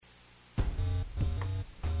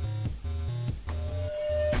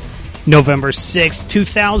November 6th,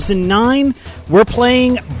 2009. We're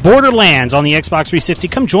playing Borderlands on the Xbox 360.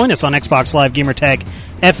 Come join us on Xbox Live Gamertag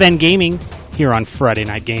FN Gaming here on Friday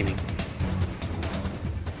Night Gaming.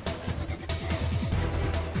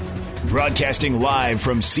 Broadcasting live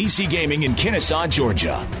from CC Gaming in Kennesaw,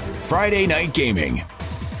 Georgia. Friday Night Gaming.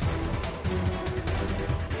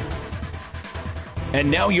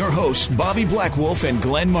 And now your hosts, Bobby Blackwolf and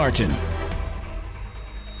Glenn Martin.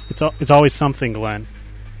 It's always something, Glenn.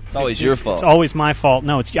 It's always your fault. It's always my fault.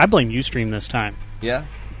 No, I blame Ustream this time. Yeah?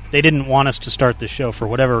 They didn't want us to start the show for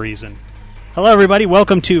whatever reason. Hello, everybody.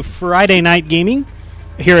 Welcome to Friday Night Gaming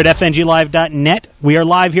here at FNGLive.net. We are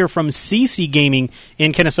live here from CC Gaming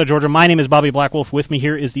in Kennesaw, Georgia. My name is Bobby Blackwolf. With me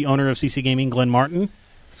here is the owner of CC Gaming, Glenn Martin.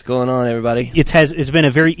 What's going on, everybody? It's been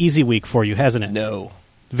a very easy week for you, hasn't it? No.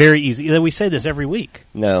 Very easy. We say this every week.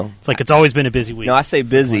 No. It's like it's always been a busy week. No, I say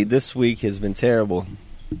busy. This week has been terrible.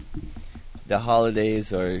 The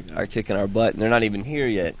holidays are kicking our butt, and they're not even here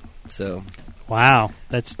yet. So, wow,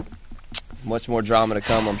 that's much more drama to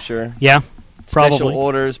come, I'm sure. Yeah, probably. Special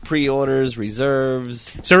orders, pre-orders,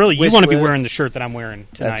 reserves. So really, you want to be wearing the shirt that I'm wearing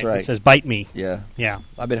tonight. That's right. It says "Bite Me." Yeah. Yeah.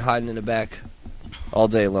 I've been hiding in the back all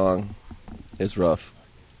day long. It's rough.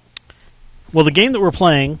 Well, the game that we're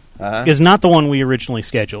playing is not the one we originally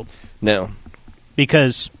scheduled. No.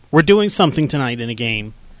 Because we're doing something tonight in a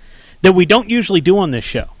game that we don't usually do on this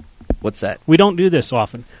show. What's that? We don't do this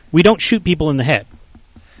often. We don't shoot people in the head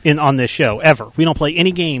on this show, ever. We don't play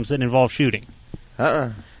any games that involve shooting.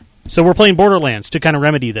 So we're playing Borderlands to kind of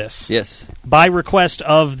remedy this. Yes. By request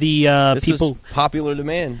of the this people. Was popular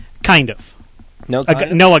demand. Kind of. No,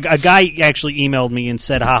 a guy actually emailed me and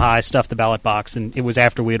said, haha, I stuffed the ballot box, and it was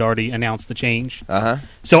after we had already announced the change.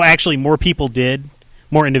 So actually more people did,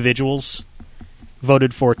 more individuals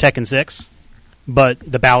voted for Tekken 6, but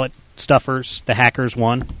the ballot stuffers, the hackers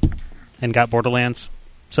won and got Borderlands.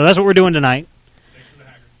 So that's what we're doing tonight.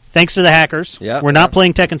 Thanks to the hackers. Yeah, we're not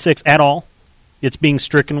playing Tekken 6 at all. It's being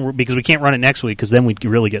stricken because we can't run it next week because then we'd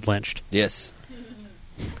really get lynched. Yes.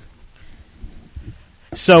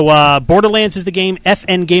 So Borderlands is the game.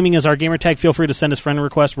 FN Gaming is our gamer tag. Feel free to send us friend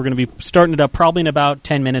requests. We're going to be starting it up probably in about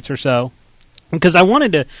 10 minutes or so. Because I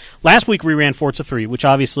wanted to... Last week we ran Forza 3, which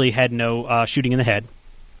obviously had no shooting in the head.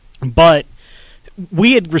 But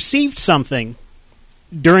we had received something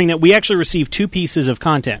during that. We actually received 2 pieces of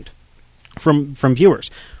content from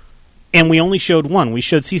viewers. And we only showed one. We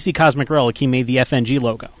showed CC Cosmic Relic. He made the FNG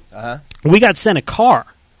logo. We got sent a car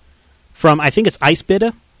from, I think it's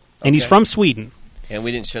Icebitta, and he's from Sweden. And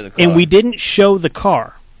we didn't show the car. And we didn't show the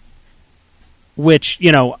car, which,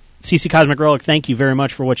 CC Cosmic Relic, thank you very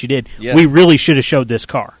much for what you did. Yeah. We really should have showed this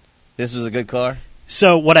car. This was a good car?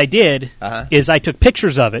 So what I did is I took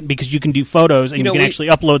pictures of it because you can do photos, and you can actually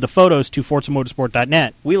upload the photos to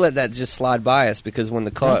ForzaMotorsport.net. We let that just slide by us because when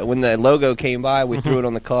the logo came by, we threw it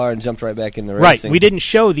on the car and jumped right back in the racing. Right. We didn't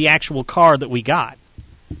show the actual car that we got.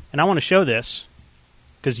 And I want to show this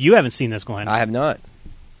because you haven't seen this, Glenn. I have not.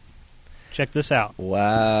 Check this out.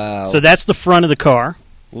 Wow. So that's the front of the car.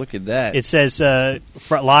 Look at that. It says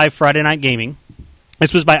Live Friday Night Gaming.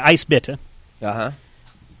 This was by Icebitta.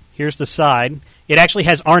 Here's the side. It actually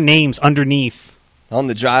has our names underneath. On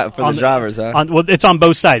the drivers, huh? Well, it's on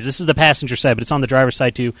both sides. This is the passenger side, but it's on the driver's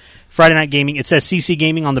side too. Friday Night Gaming. It says CC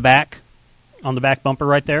Gaming on the back bumper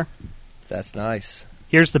right there. That's nice.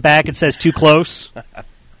 Here's the back. It says Too Close.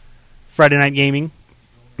 Friday Night Gaming.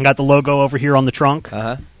 Got the logo over here on the trunk.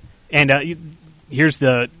 And here's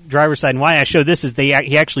the driver's side. And why I show this is he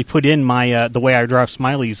actually put in my the way I drive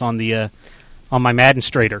smileys on my Madden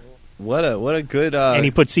Strader. What a good and he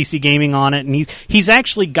put CC Gaming on it, and he's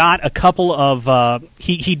actually got a couple of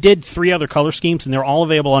he did 3 other color schemes, and they're all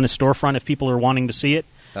available on his storefront if people are wanting to see it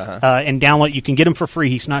and download. You can get them for free.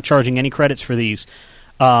 He's not charging any credits for these.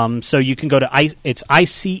 So you can go to it's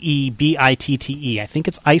ICEBITTE. I think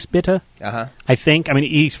it's Icebitta. I think. I mean,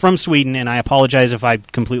 he's from Sweden, and I apologize if I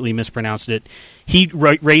completely mispronounced it. He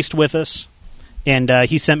raced with us, and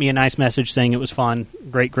he sent me a nice message saying it was fun,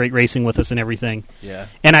 great racing with us and everything. Yeah.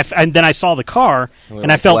 And then I saw the car,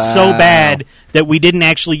 and I felt so bad that we didn't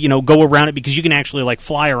actually go around it because you can actually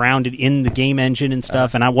fly around it in the game engine and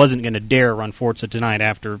stuff. And I wasn't going to dare run Forza tonight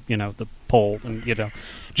after the poll and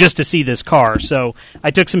just to see this car. So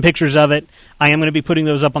I took some pictures of it. I am going to be putting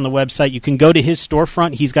those up on the website. You can go to his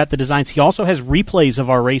storefront. He's got the designs. He also has replays of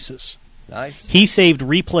our races. Nice. He saved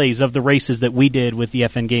replays of the races that we did with the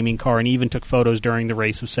FN Gaming car, and he even took photos during the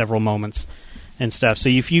race of several moments and stuff. So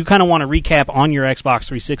if you kind of want to recap on your Xbox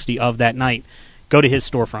 360 of that night, go to his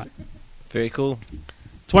storefront. Very cool.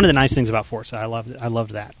 It's one of the nice things about Forza. I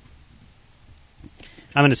loved that.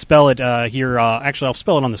 I'm going to spell it here. Actually, I'll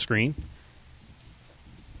spell it on the screen.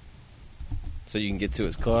 So you can get to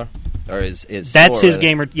his car? Or his That's store, his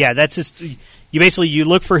gamer. Yeah, that's his. You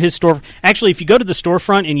look for his store. Actually, if you go to the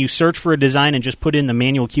storefront and you search for a design and just put in the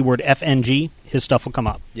manual keyword FNG, his stuff will come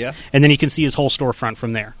up. Yeah. And then you can see his whole storefront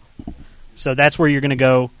from there. So that's where you're going to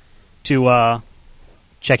go to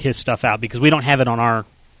check his stuff out, because we don't have it on our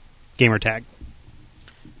gamer tag.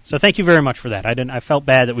 So thank you very much for that. I felt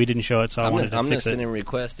bad that we didn't show it, so I'm wanted to going to fix it. send him a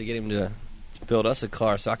request to get him to build us a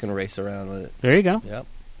car so I can race around with it. There you go. Yep.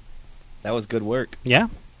 That was good work. Yeah.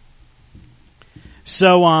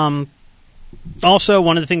 So, also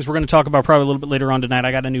one of the things we're going to talk about probably a little bit later on tonight.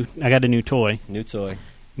 I got a new toy.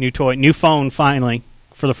 New phone finally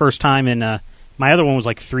for the first time. And my other one was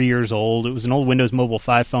like 3 years old. It was an old Windows Mobile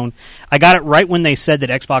 5 phone. I got it right when they said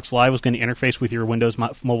that Xbox Live was going to interface with your Windows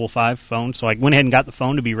Mobile 5 phone. So I went ahead and got the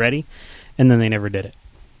phone to be ready, and then they never did it.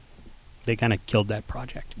 They kind of killed that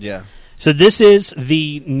project. Yeah. So this is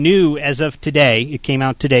the new, as of today, it came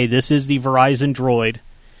out today, this is the Verizon Droid.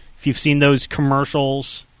 If you've seen those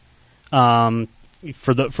commercials,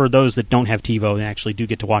 for those that don't have TiVo and actually do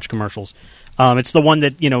get to watch commercials, it's the one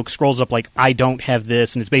that, scrolls up like, I don't have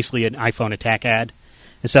this, and it's basically an iPhone attack ad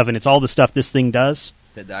and stuff, and it's all the stuff this thing does.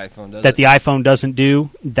 That the iPhone doesn't. That the iPhone doesn't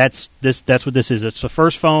do. That's what this is. It's the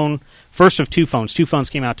first of two phones. Two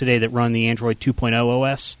phones came out today that run the Android 2.0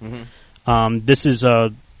 OS. Mm-hmm. This is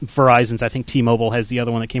Verizon's. I think T-Mobile has the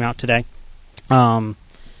other one that came out today. And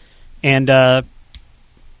I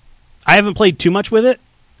haven't played too much with it,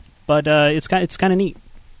 but it's kind of neat.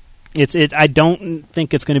 I don't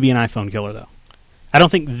think it's going to be an iPhone killer, though. I don't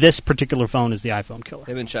think this particular phone is the iPhone killer.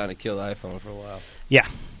 They've been trying to kill the iPhone for a while. Yeah.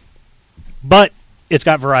 But it's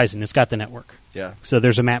got Verizon. It's got the network. Yeah. So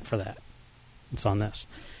there's a map for that. It's on this.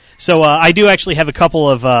 So I do actually have a couple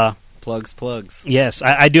of... Plugs. Yes,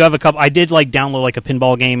 I do have a couple. I did download a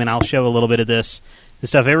pinball game, and I'll show a little bit of this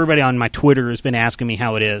stuff. Everybody on my Twitter has been asking me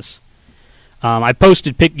how it is. I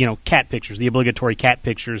posted cat pictures, the obligatory cat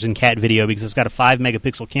pictures and cat video, because it's got a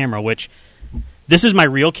 5-megapixel camera, which this is my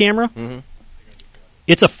real camera. Mm-hmm.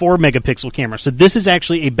 It's a 4-megapixel camera, so this is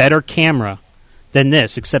actually a better camera than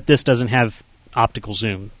this, except this doesn't have optical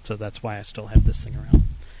zoom, so that's why I still have this thing around.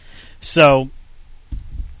 So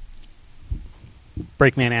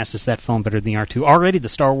Breakman asked, is that phone better than the R2? Already the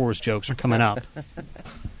Star Wars jokes are coming up.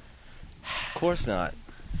 Of course not.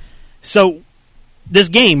 So, this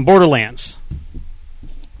game, Borderlands,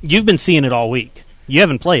 you've been seeing it all week. You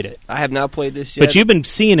haven't played it. I have not played this yet. But you've been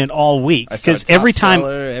seeing it all week. Because every time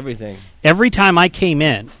I came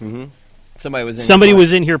in, mm-hmm. somebody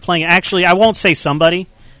was in here playing. Actually, I won't say somebody,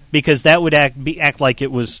 because that would act like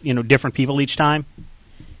it was different people each time.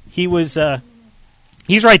 He's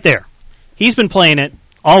right there. He's been playing it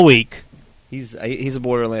all week. He's a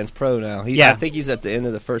Borderlands pro now. I think he's at the end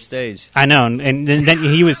of the first stage. I know, and then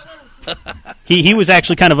he was he was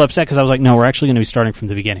actually kind of upset, because I was like, no, we're actually going to be starting from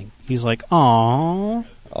the beginning. He's like, "Aw,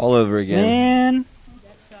 all over again, man."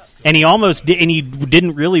 And he almost did, and he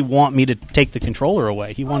didn't really want me to take the controller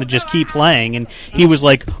away. He wanted to just keep playing, and he was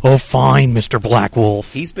like, "Oh, fine, Mr. Black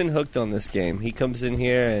Wolf." He's been hooked on this game. He comes in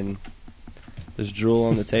here and there's drool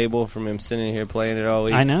on the table from him sitting here playing it all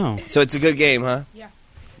week. I know. So it's a good game, huh? Yeah.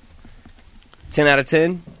 10 out of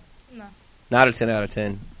 10? No. Not a 10 out of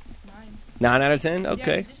 10. 9. 9 out of 10?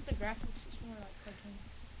 Okay. Yeah, just the graphics is more like cartoon.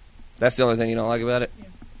 That's the only thing you don't like about it? Yeah.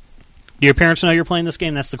 Do your parents know you're playing this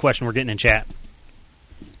game? That's the question we're getting in chat.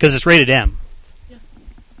 Because it's rated M. Yeah.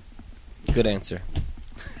 Good answer.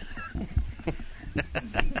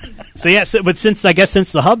 So but since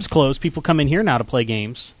the hub's closed, people come in here now to play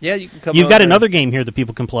games. Yeah, you can come. You've got another game here that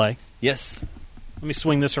people can play. Yes. Let me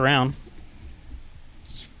swing this around.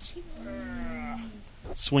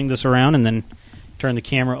 Swing this around and then turn the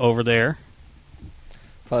camera over there.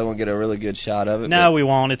 Probably won't get a really good shot of it. No, we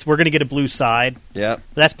won't. We're going to get a blue side. Yep.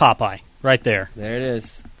 That's Popeye right there. There it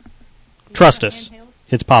is. Trust us.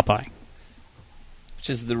 It's Popeye. Which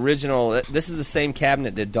is the original. This is the same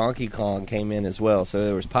cabinet that Donkey Kong came in as well. So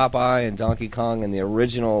there was Popeye and Donkey Kong and the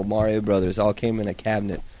original Mario Brothers all came in a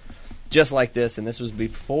cabinet just like this. And this was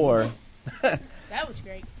before. That was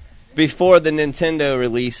great. Before the Nintendo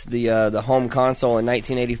released the home console in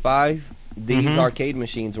 1985, these arcade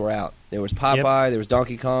machines were out. There was Popeye, there was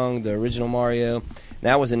Donkey Kong, the original Mario. And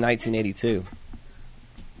that was in 1982.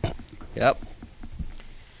 Yep.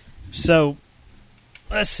 So,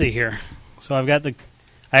 let's see here. So I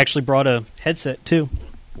actually brought a headset too.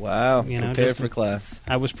 Wow, prepared for class.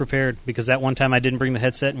 I was prepared, because that one time I didn't bring the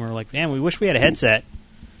headset, and we were like, damn, we wish we had a headset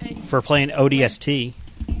for playing ODST.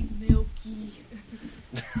 Milky.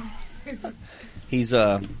 He's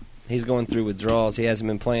going through withdrawals. He hasn't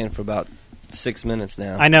been playing for about 6 minutes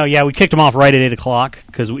now. I know, yeah, we kicked him off right at 8 o'clock,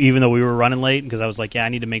 because even though we were running late, because I was like, yeah, I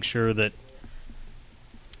need to make sure that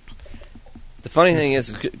The funny thing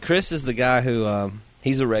is, Chris is the guy who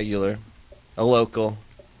he's a regular, a local.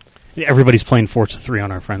 Everybody's playing Forza 3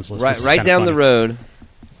 on our friends list. Right down the road.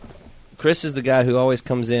 Chris is the guy who always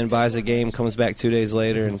comes in, buys a game, comes back 2 days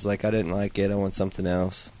later, and is like, I didn't like it, I want something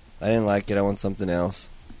else. I didn't like it, I want something else.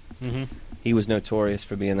 Mm-hmm. He was notorious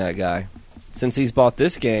for being that guy. Since he's bought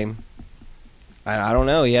this game, I don't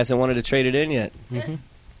know, he hasn't wanted to trade it in yet. Mm-hmm.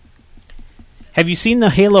 Have you seen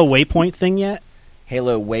the Halo Waypoint thing yet?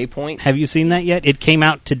 Halo Waypoint? Have you seen that yet? It came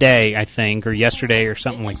out today, I think, or yesterday or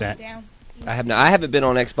something like that. I have not. I haven't been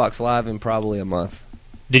on Xbox Live in probably a month.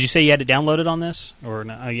 Did you say you had it downloaded on this, or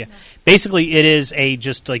no? Oh, yeah. Basically, it is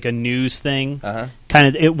just like a news thing.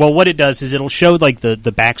 Kind of. Well, what it does is it'll show like the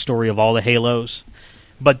backstory of all the Halos,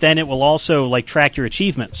 but then it will also like track your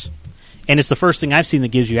achievements, and it's the first thing I've seen that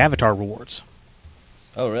gives you avatar rewards.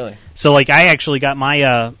 Oh, really? So, like, I actually got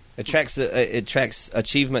my. It tracks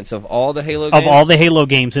achievements of all the Halo games? Of all the Halo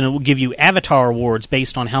games, and it will give you avatar awards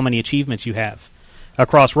based on how many achievements you have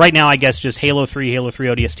across. Right now, I guess just Halo 3, Halo 3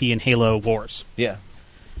 ODST, and Halo Wars. Yeah.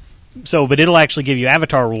 So, but it'll actually give you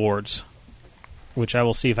avatar rewards, which I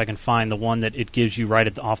will see if I can find the one that it gives you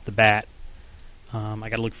right off the bat. I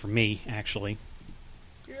got to look for me, actually.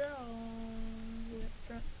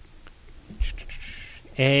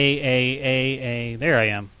 There I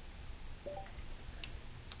am.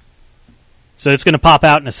 So it's going to pop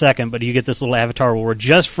out in a second, but you get this little avatar reward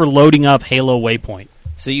just for loading up Halo Waypoint.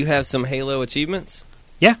 So you have some Halo achievements?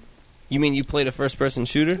 Yeah. You mean you played a first-person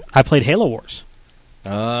shooter? I played Halo Wars.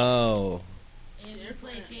 Oh.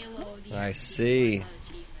 I see.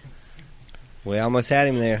 We almost had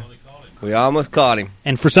him there. We almost caught him.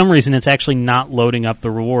 And for some reason, it's actually not loading up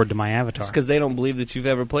the reward to my avatar. It's because they don't believe that you've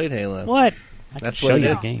ever played Halo. What? That's show what it you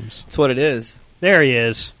is. the games. That's what it is. There he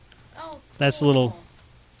is. That's a little...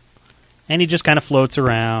 And he just kind of floats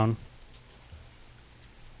around.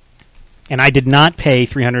 And I did not pay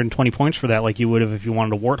 320 points for that like you would have if you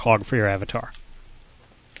wanted a Warthog for your avatar.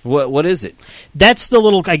 What is it? That's the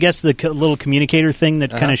little, I guess, the little communicator thing that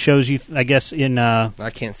kind of shows you, I guess, in...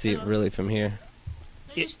 I can't see it really from here.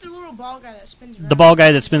 It's the little ball guy that spins around. The ball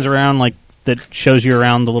guy that spins around, like, that shows you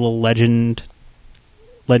around the little legendary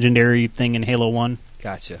thing in Halo 1.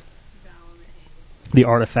 Gotcha. The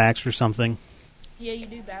artifacts or something. Yeah, you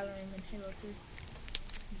do battle him in Halo 3.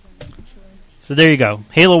 So there you go.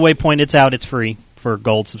 Halo Waypoint, it's out, it's free for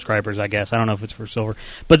gold subscribers, I guess. I don't know if it's for silver.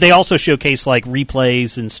 But they also showcase, like,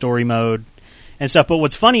 replays and story mode and stuff. But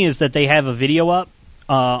what's funny is that they have a video up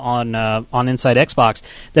on Inside Xbox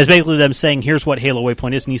that's basically them saying, here's what Halo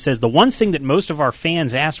Waypoint is. And he says, the one thing that most of our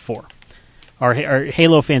fans asked for, our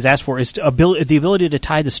Halo fans asked for, is the ability to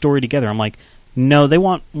tie the story together. I'm like, no, they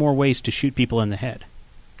want more ways to shoot people in the head.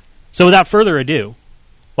 So without further ado,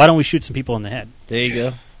 why don't we shoot some people in the head? There you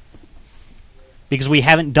go. Because we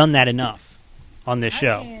haven't done that enough on this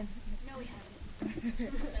show. No, we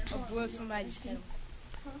haven't. I'll blow somebody's head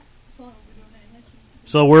off.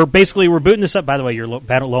 So we're booting this up. By the way, you're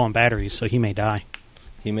low on batteries, so he may die.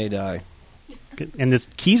 He may die. And the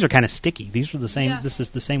keys are kind of sticky. These are the same. Yeah. This is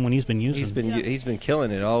the same one he's been using. He's been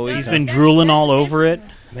killing it all week. He's been drooling all over it.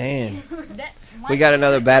 Man, we got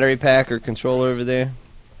another battery pack or controller over there.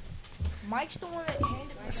 Mike's the one that handed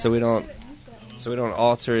me. So we don't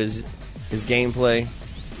alter his gameplay.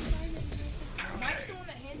 Mike's the one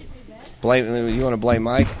that handed me that. Blame you want to blame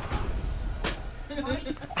Mike?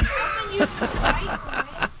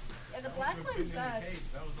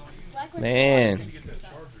 Man.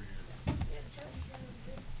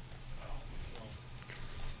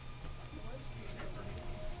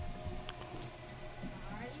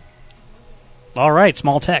 All right,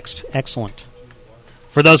 small text. Excellent.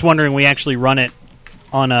 For those wondering, we actually run it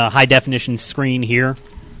on a high-definition screen here,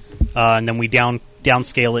 and then we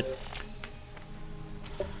downscale it.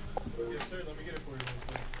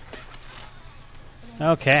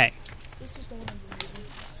 Okay.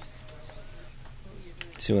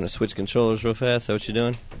 So you want to switch controllers real fast? Is that what you're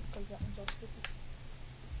doing?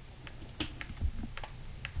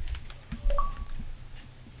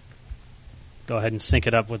 Go ahead and sync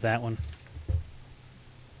it up with that one.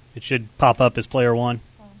 It should pop up as player one.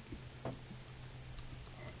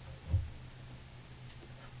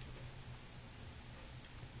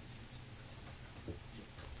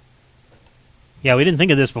 Yeah, we didn't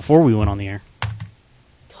think of this before we went on the air.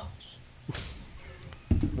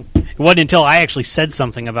 It wasn't until I actually said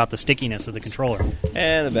something about the stickiness of the controller.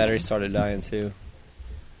 And the battery started dying too.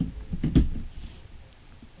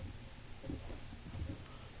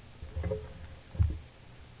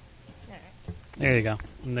 There you go.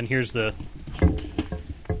 And then here's the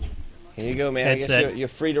Here you go, man. Headset. I guess you're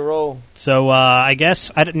free to roll. So I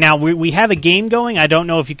guess now we have a game going. I don't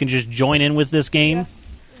know if you can just join in with this game,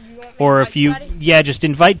 or if you just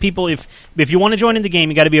invite people. If you want to join in the game,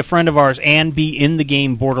 you got to be a friend of ours and be in the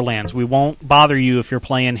game Borderlands. We won't bother you if you're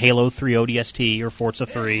playing Halo 3 ODST or Forza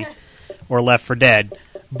 3 or Left 4 Dead.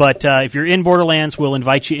 But if you're in Borderlands, we'll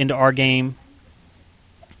invite you into our game.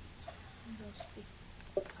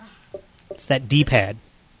 It's that D-pad.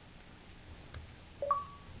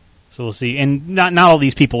 So we'll see. And not all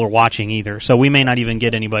these people are watching either, so we may not even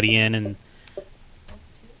get anybody in. And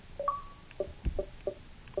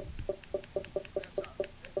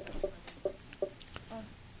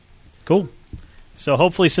cool. So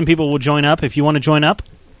hopefully some people will join up. If you want to join up,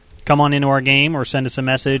 come on into our game or send us a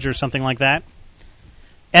message or something like that.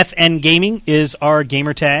 FN Gaming is our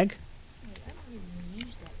gamer tag.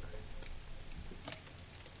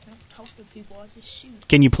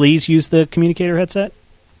 Can you please use the communicator headset?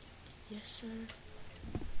 Yes, sir.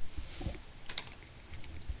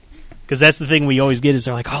 Because that's the thing we always get is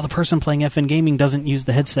they're like, oh, the person playing FN Gaming doesn't use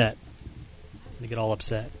the headset. They get all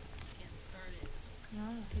upset.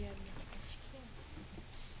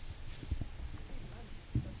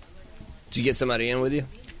 Did you get somebody in with you?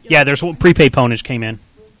 Yeah, there's prepaid ponage came in.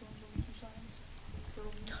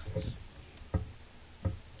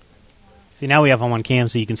 See, now we have him on cam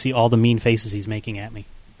so you can see all the mean faces he's making at me.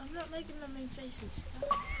 I'm not making no mean faces.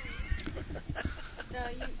 No,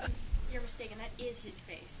 you're mistaken. That is his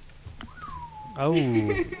face. Oh,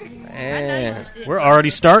 Man. we're already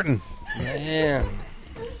starting. Man.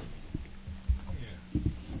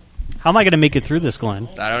 How am I going to make it through this, Glenn?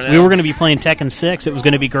 I don't know. We were going to be playing Tekken 6. It was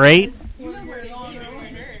going to be great.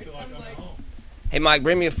 Hey, Mike,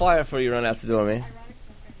 bring me a flyer before you run out the door, man.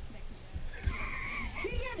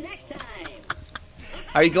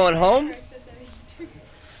 Are you going home?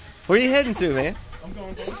 Where are you heading to, man?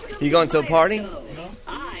 You going to a party?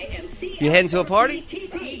 You heading to a party?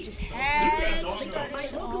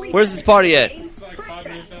 Where's this party at?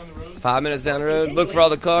 5 minutes down the road. Look for all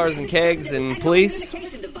the cars and kegs and police.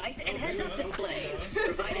 Provided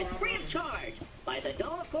free of charge by the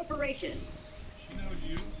Dollar Corporation.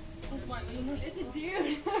 It's a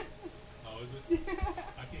dude. Oh, is it? I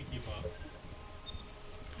can't keep up.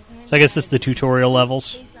 So I guess this is the tutorial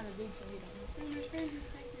levels,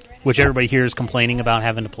 which everybody here is complaining about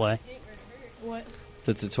having to play. What?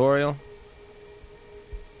 The tutorial.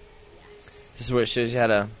 This is where it shows you how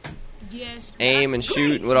to Yes. aim and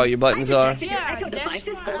shoot and what all your buttons are. Yeah, Echo device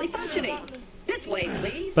is fully functioning. This way,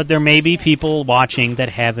 please. But there may be people watching that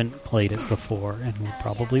haven't played it before and will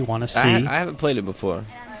probably want to see. I haven't played it before.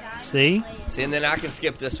 See? See, and then I can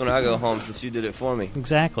skip this when I go home since you did it for me.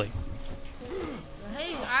 Exactly.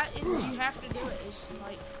 Hey, you have to do it. It's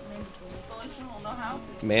like mandatory.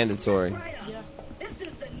 It's mandatory. Yeah. This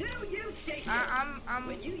is the new use station. I'm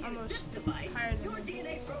almost higher than him.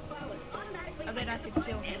 I bet I could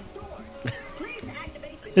kill him.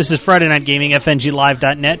 This is Friday Night Gaming,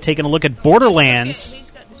 FNGLive.net, taking a look at Borderlands,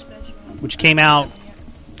 He's got the special. which came out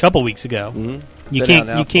a couple weeks ago. Mm-hmm. You Been out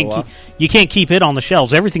now for a while. you can't keep it on the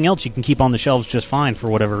shelves. Everything else you can keep on the shelves just fine for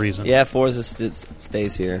whatever reason. Yeah, Forza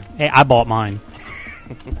stays here. Hey, I bought mine.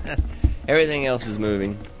 Everything else is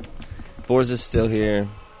moving. Forza's still here.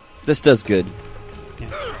 This does good.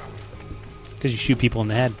 Because you shoot people in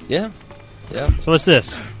the head. Yeah. Yeah. So what's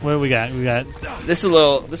this? What do we got? We got This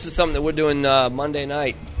is something that we're doing Monday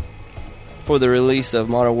night for the release of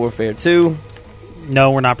Modern Warfare 2.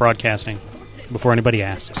 no, we're not broadcasting. Before anybody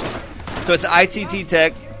asks, So it's ITT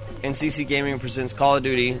Tech and CC Gaming presents Call of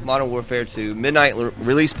Duty Modern Warfare 2 midnight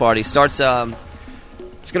release party. Starts.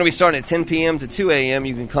 It's going to be starting at 10 p.m. to 2 a.m.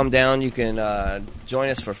 You can come down. You can join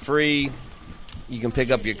us for free. You can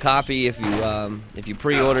pick up your copy if you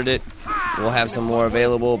pre-ordered it. We'll have some more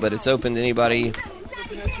available, but it's open to anybody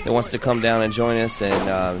that wants to come down and join us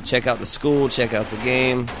and check out the school, check out the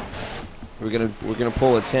game. We're gonna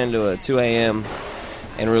pull a 10 to a 2 a.m.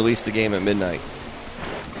 and release the game at midnight.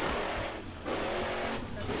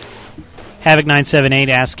 Havoc978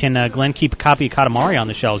 asks, can Glenn keep a copy of Katamari on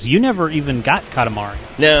the shelves? You never even got Katamari.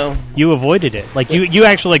 No. You avoided it. Like you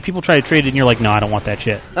actually, like, people try to trade it and you're like, no, I don't want that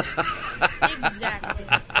shit. Exactly.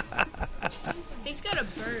 He's got a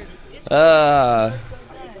bird. It's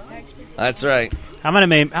That's right. I'm gonna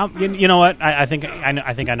make. You know what? I think I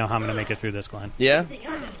know how I'm gonna make it through this, Glenn. Yeah?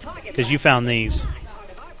 Because you found these.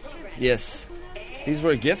 Yes. These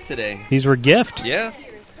were a gift today. These were a gift. Yeah.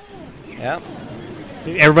 Yeah.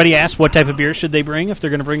 Everybody asked what type of beer should they bring if they're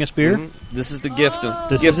going to bring us beer. Mm-hmm. This is the gift of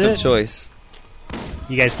This gift is of it. choice.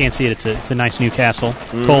 You guys can't see it. It's a nice Newcastle,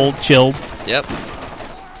 cold, chilled. Yep.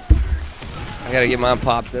 I gotta get mine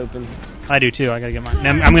popped open. I do too. I gotta get mine.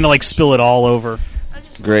 I'm gonna like spill it all over.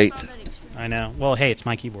 Great. I know. Well, hey, it's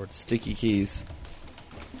my keyboard. Sticky keys.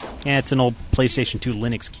 Yeah, it's an old PlayStation 2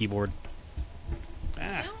 Linux keyboard.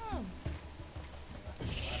 Ah.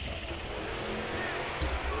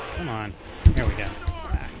 Come on. There we go.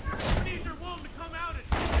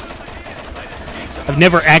 I've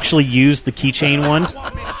never actually used the keychain one.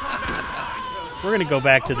 We're going to go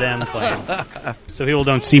back to them playing. So people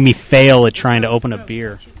don't see me fail at trying to open a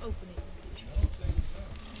beer.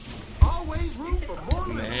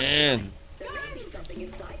 Man.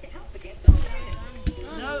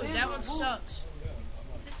 No, that one sucks.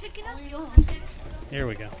 There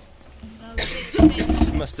we go.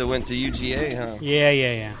 You must have went to UGA, huh?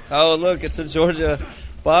 Yeah. Oh, look, it's a Georgia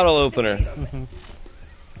bottle opener.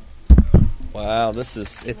 Wow,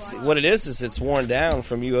 it's worn down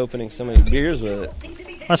from you opening so many beers with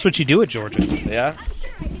it. That's what you do at Georgia. Yeah?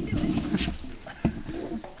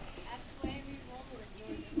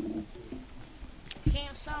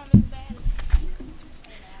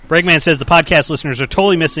 Bregman says the podcast listeners are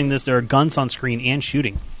totally missing this. There are guns on screen and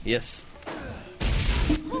shooting. Yes.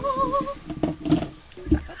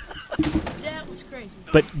 That was crazy.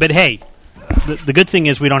 But hey, the good thing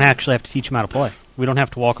is we don't actually have to teach him how to play. We don't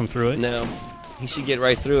have to walk him through it. No. He should get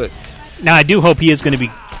right through it. Now, I do hope he is going to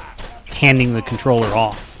be handing the controller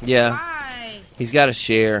off. Yeah. Why? He's got to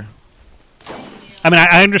share. I mean,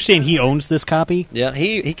 I understand he owns this copy. Yeah,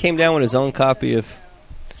 he came down with his own copy of...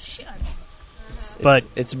 But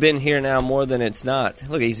it's been here now more than it's not.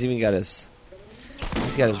 Look, he's even got his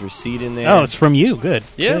receipt in there. Oh, it's from you. Good.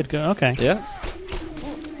 Yeah. Good. Okay. Yeah.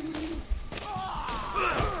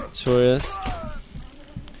 Sure is.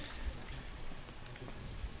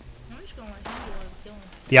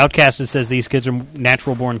 The Outcasted says these kids are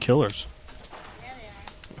natural-born killers.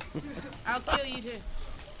 I'll kill you too.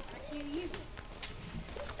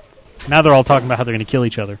 Now they're all talking about how they're going to kill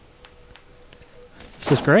each other.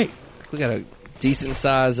 This is great. We got a decent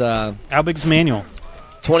size. How big's the manual?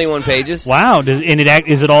 21 pages. Wow.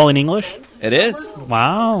 Is it all in English? It is.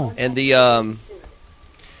 Wow. And the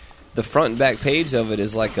front and back page of it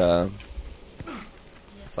is like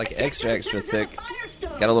it's like extra thick.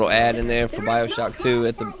 Got a little ad in there for BioShock 2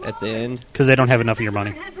 at the end. Because they don't have enough of your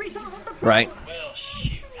money. Right. Well,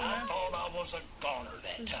 shoot, I thought I was a goner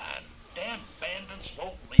that time. Damn bandits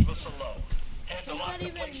won't leave us alone. Had to lock the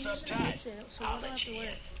place up tight. I'll let you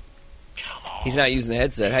in. Come on. He's not using the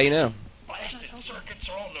headset. How you know? Blasted circuits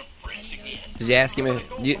are on the fritz again. Did you ask him if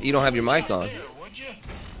you don't have your mic on? Would you?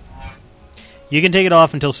 You can take it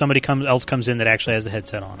off until somebody else comes in that actually has the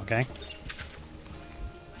headset on, okay?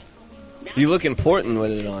 You look important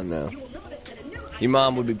with it on, though. Your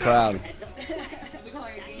mom would be proud.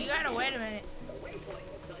 You gotta wait a minute.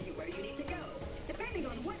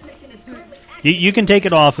 You can take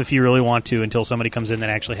it off if you really want to until somebody comes in that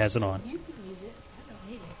actually has it on. You can use it.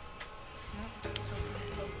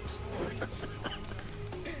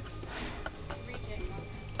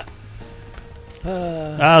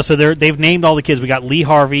 I don't need So they've named all the kids. We got Lee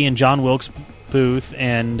Harvey and John Wilkes Booth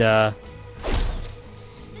and Zed.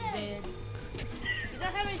 You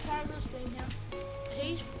don't have any times I've seen him.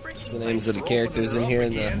 He's freaking. The names of the characters in here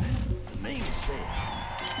in the. Main said,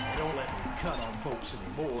 they don't let me cut on folks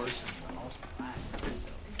anymore since I lost my license.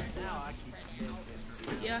 Now I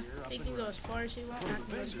keep Yeah, he can go as far as he wants. I can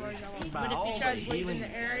go as far as I want. But if he tries to leave in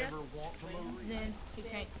the area, then he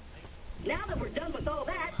can't. Now that we're done with all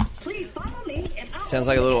that, please follow me and I'll... Sounds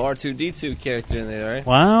like a little R2-D2 character in there, right?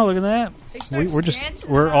 wow, look at that. He starts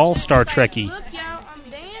dancing We're around all town. Star He's like, Trekky. Look, y'all, I'm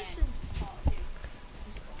dancing.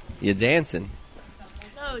 You're dancing.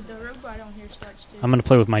 No, the robot on here starts too. I'm going to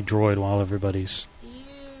play with my droid while everybody's. You.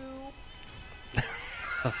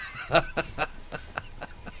 I'm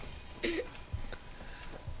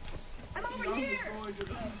over here.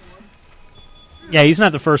 Yeah, he's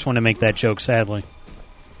not the first one to make that joke, sadly.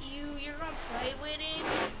 You're gonna play with him?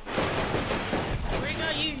 We're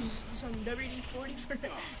gonna use some WD-40 for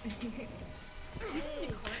that.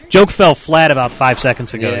 Joke fell flat about 5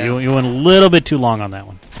 seconds ago. Yeah. You went a little bit too long on that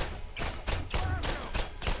one.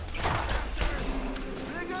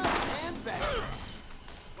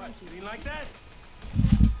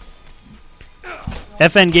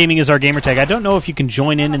 FN Gaming is our gamer tag. I don't know if you can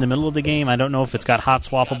join in the middle of the game. I don't know if it's got hot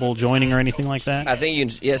swappable joining or anything like that. I think you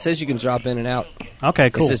can, it says you can drop in and out. Okay,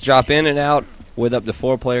 cool. It says drop in and out with up to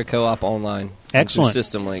 4-player co-op online. Excellent. Through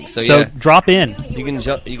System Link. So, So yeah, drop in. you can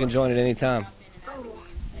join at any time.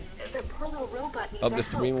 The poor little robot needs Up to our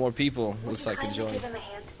 3 help. more people Would looks you like can kindly join. give him a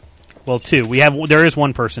hand? Well, 2. There is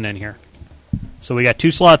one person in here. So we got 2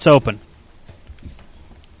 slots open.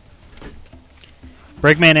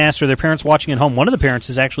 Breakman asked, are their parents watching at home? One of the parents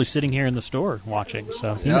is actually sitting here in the store watching,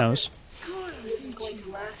 so he knows. This isn't going to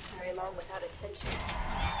last very long without attention.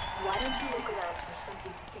 Why don't you look around for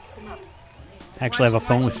something to fix him up? Actually, I have a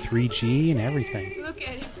phone with 3G and everything. Look at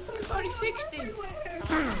him. We've already fixed him.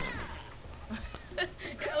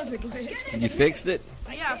 That was a glitch. You fixed it?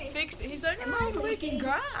 Yeah, I fixed it. He's like, oh, we can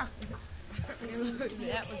cry. That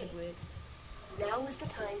was a glitch. Now is the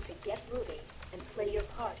time to get moving and play your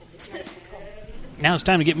part in this musical. Now it's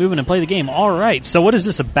time to get moving and play the game. All right, so what is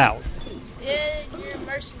this about? Yeah, you're a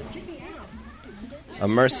mercenary. A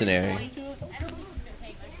mercenary.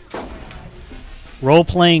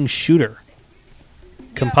 Role-playing shooter.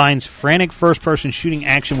 Combines frantic first-person shooting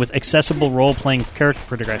action with accessible role-playing character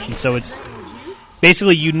progression. So it's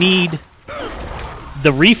basically you need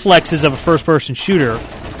the reflexes of a first-person shooter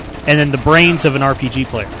and then the brains of an RPG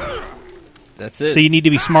player. That's it. So you need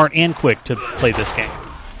to be smart and quick to play this game.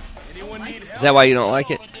 Is that why you don't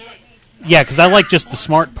like it? Yeah, because I like just the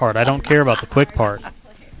smart part. I don't care about the quick part.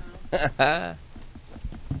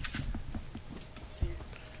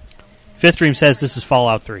 Fifth Dream says this is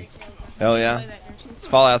Fallout 3. Oh yeah, is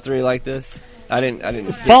Fallout 3 like this? I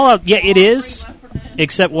didn't. Fallout, yeah, it is.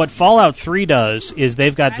 Except what Fallout 3 does is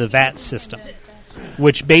they've got the VAT system,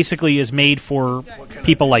 which basically is made for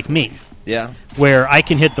people like me. Yeah. Where I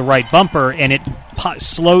can hit the right bumper and it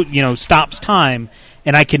stops time,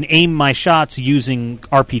 and I can aim my shots using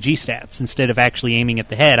RPG stats instead of actually aiming at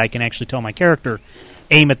the head. I can actually tell my character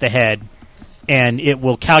aim at the head, and it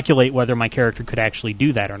will calculate whether my character could actually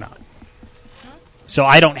do that or not. So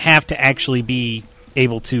I don't have to actually be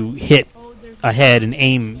able to hit a head and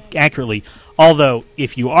aim accurately. Although,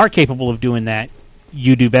 if you are capable of doing that,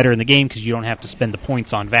 you do better in the game because you don't have to spend the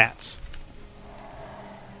points on VATs.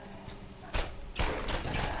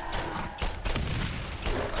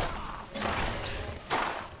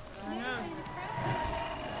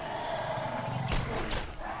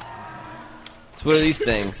 So what are these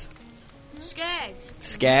things? Skags.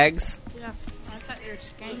 Skags? Yeah, I thought they were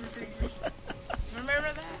skanks.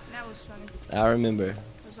 Remember that? That was funny. I remember. It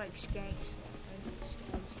was like skanks.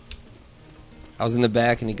 I was in the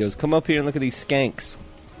back and he goes, "Come up here and look at these skanks."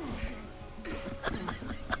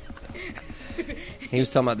 He was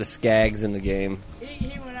talking about the skags in the game.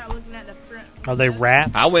 He went out looking at the front. Are they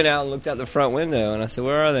rats? I went out and looked out the front window and I said,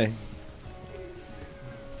 "Where are they?"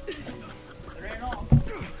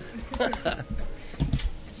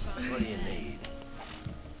 What do you need?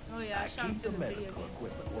 Oh yeah, I saw him through the video.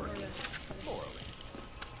 Equipment working.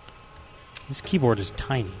 This keyboard is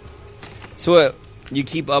tiny. So what? You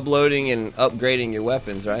keep uploading and upgrading your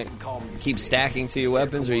weapons, right? Keep stacking to your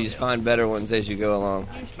weapons, or you just find better ones as you go along?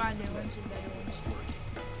 You just find new ones and better ones.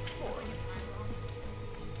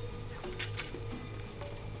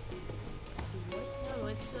 No,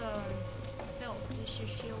 it's health. It's your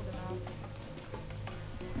shield and all.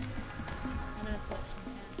 I'm gonna put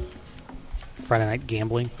some cash. Friday night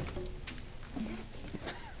gambling.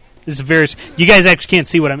 This is very. You guys actually can't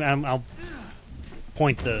see what I'll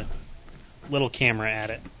point the little camera at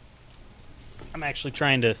it. I'm actually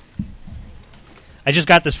trying to. I just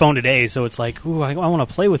got this phone today, so it's like, ooh, I want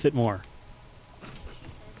to play with it more.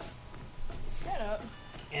 Shut up.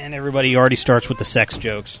 And everybody already starts with the sex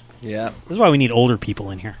jokes. Yeah. This is why we need older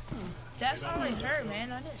people in here. That's only her,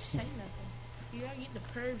 man. I didn't say nothing. You gotta get the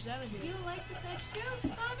pervs out of here. You don't like the sex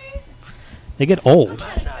jokes, Bobby? They get old.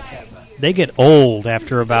 They get old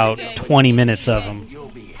after about 20 minutes of them. You'll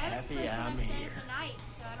be happy I'm here.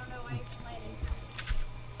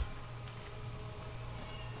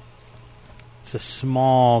 It's a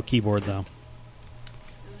small keyboard, though.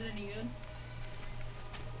 Is it any good?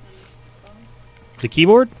 The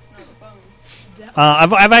keyboard? No, the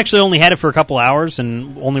phone. I've actually only had it for a couple hours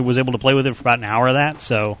and only was able to play with it for about an hour of that,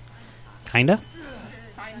 so kinda.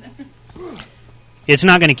 It's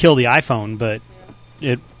not going to kill the iPhone, but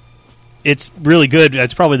it's really good.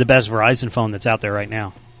 It's probably the best Verizon phone that's out there right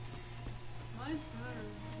now.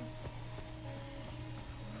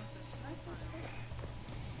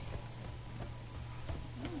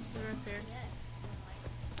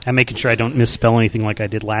 I'm making sure I don't misspell anything like I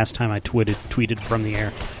did last time I tweeted from the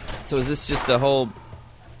air. So is this just a whole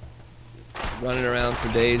running around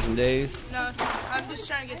for days and days? No, I'm just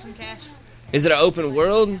trying to get some cash. Is it an open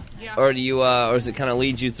world, Yeah. or do you, or does it kind of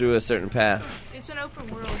lead you through a certain path? It's an open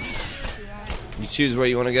world. You choose if you want. You choose where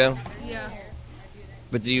you want to go, Yeah.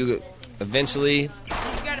 but do you eventually? You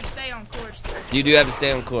gotta stay on course, though. You do have to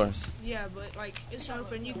stay on course. Yeah, but like it's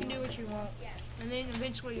open. You can do what you want, and then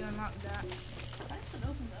eventually you unlock that.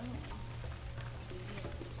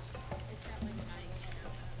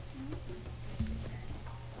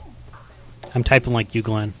 I'm typing like you,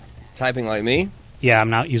 Glenn. Typing like me? Yeah, I'm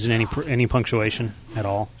not using any punctuation at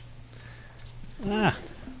all. Ah.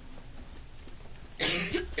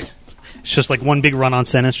 It's just like one big run-on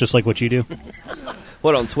sentence, just like what you do.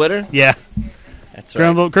 What, on Twitter? Yeah. That's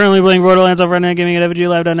right. Currently playing Borderlands off right now, giving it FG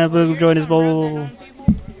Live.net. Join his bowl.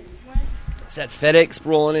 Is that FedEx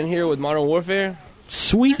rolling in here with Modern Warfare?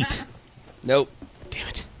 Sweet. Nope. Damn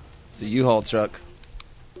it. It's a U-Haul truck.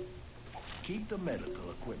 Keep the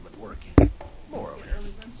medical equipment working, more or less.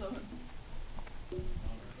 Does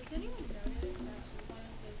anyone notice that one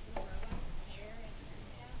of those little robots is hair in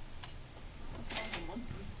his hat?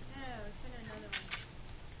 No, it's in another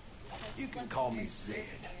one. You can call me Zed.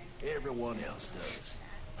 Everyone else does.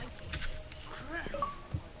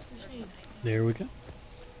 There we go.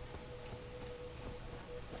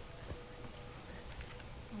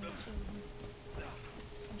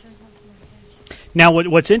 Now,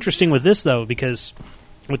 what's interesting with this, though, because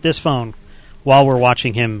with this phone, while we're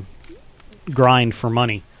watching him grind for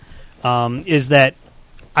money, is that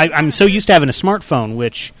I'm so used to having a smartphone,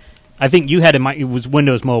 which I think you had it was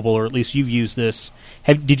Windows Mobile, or at least you've used this.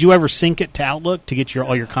 Did you ever sync it to Outlook to get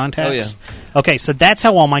all your contacts? Oh, yeah. Okay, so that's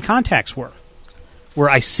how all my contacts were, where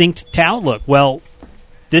I synced to Outlook. Well,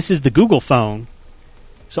 this is the Google phone,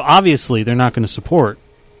 so obviously they're not going to support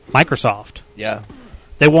Microsoft. Yeah.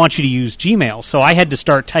 They want you to use Gmail, so I had to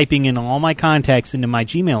start typing in all my contacts into my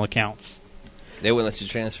Gmail accounts. They wouldn't let you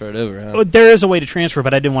transfer it over, huh? There is a way to transfer,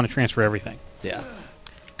 but I didn't want to transfer everything. Yeah.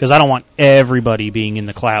 Because I don't want everybody being in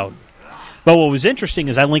the cloud. But what was interesting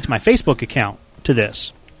is I linked my Facebook account to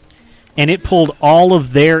this, and it pulled all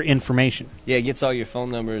of their information. Yeah, it gets all your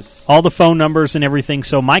phone numbers. All the phone numbers and everything.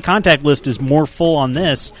 So my contact list is more full on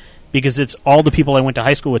this because it's all the people I went to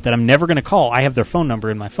high school with that I'm never going to call. I have their phone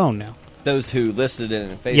number in my phone now. Those who listed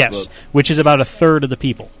it in Facebook. Yes, which is about a third of the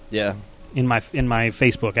people. Yeah. In my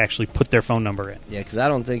Facebook actually put their phone number in. Yeah, because I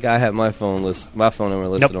don't think I have my phone number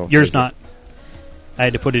listed on yours Facebook. not. I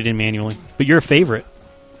had to put it in manually. But you're a favorite.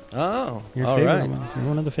 Oh, You're a all favorite. right. You're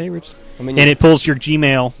one of the favorites. I mean, and it pulls your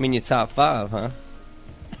Gmail. I mean, your top 5, huh?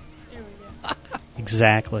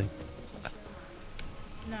 Exactly.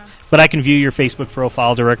 No. But I can view your Facebook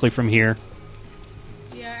profile directly from here.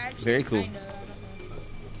 Yeah, actually, Very cool. kinda, I don't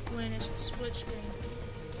know. When it's the split screen,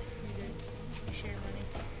 you share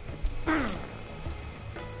money.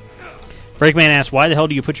 Breakman asks, why the hell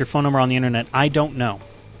do you put your phone number on the internet? I don't know.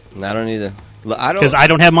 I don't either. Because I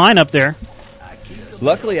don't have mine up there.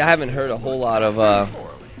 Luckily, I haven't heard a whole lot of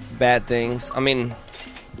bad things. I mean,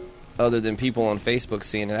 other than people on Facebook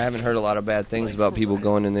seeing it, I haven't heard a lot of bad things about people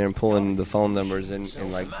going in there and pulling the phone numbers and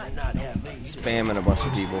like spamming a bunch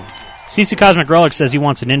of people. CC Cosmic Relic says he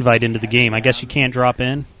wants an invite into the game. I guess you can't drop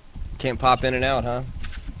in. Can't pop in and out, huh?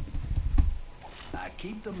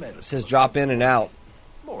 It says drop in and out.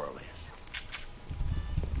 More or less.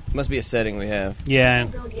 Must be a setting we have. Yeah.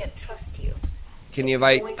 People don't yet trust you. Can you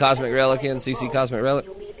invite Cosmic Relic in? CC Cosmic Relic?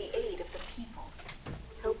 You'll need the aid of the people.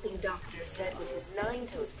 Helping Dr. Zed with his nine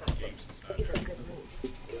toes problem is a good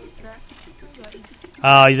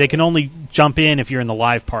move. They can only jump in if you're in the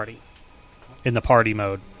live party, in the party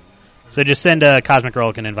mode. So just send Cosmic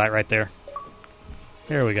Relic an invite right there.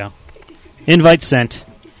 There we go. Invite sent.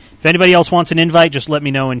 If anybody else wants an invite, just let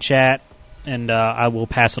me know in chat, and I will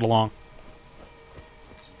pass it along.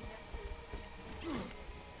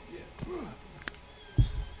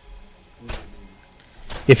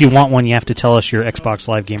 If you want one, you have to tell us your Xbox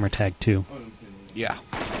Live gamer tag too. Yeah.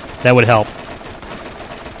 That would help.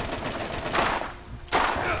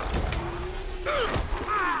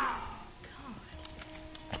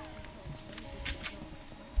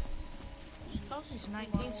 Kelsey's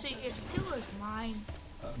 19. See, if it was mine,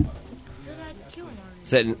 then I'd kill him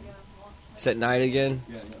already. Is that night again?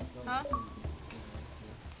 Huh?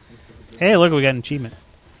 Hey, look, we got an achievement.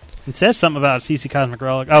 It says something about CC Cosmic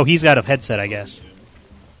Relic. Oh, he's got a headset, I guess.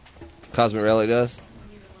 Cosmic Relic does?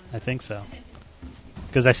 I think so.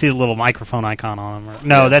 Because I see the little microphone icon on him.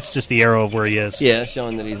 No, that's just the arrow of where he is. Yeah,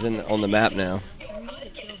 showing that he's on the map now.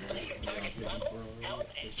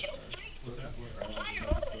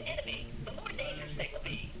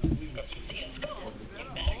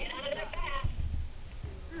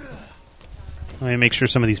 Let me make sure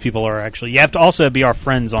some of these people are actually... You have to also be our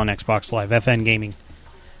friends on Xbox Live, FN Gaming.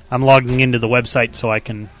 I'm logging into the website so I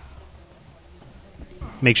can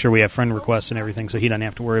make sure we have friend requests and everything so he doesn't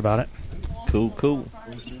have to worry about it. Cool, cool.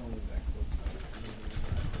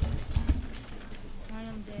 I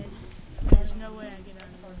am dead. There's no way I get out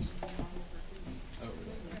of this.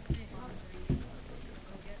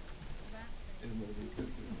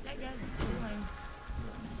 That guy's doing.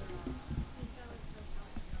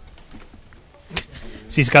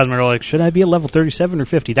 See, Scott are like, should I be at level 37 or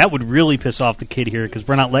 50? That would really piss off the kid here because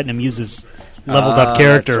we're not letting him use his leveled up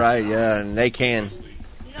character. That's right, yeah, and they can.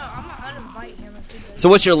 You know, I'm gonna uninvite him if he does. So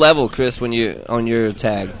what's your level, Chris, when you on your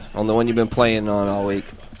tag, on the one you've been playing on all week?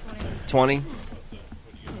 20? It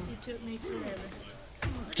took me forever.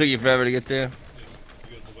 Took you forever to get there?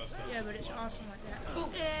 Yeah, but it's awesome like that.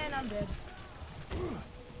 And I'm dead.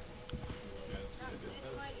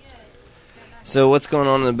 So what's going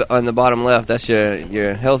on the bottom left? That's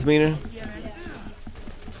your health meter? Yeah, man.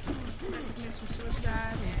 Commit some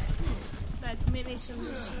suicide. Commit me some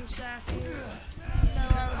suicide. No, I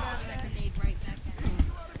would not that grenade right back at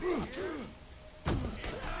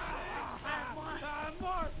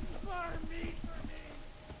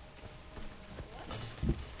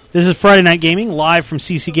This is Friday Night Gaming, live from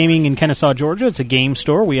CC Gaming in Kennesaw, Georgia. It's a game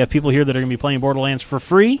store. We have people here that are going to be playing Borderlands for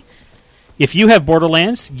free. If you have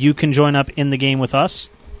Borderlands, you can join up in the game with us.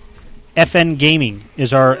 FN Gaming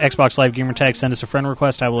is our Xbox Live gamer tag. Send us a friend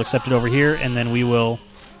request. I will accept it over here, and then we will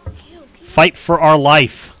fight for our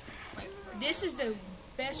life. This is the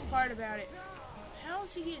best part about it. How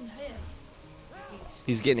is he getting hit?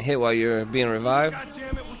 He's getting hit while you're being revived? God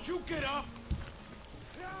damn it, would you get up?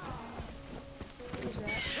 Who's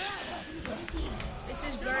that? It's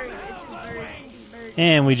his bird. It's his bird. Bird.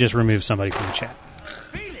 And we just removed somebody from the chat.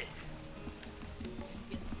 And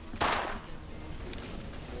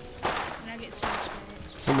I get so much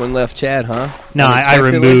experience. Someone left Chad, huh? No, I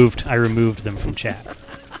Unexpectedly? removed them from chat.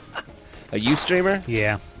 A Ustreamer?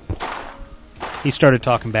 Yeah. He started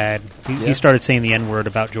talking bad. He Yeah. started saying the N-word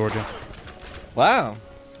about Georgia. Wow.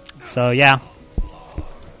 So, yeah.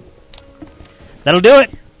 That'll do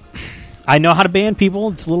it. I know how to ban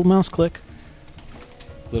people. It's a little mouse click.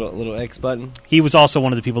 Little X button. He was also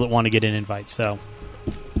one of the people that wanted to get an invite, so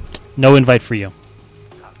no invite for you.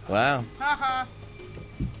 Wow. Haha.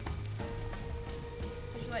 You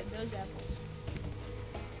like those apples.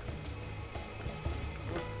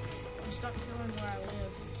 I'm stuck telling where I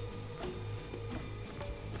live.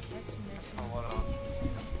 That's messy.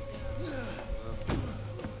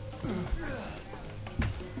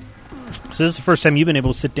 So this is the first time you've been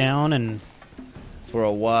able to sit down and For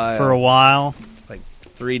a while. for a while. Like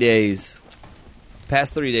 3 days.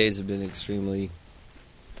 Past 3 days have been extremely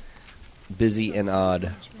busy and odd.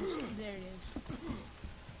 There it is.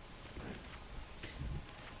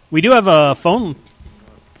 We do have a phone.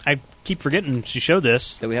 I keep forgetting to show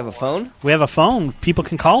this. Do we have a phone? We have a phone. People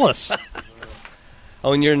can call us.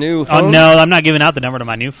 On your new Oh, phone? no, I'm not giving out the number to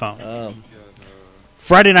my new phone. Oh.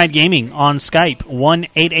 Friday Night Gaming on Skype,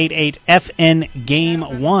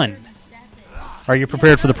 1-888-FN-GAME-1. Are you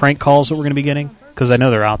prepared for the prank calls that we're going to be getting? Because I know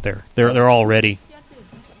they're out there. They're all ready.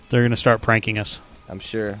 They're going to start pranking us. I'm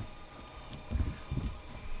sure.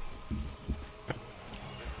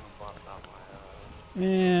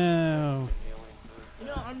 Yeah. You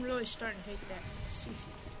know, I'm really starting to hate that CC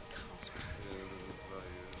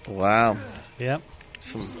cosplay. Wow. Yep.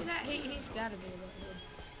 You see that? He's got to be that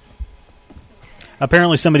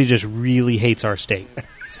Apparently somebody just really hates our state.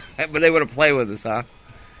 But they want to play with us, huh?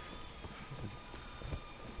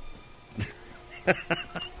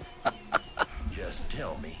 Just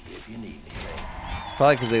tell me if you need anything. It's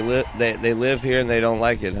probably because they live here and they don't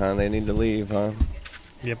like it, huh? They need to leave, huh?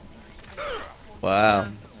 Yep. Wow.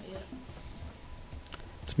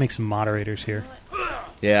 Let's make some moderators here.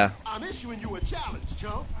 Yeah. I'm issuing you a challenge,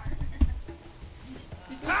 chump.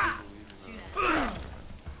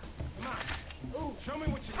 Show me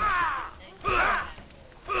what you got.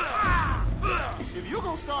 If you're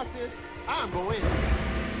going to start this, I'm going in.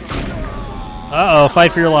 Uh-oh,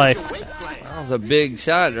 fight for your life. That was a big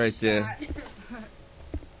shot right there.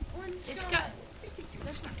 It's got.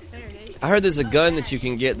 That's not fair, dude. I heard there's a gun that you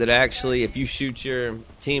can get that actually, if you shoot your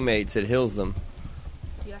teammates, it heals them.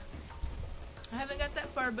 Yeah. I haven't got that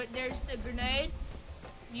far, but there's the grenade.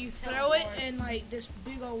 You throw it, and like this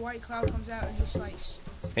big old white cloud comes out and just like.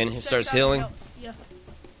 And it sucks starts out the healing? health. Yeah.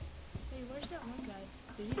 Hey, where's that one guy?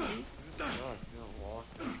 Did he leave?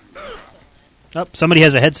 Oh, somebody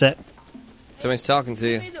has a headset. Somebody's talking to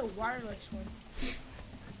Give you. me the wireless one.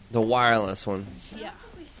 The wireless one. Yeah.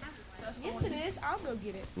 Yes, it is. I'll go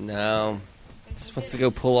get it. No. Just wants to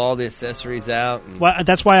go pull all the accessories out. And Well,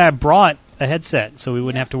 that's why I brought a headset, so we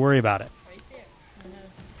wouldn't have to worry about it. I know.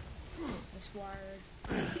 It's wired.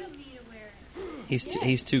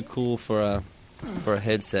 he's too cool for a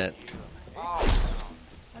headset. I'll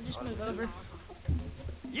just move over.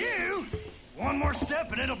 You? One more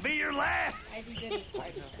step and it'll be your last.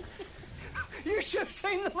 You should have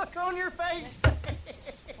seen the look on your face.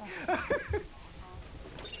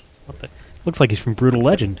 What the? Looks like he's from Brutal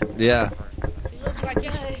Legend. Yeah. He looks like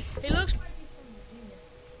he's from Virginia.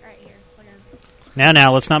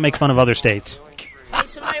 Now, let's not make fun of other states. Hey,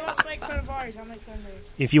 somebody wants to make fun of ours, I'll make fun of theirs.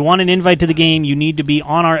 If you want an invite to the game, you need to be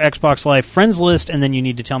on our Xbox Live friends list, and then you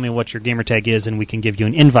need to tell me what your gamertag is, and we can give you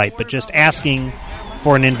an invite. But just asking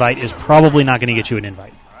for an invite is probably not going to get you an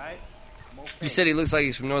invite. You said he looks like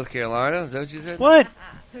he's from North Carolina? Is that what you said? What?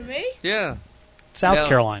 For me? Yeah. South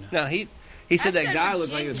Carolina. No, he said that guy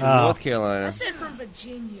looked like he was from Oh. North Carolina. I said from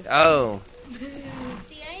Virginia. Oh.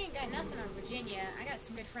 See, I ain't got nothing on Virginia. I got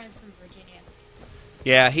some good friends from Virginia.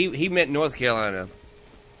 Yeah, he meant North Carolina.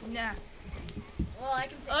 Nah. Well, I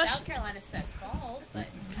can say Us- South Carolina sucks balls, but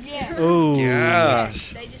Yeah. Ooh.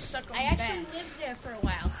 Gosh. They just suck on I the actually back. lived there for a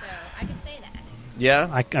while, so I can say that. Yeah?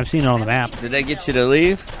 I've seen it on the map. Did they get you to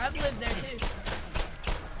leave? I've lived there too.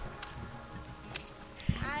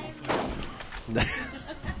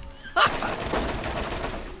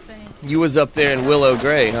 You was up there in Willow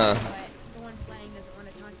Gray, huh? But the one playing doesn't want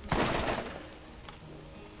to talk to me.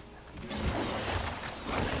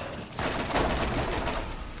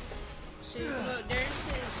 See, look, there's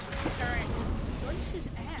his current. What is his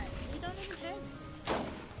ad? He don't even have it.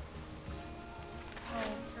 Oh,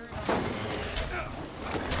 turn it on.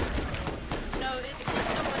 No, it's just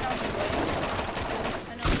the one on the way.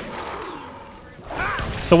 I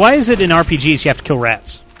know. So why is it in RPGs you have to kill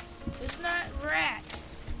rats? It's not rats.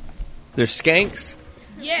 They're skanks?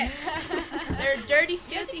 Yes. They're dirty,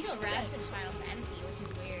 filthy Kill stuff. rats in Final Fantasy, which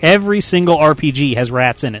is weird. Every single RPG has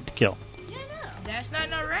rats in it to kill. That's not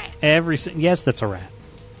no rat. Yes, that's a rat.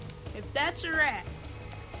 If that's a rat,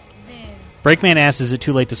 then Breakman asks, is it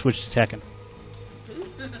too late to switch to Tekken?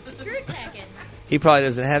 Screw Tekken. He probably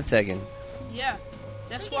doesn't have Tekken. yeah,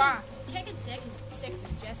 that's why. Tekken 6 is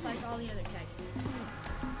just like all the other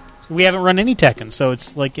Tekkens. We haven't run any Tekken, so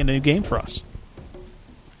it's like a new game for us.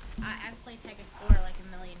 I've played Tekken 4 like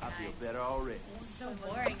a million times. I feel better already. It's so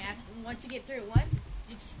boring. Once you get through it once,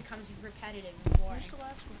 it just becomes repetitive and boring. Where's the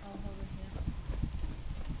last one? Oh, over here.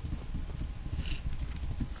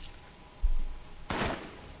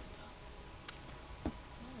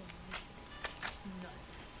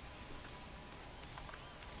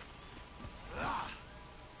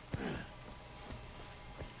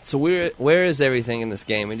 So where is everything in this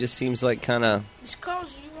game? It just seems like kind of It's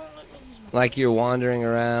cause you won't let me use my. like you're wandering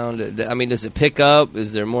around. I mean, does it pick up?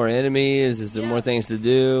 Is there more enemies? Is there more things to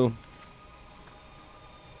do?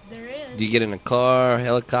 There is. Do you get in a car,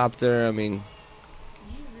 helicopter? I mean,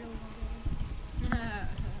 You really want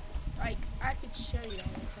to Like, I could show you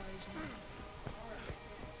all the cars.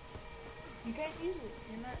 You can't use it.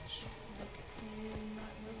 You're not. You're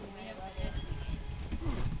not moving that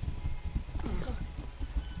right.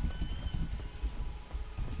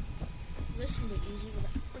 This will be easy with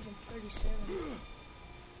a freaking 37.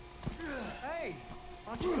 Hey,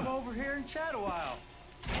 why don't you come over here and chat a while?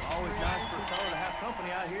 Always nice for a fellow to have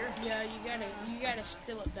company out here. Yeah, you gotta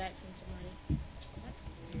steal it back from somebody.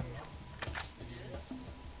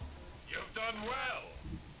 You've done well.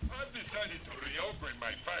 I've decided to reopen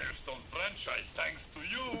my Firestone franchise thanks to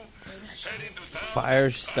you. Head into town.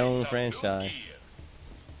 Firestone franchise.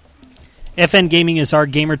 FN Gaming is our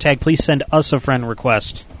gamer tag. Please send us a friend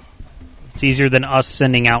request. It's easier than us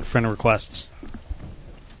sending out friend requests.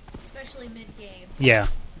 Especially mid-game. Yeah.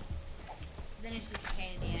 Then it's just a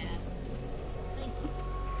pain in the ass.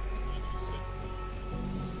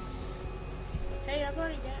 Hey, I've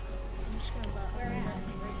already got. I'm just gonna buy. Where at?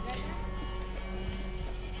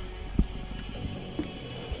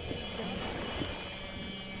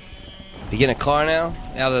 you getting a car now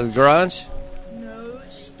out of the garage? No,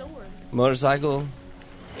 it's store. Motorcycle,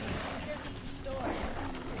 It says it's the store.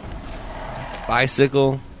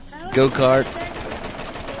 bicycle, go kart.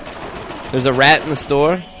 There's a rat in the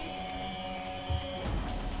store.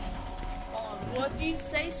 What do you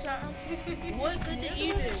say something? What good did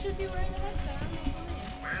you do? Should be wearing the headset.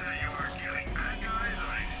 Whether you are killing bad guys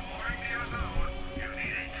or exploring the unknown, you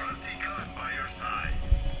need a trusty gun by your side.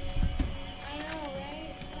 I know,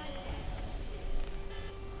 right?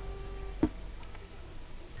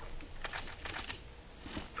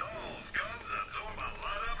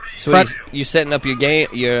 So you setting up your game,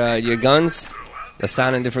 your guns,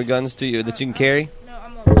 assigning different guns to you that you can carry. No,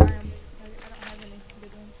 I'm gonna buy them. I don't have any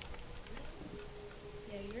big ones.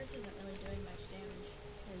 Yeah, yours isn't really doing much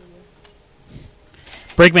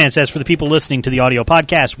damage. Breakman says, for the people listening to the audio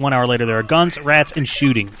podcast, 1 hour later there are guns, rats, and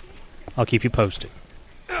shooting. I'll keep you posted.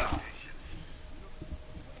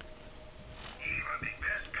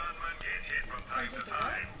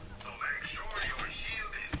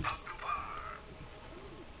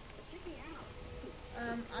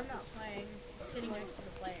 I'm not playing. I'm sitting next to the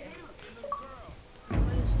player.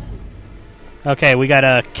 Okay, we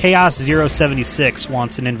got Chaos 076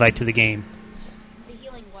 wants an invite to the game.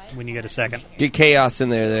 when you get a second. Get Chaos in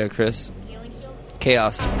there, Chris.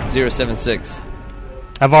 Chaos 076.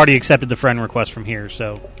 I've already accepted the friend request from here,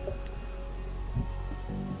 so.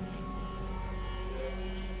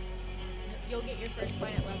 You'll get your first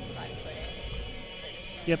point at level 5.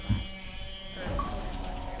 Yep.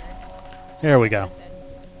 There we go.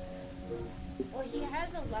 Well, he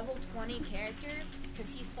has a level 20 character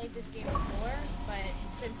because he's played this game before, but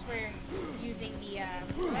since we're using the...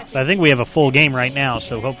 So I think we have a full game right now,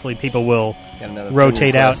 so hopefully people will Got another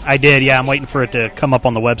rotate friend out. request. I did, yeah. I'm waiting for it to come up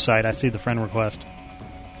on the website. I see the friend request.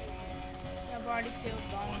 I've already killed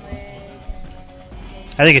Longleg.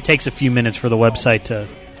 I think it takes a few minutes for the website to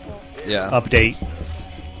update.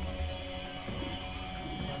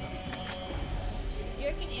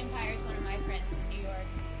 Yorkin Empire is one of my friends from New York.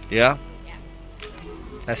 Yeah? Yeah.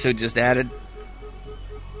 That's who just added.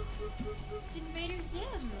 It's Invader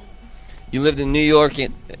Zim. You lived in New York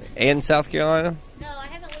and South Carolina? No, I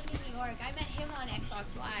haven't lived in New York. I met him on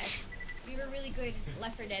Xbox Live. We were really good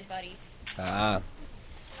Left 4 Dead buddies. Ah.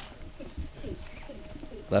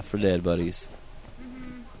 Left 4 Dead buddies.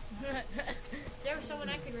 If there was someone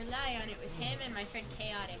I could rely on, it was him and my friend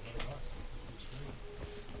Chaotic.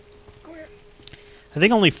 I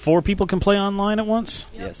think only 4 people can play online at once.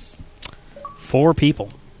 Yep. Yes. 4 people.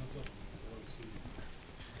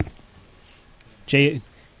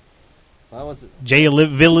 Why was it?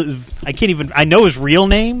 I can't even. I know his real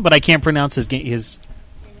name, but I can't pronounce his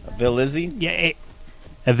Vilizzi? Yeah,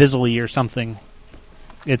 Avizli or something.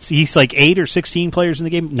 He's like 8 or 16 players in the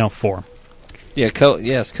game. No, 4. Yeah,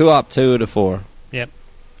 co-op 2 to 4. Yep.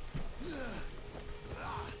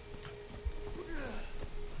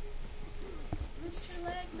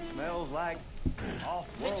 Smells like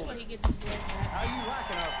off-road. That's why he gets his leg back. How you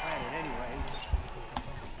liking our planet, anyways?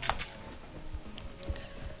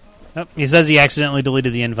 Oh, he says he accidentally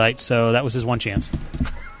deleted the invite, so that was his one chance.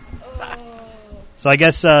 So I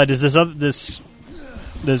guess does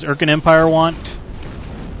Urkin Empire want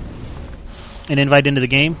an invite into the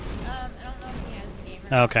game? I don't know if he has the game or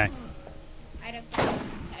not. Okay. I'd have to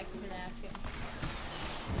text him and ask him.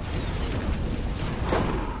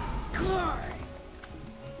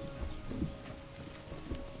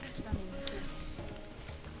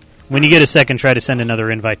 When you get a second, try to send another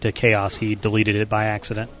invite to Chaos. He deleted it by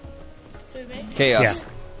accident. Chaos.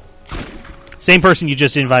 Yeah. Same person you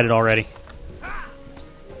just invited already.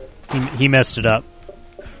 He messed it up.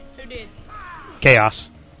 Who did? Chaos.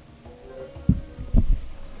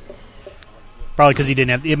 Probably because he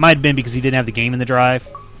didn't have... It might have been because he didn't have the game in the drive.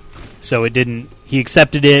 So it didn't... He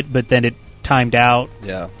accepted it, but then it timed out.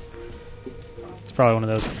 Yeah. It's probably one of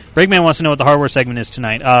those. Breakman wants to know what the hardware segment is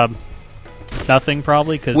tonight. Nothing,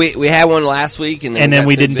 probably. Cause We had one last week, and then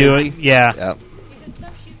we got too didn't do busy. it. Yeah. Yep.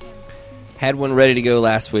 Had one ready to go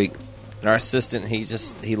last week. And our assistant, he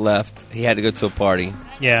left. He had to go to a party.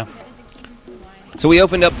 Yeah. So we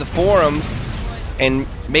opened up the forums and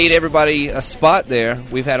made everybody a spot there.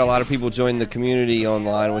 We've had a lot of people join the community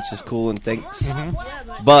online, which is cool, and thanks.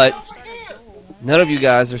 Mm-hmm. But none of you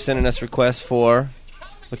guys are sending us requests for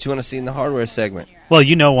what you want to see in the hardware segment. Well,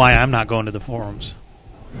 you know why I'm not going to the forums.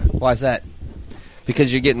 Why is that?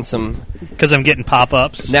 Because you're getting some... Because I'm getting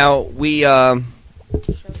pop-ups. Now, we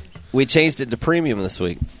changed it to premium this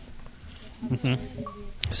week. Mm-hmm.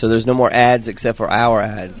 So there's no more ads except for our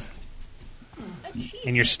ads.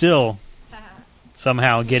 And you're still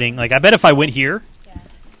somehow getting... Like, I bet if I went here...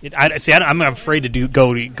 I'm afraid to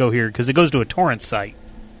go here because it goes to a torrent site.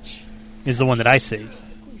 Is the one that I see.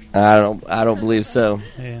 I don't believe so.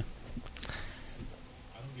 Yeah.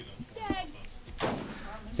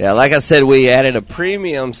 Yeah, like I said, we added a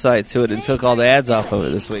premium site to it and took all the ads off of it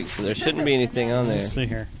this week, so there shouldn't be anything on there. Let's see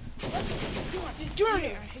here.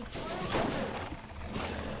 Junior.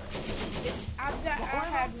 I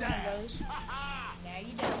had one of those. Now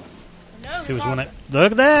you don't. No, See, was one.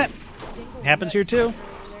 Look at that. Happens here too.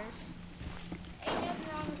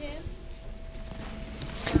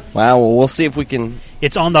 Wow, well, we'll see if we can...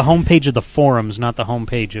 It's on the homepage of the forums, not the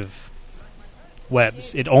homepage of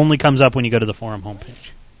webs. It only comes up when you go to the forum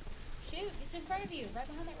homepage. Shoot, it's in front of you, right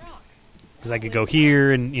behind that rock. Because I could go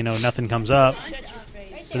here and, nothing comes up.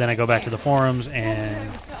 But then I go back to the forums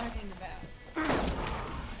and...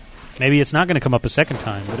 Maybe it's not going to come up a second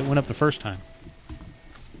time, but it went up the first time.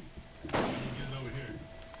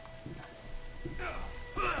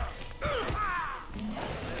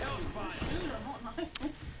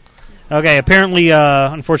 Okay, apparently,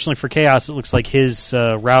 unfortunately for Chaos, it looks like his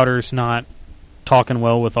router's not talking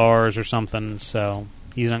well with ours or something, so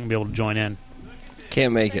he's not going to be able to join in.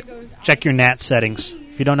 Can't make it. Check your NAT settings.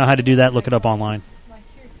 If you don't know how to do that, look it up online.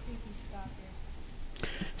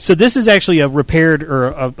 So this is actually a repaired or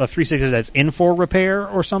a 360 that's in for repair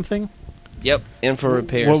or something? Yep, in for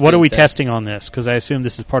repair. What are we testing on this? Because I assume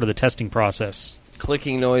this is part of the testing process.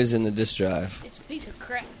 Clicking noise in the disk drive. It's a piece of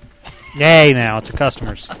crap. Yay, now it's a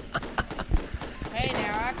customer's. Hey,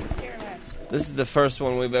 now I can care less. This is the first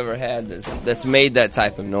one we've ever had that's made that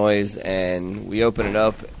type of noise, and we open it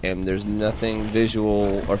up, and there's nothing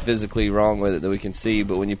visual or physically wrong with it that we can see,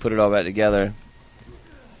 but when you put it all back together,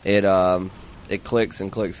 it clicks and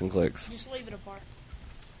clicks and clicks. Just leave it apart.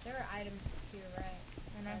 There are items here, right?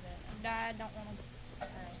 I know. I don't want them.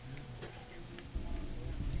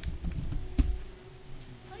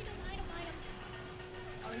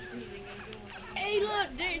 Hey, look,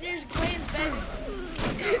 there's Glenn's baby.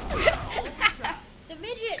 The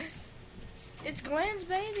midgets. It's Glenn's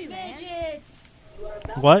baby, man. Midgets.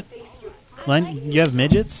 What? Glenn, you have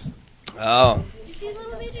midgets? Oh. Did you see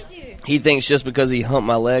little midget dude? He thinks just because he humped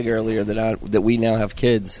my leg earlier that we now have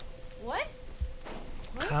kids. What?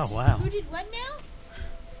 Oh, wow. Who did what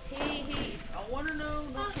now? He. I want to know.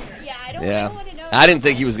 Yeah, I don't Yeah. want to know. I didn't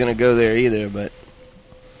think he was going to go there either, but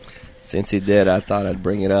since he did, I thought I'd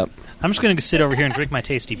bring it up. I'm just going to sit over here and drink my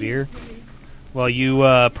tasty beer while you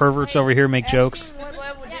perverts over here make jokes. What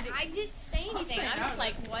level did it? I didn't say anything. I'm just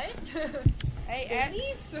like, what? Hey,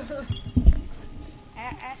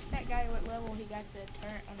 ask that guy what level he got the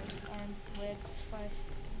turret on his arm, leg, slash.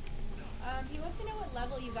 He wants to know what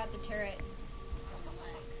level you got the turret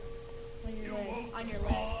On your leg. on your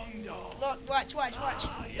leg. Look, watch. Look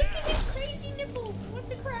at his crazy nipples. What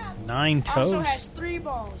the crap? 9 Also toes. has 3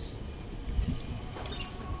 balls.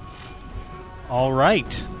 All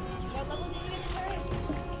right. What level did you get the turret?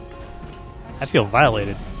 I feel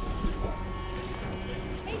violated.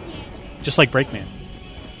 Hey, D'Angelo. Just like Breakman.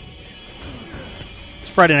 It's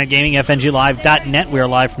Friday Night Gaming, FNGLive.net. We are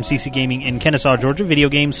live from CC Gaming in Kennesaw, Georgia, video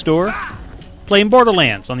game store. Playing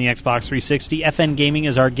Borderlands on the Xbox 360. FN Gaming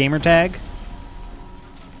is our gamer tag.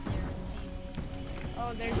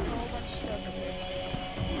 Oh, there's a whole bunch of stuff up there.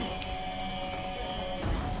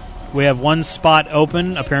 We have one spot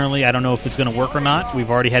open. Apparently, I don't know if it's going to work or not. We've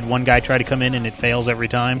already had one guy try to come in, and it fails every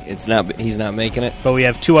time. He's not making it. But we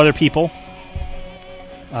have 2 other people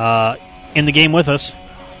in the game with us,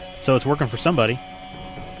 so it's working for somebody.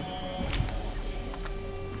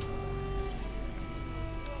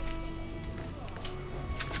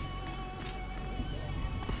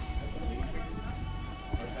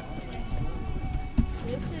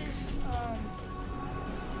 This is,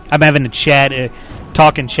 I'm having a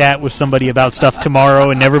talk and chat with somebody about stuff tomorrow,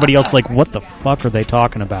 and everybody else like, what the fuck are they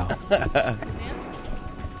talking about? yeah,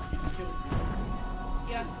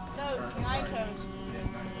 no, 9 toes.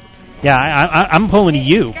 Yeah, I'm pulling to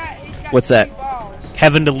you. He's got What's 3 that? balls.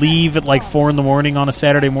 Having to leave at like 4 in the morning on a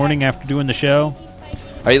Saturday morning after doing the show.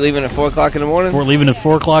 Are you leaving at 4 o'clock in the morning? We're leaving at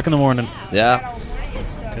 4 o'clock in the morning Yeah.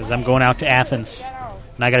 because I'm going out to Athens,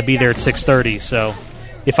 and I got to be there at 6:30. So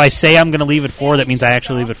if I say I'm going to leave at 4, that means I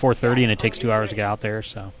actually leave at 4:30, and it takes 2 hours to get out there.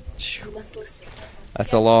 So You must listen.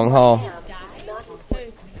 That's a long haul. Now, this is not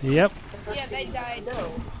important. yep. Yeah, they died. The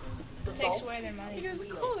Takes vault away their money. It's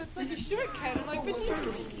cool. It's like a shortcut. I'm like, but you will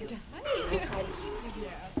try to use.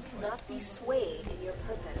 Not be swayed in your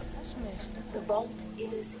purpose. The vault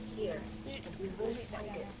is here. We will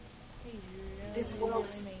find it. This world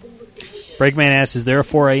is full of danger. Breakman asks, is there a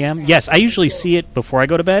 4 a.m.? Yes, I usually see it before I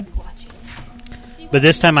go to bed, but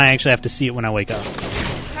this time I actually have to see it when I wake up.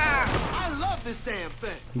 I love this damn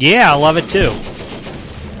thing. Yeah, I love it too. 2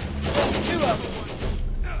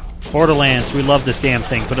 of them. Borderlands, we love this damn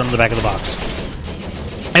thing. Put it on the back of the box.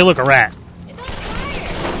 Hey, look, a rat.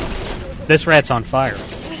 This rat's on fire.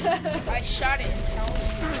 I shot it.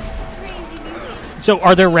 So,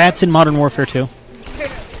 are there rats in Modern Warfare 2?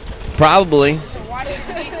 Probably. It's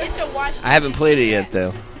a Washington. I haven't played it yet,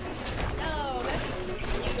 though. No, that's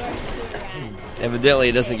you guys see around. Evidently,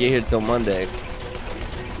 it doesn't get here till Monday.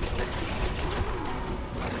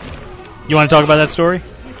 You want to talk about that story?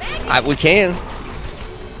 We can.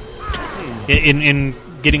 In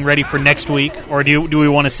getting ready for next week, or do we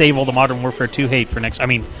want to save all the Modern Warfare 2 hate for next? I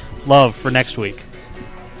mean, love for next week.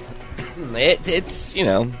 It's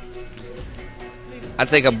I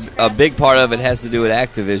think a big part of it has to do with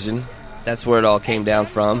Activision. That's where it all came down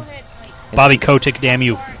from. Bobby Kotick, damn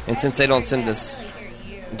you! And since they don't send us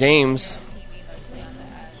games,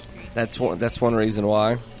 that's one reason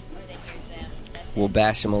why. We'll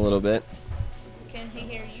bash them a little bit. Can he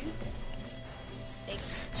hear you?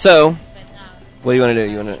 So, what do you want to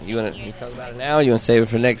do? You want to talk about it now? You want to save it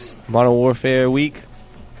for next Modern Warfare week?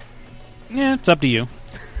 Yeah, it's up to you.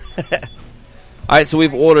 All right, so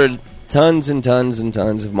we've ordered tons and tons and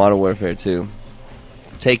tons of Modern Warfare 2.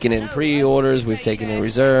 taken in pre-orders, we've taken in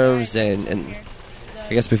reserves, and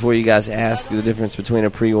I guess before you guys ask, the difference between a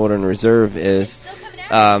pre-order and a reserve is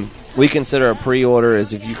we consider a pre-order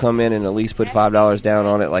as if you come in and at least put $5 down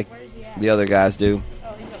on it like the other guys do.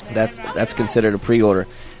 That's considered a pre-order.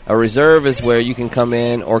 A reserve is where you can come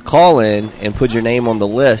in or call in and put your name on the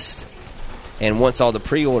list, and once all the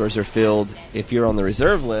pre-orders are filled, if you're on the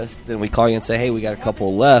reserve list, then we call you and say, hey, we got a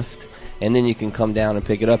couple left, and then you can come down and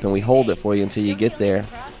pick it up, and we hold it for you until you get there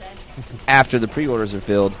after the pre-orders are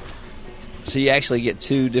filled. So you actually get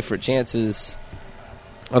 2 different chances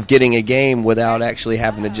of getting a game without actually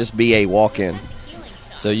having to just be a walk-in.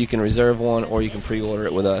 So you can reserve one or you can pre-order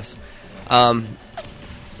it with us.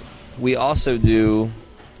 We also do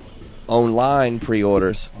online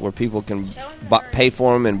pre-orders where people can pay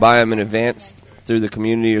for them and buy them in advance through the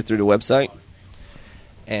community or through the website.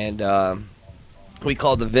 And we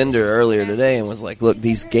called the vendor earlier today and was like, look,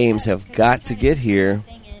 these games have got to get here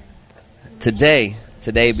today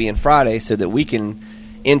being Friday, so that we can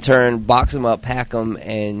in turn box them up, pack them,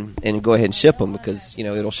 and go ahead and ship them, because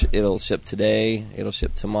it'll ship today, it'll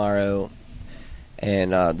ship tomorrow,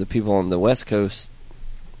 and the people on the West Coast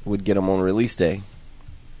would get them on release day.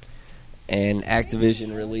 And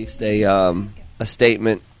Activision released a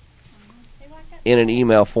statement in an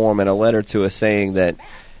email form and a letter to us saying that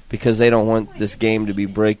because they don't want this game to be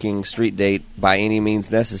breaking street date by any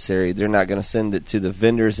means necessary, they're not going to send it to the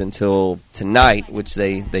vendors until tonight, which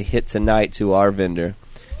they hit tonight to our vendor,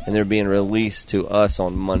 and they're being released to us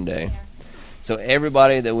on Monday. So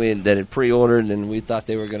everybody that had pre-ordered and we thought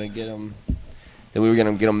they were going to get them, that we were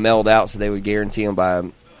going to get them mailed out so they would guarantee them by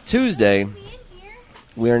Tuesday,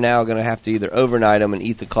 we are now going to have to either overnight them and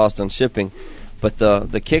eat the cost on shipping. But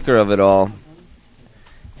the kicker of it all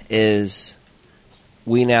is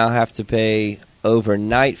we now have to pay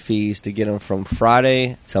overnight fees to get them from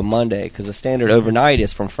Friday to Monday, because the standard overnight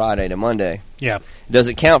is from Friday to Monday. Yeah. It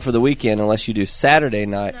doesn't count for the weekend unless you do Saturday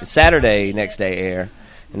next day air,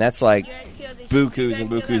 and that's like bukus and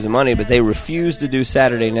bukus of money, but they refuse to do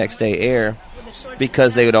Saturday next day air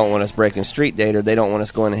because they don't want us breaking street date, or they don't want us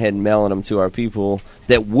going ahead and mailing them to our people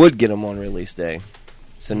that would get them on release day.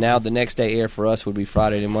 So now the next day air for us would be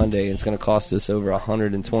Friday to Monday, and it's going to cost us over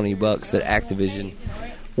 $120 that Activision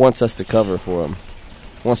wants us to cover for them,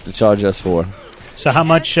 wants to charge us for. So how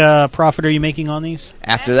much profit are you making on these?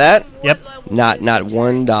 After that? Yep. Not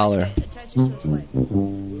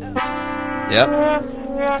 $1.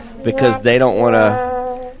 Yep. Because they don't want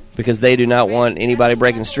to, because they do not want anybody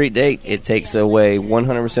breaking street date. It takes away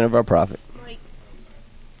 100% of our profit,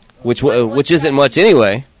 which isn't much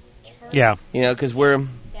anyway. Yeah. Because we're,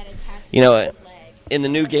 in the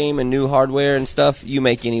new game and new hardware and stuff, you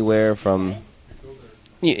make anywhere from,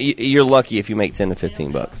 you're lucky if you make $10 to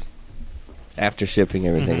 $15 after shipping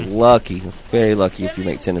everything. Mm-hmm. Lucky, very lucky if you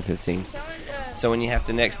make 10 to 15. So when you have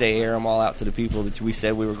to next day air them all out to the people that we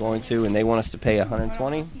said we were going to, and they want us to pay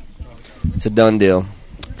 $120, it's a done deal.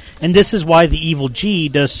 And this is why the Evil G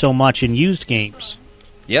does so much in used games.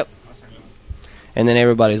 Yep. And then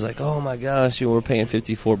everybody's like, "Oh my gosh, we're paying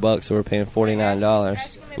 $54, so we're paying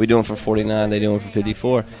 $49. We do them for $49, they do them for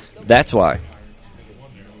 $54." That's why.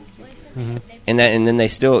 Mm-hmm. And then they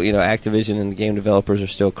still, Activision and the game developers are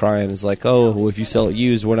still crying. It's like, "Oh, well, if you sell it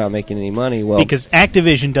used, we're not making any money." Well, because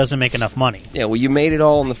Activision doesn't make enough money. Yeah, well, you made it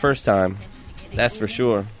all in the first time. That's for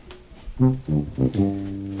sure. For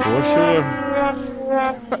sure.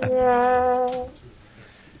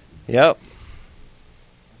 Yep.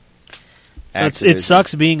 So it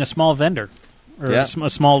sucks being a small vendor, or yeah. a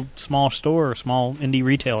small store, or a small indie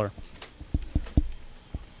retailer.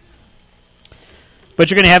 But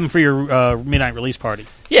you're going to have them for your midnight release party.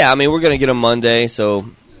 Yeah, I mean, we're going to get them Monday. So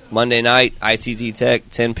Monday night, ICT Tech,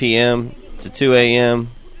 10 p.m. to 2 a.m.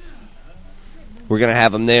 We're going to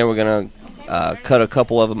have them there. We're going to cut a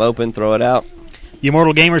couple of them open, throw it out. The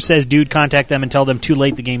Immortal Gamer says, dude, contact them and tell them too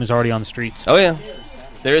late, the game is already on the streets. Oh, yeah.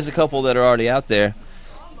 There is a couple that are already out there.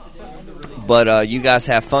 But you guys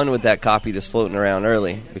have fun with that copy that's floating around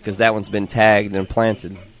early, because that one's been tagged and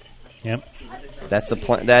planted. Yep.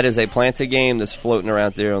 That is a planted game that's floating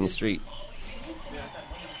around there on the street.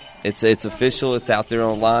 It's official. It's out there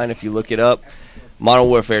online. If you look it up, Modern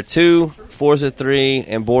Warfare 2, Forza 3,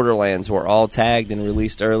 and Borderlands were all tagged and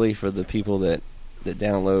released early for the people that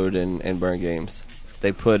download and burn games.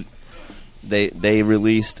 They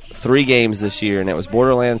released 3 games this year, and it was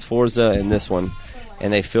Borderlands, Forza, and this one.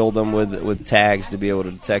 And they filled them with tags to be able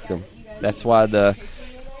to detect them. That's why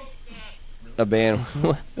a band.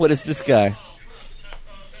 What is this guy?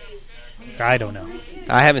 I don't know.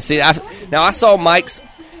 I haven't seen. I saw Mike's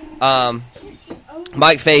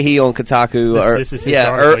Mike Fahey on Kotaku. This is his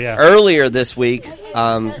article, earlier this week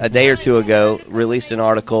a day or two ago, released an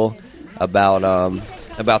article about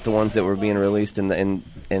the ones that were being released in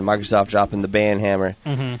Microsoft dropping the ban hammer.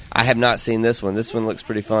 Mm-hmm. I have not seen this one. This one looks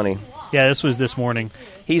pretty funny. Yeah, this was this morning.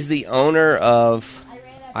 He's the owner of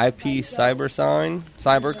IP Cybercrime?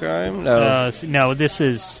 No, this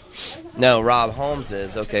is... No, Rob Holmes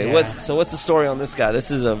is. Okay, Yeah. What's the story on this guy?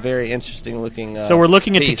 This is a very interesting looking So we're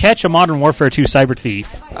looking at piece. To Catch a Modern Warfare 2 Cyber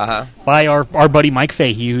Thief by our buddy Mike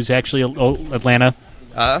Fahey, who's actually an Atlanta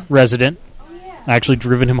resident. I actually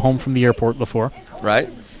driven him home from the airport before. Right.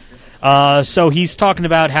 So he's talking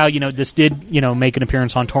about how, this did, make an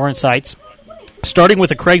appearance on torrent sites, starting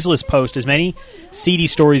with a Craigslist post, as many seedy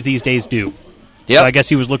stories these days do. Yep. So I guess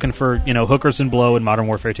he was looking for, hookers and blow in Modern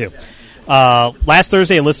Warfare 2. Last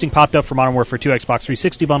Thursday, a listing popped up for Modern Warfare 2 Xbox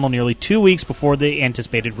 360 bundle nearly 2 weeks before the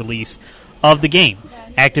anticipated release of the game.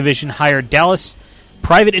 Activision hired Dallas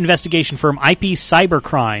private investigation firm IP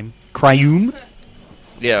Cybercrime.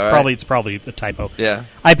 Yeah, right. It's probably a typo. Yeah.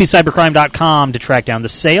 IPCybercrime.com to track down the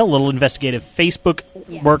sale. A little investigative Facebook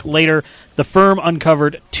work later, the firm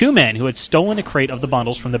uncovered 2 men who had stolen a crate of the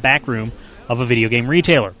bundles from the back room of a video game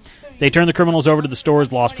retailer. They turned the criminals over to the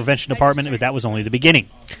store's loss prevention department, but that was only the beginning.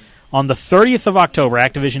 On the 30th of October,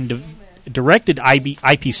 Activision directed IP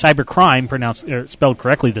Cybercrime, spelled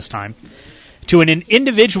correctly this time, to an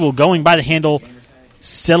individual going by the handle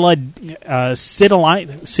Cidalemo,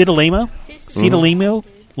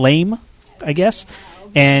 Lame, I guess,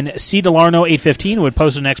 and C. Delarno 815, who had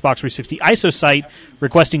posted an Xbox 360 ISO site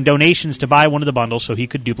requesting donations to buy one of the bundles so he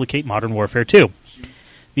could duplicate Modern Warfare 2.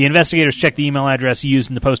 The investigators checked the email address used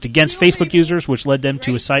in the post against Facebook users, which led them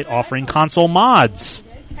to a site offering console mods.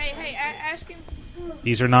 Hey, ask him.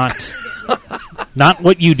 These are not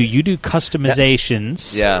what you do. You do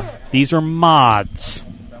customizations. Yeah. These are mods.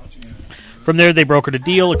 From there, they brokered a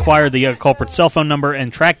deal, acquired the culprit's cell phone number,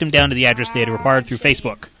 and tracked him down to the address they had acquired through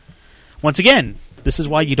Facebook. Once again, this is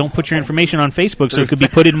why you don't put your information on Facebook, so it could be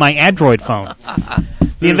put in my Android phone.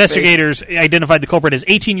 The investigators identified the culprit as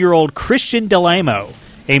 18-year-old Christian Delamo,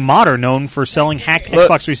 a modder known for selling hacked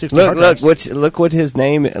Xbox 360 hard drives. Look what his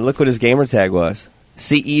name, look what his gamer tag was.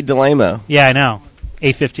 C.E. Delamo. Yeah, I know.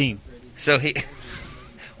 815. So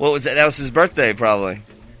what was that? That was his birthday, probably.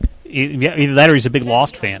 Either that or he's a big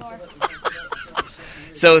Lost fan.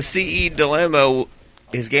 So C.E. Delamo,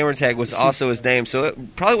 his gamer tag was also his name, so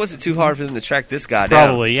it probably wasn't too hard for them to track this guy down.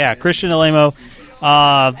 Probably, yeah. Christian Delamo.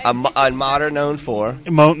 A modder known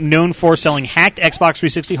for selling hacked Xbox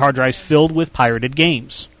 360 hard drives filled with pirated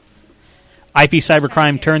games. IP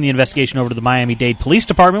Cybercrime turned the investigation over to the Miami-Dade Police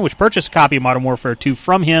Department, which purchased a copy of Modern Warfare 2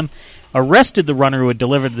 from him, arrested the runner who had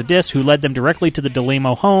delivered the disc, who led them directly to the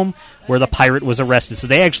Delamo home, where the pirate was arrested. So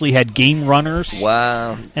they actually had game runners.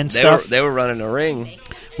 Wow. And stuff. They were running a ring.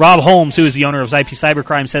 Rob Holmes, who is the owner of IP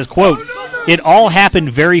Cybercrime, says, quote, "It all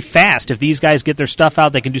happened very fast. If these guys get their stuff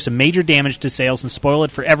out, they can do some major damage to sales and spoil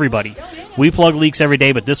it for everybody. We plug leaks every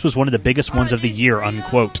day, but this was one of the biggest ones of the year,"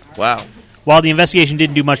 unquote. Wow. While the investigation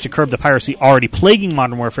didn't do much to curb the piracy already plaguing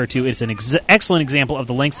Modern Warfare 2, it's an excellent example of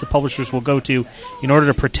the lengths the publishers will go to in order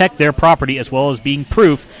to protect their property, as well as being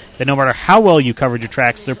proof that no matter how well you covered your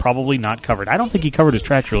tracks, they're probably not covered. I don't think he covered his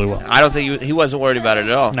tracks really well. I don't think he wasn't worried about it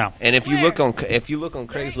at all. No. And if you look on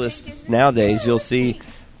Craigslist nowadays, you'll see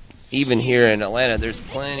even here in Atlanta, there's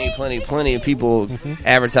plenty of people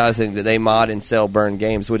advertising that they mod and sell burned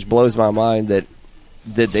games, which blows my mind that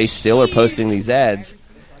they still are posting these ads.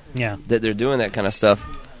 Yeah, that they're doing that kind of stuff.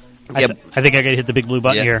 I think I got to hit the big blue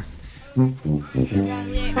button here.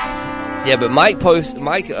 Yeah, but Mike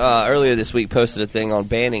earlier this week posted a thing on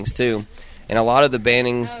bannings too, and a lot of the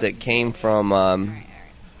bannings that came from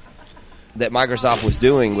that Microsoft was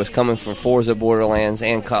doing was coming from Forza, Borderlands,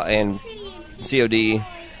 and COD,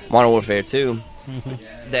 Modern Warfare 2.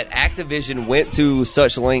 That Activision went to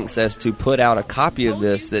such lengths as to put out a copy of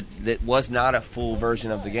this that was not a full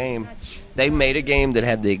version of the game. They made a game that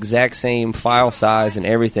had the exact same file size and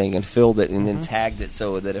everything and filled it and then tagged it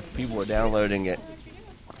so that if people were downloading it,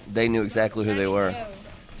 they knew exactly who they were.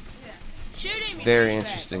 Very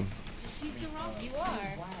interesting. You are.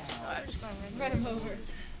 I'm just going to Run him over.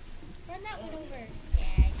 Run that one over.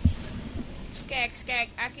 Skag.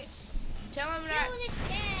 I can tell him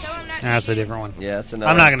not. That's a different one. Yeah, that's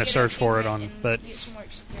another. I'm not going to search for it but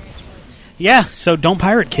yeah. So don't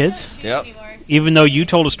pirate, kids. Yep. Even though you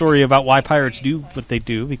told a story about why pirates do what they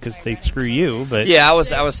do because they screw you, but yeah, I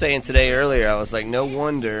was saying today earlier, I was like, no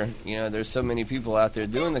wonder there's so many people out there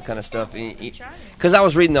doing the kind of stuff. Because I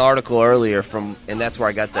was reading the article earlier and that's where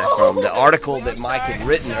I got that from. The article that Mike had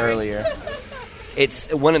written earlier.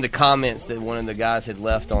 It's one of the comments that one of the guys had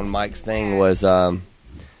left on Mike's thing was,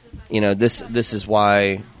 this is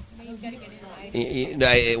why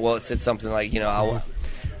Well, it said something like,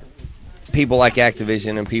 people like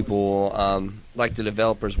Activision and people like the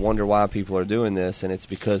developers wonder why people are doing this, and it's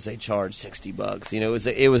because they charge $60.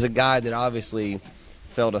 It was a guy that obviously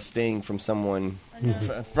felt a sting from someone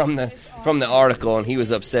from the article, and he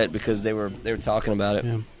was upset because they were talking about it.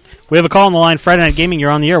 Yeah. We have a call on the line. Friday Night Gaming,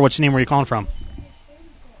 you're on the air. What's your name? Where are you calling from?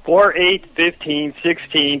 4, 8, 15,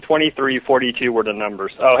 16, 23, 42 were the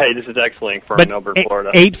numbers. Oh, hey, this is X-Link from Melbourne, Florida.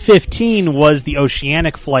 8:15 was the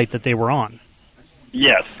Oceanic flight that they were on.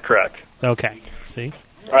 Yes, correct. Okay. See?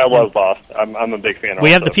 I love Lost. I'm a big fan of it. We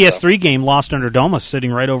have the PS3 game, Lost Under Domus,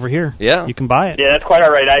 sitting right over here. Yeah. You can buy it. Yeah, that's quite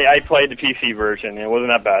all right. I played the PC version. It wasn't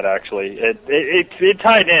that bad, actually. It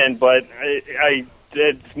tied in, but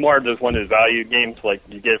it's more just one of those value games. Like,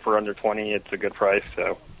 you get it for under 20, it's a good price,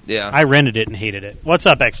 so... Yeah, I rented it and hated it. What's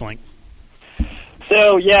up, X-Link?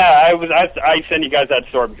 So yeah, I sent you guys that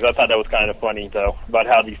story because I thought that was kind of funny though about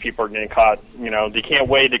how these people are getting caught. They can't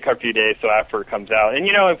wait a few days so after it comes out, and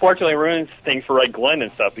unfortunately ruins things for like Glenn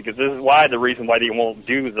and stuff because this is the reason why they won't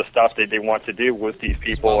do the stuff that they want to do with these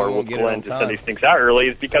people or with Glenn to send these things out early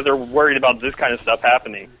is because they're worried about this kind of stuff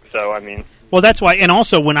happening. So I mean, well, that's why, and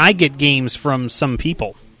also when I get games from some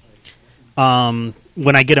people.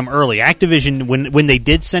 When I get them early. Activision, when they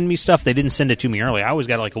did send me stuff, they didn't send it to me early. I always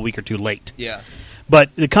got it like a week or two late. Yeah.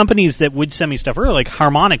 But the companies that would send me stuff early, like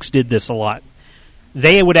Harmonix did this a lot,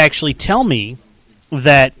 they would actually tell me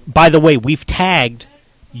that, by the way, we've tagged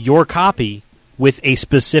your copy with a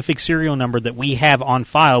specific serial number that we have on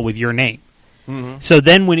file with your name. Mm-hmm. So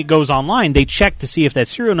then when it goes online, they check to see if that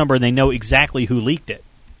serial number, and they know exactly who leaked it.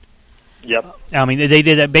 Yep. I mean, they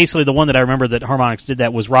did that. Basically, the one that I remember that Harmonix did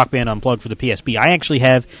that was Rock Band Unplugged for the PSP. I actually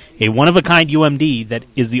have a one-of-a-kind UMD that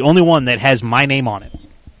is the only one that has my name on it.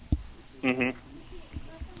 Mm-hmm.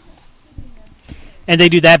 And they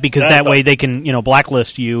do that because that way they can,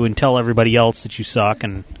 blacklist you and tell everybody else that you suck,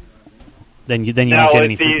 and then you don't get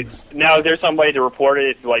any fees. Now, is there some way to report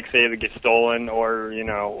it, like say if it gets stolen, or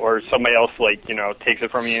or somebody else takes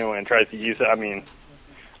it from you and tries to use it? I mean.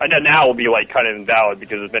 I know now will be kind of invalid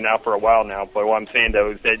because it's been out for a while now. But what I'm saying though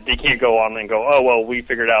is that they can't go on and go, oh well, we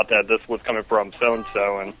figured out that this was coming from so and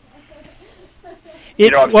so, and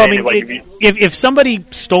if somebody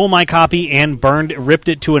stole my copy and ripped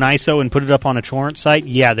it to an ISO and put it up on a torrent site,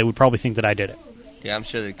 yeah, they would probably think that I did it. Yeah, I'm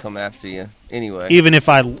sure they'd come after you anyway. Even if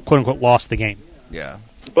I quote unquote lost the game. Yeah.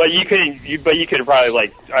 But you could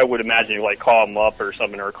probably I would imagine call them up or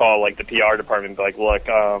something, or call the PR department and be like, look,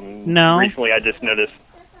 no. Recently I just noticed.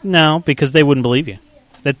 No, because they wouldn't believe you.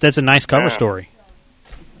 That's a nice cover story.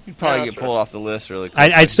 You'd probably get pulled off the list really quick.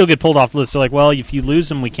 I'd still get pulled off the list. They're like, well, if you lose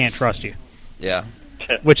them, we can't trust you. Yeah.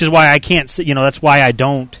 Which is why I can't, that's why I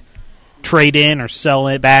don't trade in or sell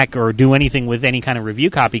it back or do anything with any kind of review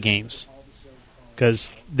copy games.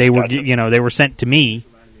 Because they were, they were sent to me.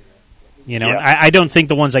 Yeah. I don't think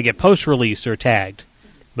the ones I get post-release are tagged,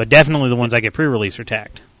 but definitely the ones I get pre-release are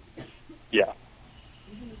tagged. Yeah.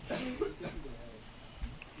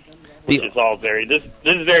 Which is all this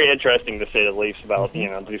is very interesting to say the least about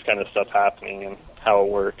these kind of stuff happening and how it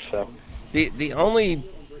works. So the only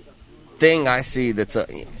thing I see that's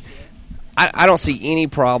I don't see any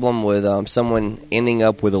problem with someone ending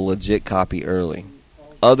up with a legit copy early,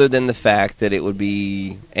 other than the fact that it would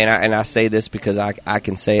be, and I say this because I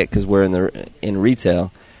can say it because we're in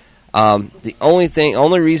retail. The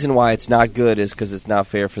only reason why it's not good is because it's not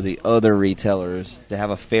fair for the other retailers to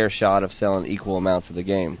have a fair shot of selling equal amounts of the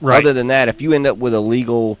game. Right. Other than that, if you end up with a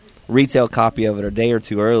legal retail copy of it a day or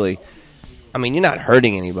two early, I mean, you're not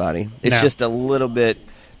hurting anybody. It's just a little bit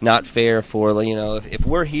not fair for, if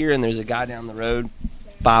we're here and there's a guy down the road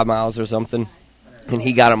 5 miles or something, and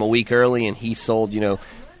he got them a week early and he sold,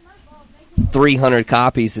 300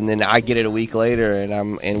 copies, and then I get it a week later,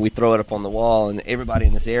 and we throw it up on the wall, and everybody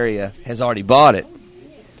in this area has already bought it.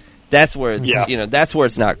 That's where it's that's where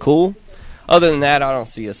it's not cool. Other than that, I don't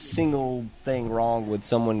see a single thing wrong with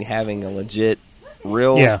someone having a legit,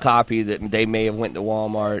 real copy that they may have went to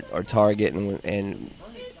Walmart or Target and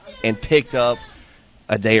picked up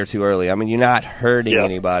a day or two early. I mean, you're not hurting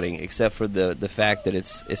anybody except for the fact that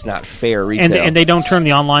it's not fair retail. And they don't turn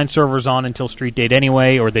the online servers on until street date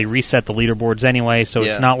anyway, or they reset the leaderboards anyway, so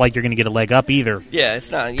it's not like you're going to get a leg up either. Yeah,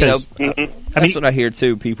 it's not. That's what I hear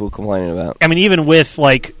too, people complaining about. I mean, even with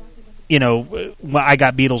I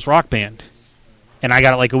got Beatles Rock Band, and I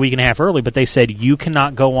got it like a week and a half early, but they said you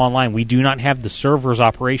cannot go online. We do not have the servers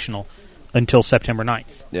operational until September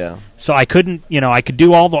 9th. Yeah. So I couldn't, I could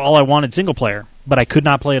do all I wanted single player, but I could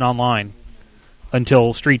not play it online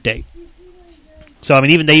until street date. So, I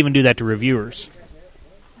mean, they even do that to reviewers.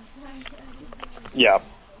 Yeah.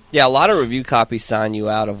 Yeah, a lot of review copies sign you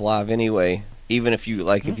out of live anyway, Even if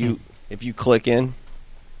you if you click in,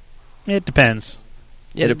 it depends.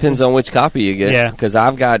 Yeah, it depends on which copy you get. Yeah, because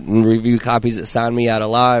I've got review copies that sign me out of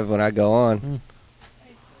live when I go on.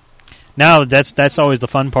 No, that's always the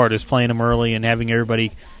fun part is playing them early and having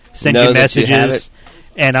everybody send you messages.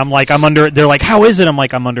 And I'm like, they're like, how is it? I'm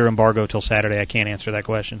like, I'm under embargo till Saturday. I can't answer that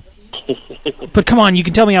question. But come on, you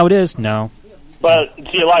can tell me how it is. No. But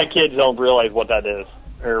see, a lot of kids don't realize what that is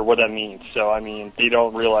or what that means. So I mean, they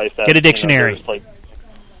don't realize that. Get a dictionary. There's, like,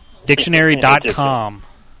 Dictionary.com.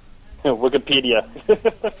 Wikipedia.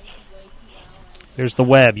 There's the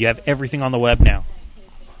web. You have everything on the web now.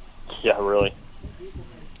 Yeah, really.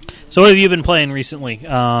 So what have you been playing recently?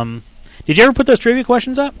 Did you ever put those trivia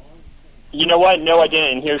questions up? You know what? No, I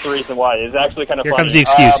didn't. And here's the reason why. It's actually kind of Here funny. comes the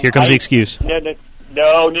excuse. Here comes the excuse.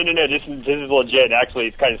 No. This is legit. Actually,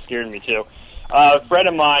 it's kind of scared me, too. A friend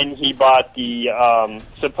of mine, he bought the,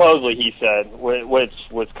 supposedly he said, which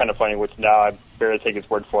was kind of funny, which now I barely take his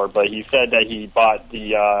word for it, but he said that he bought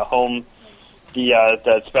the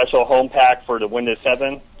the special home pack for the Windows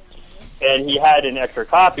 7, and he had an extra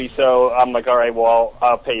copy, so I'm like, all right, well,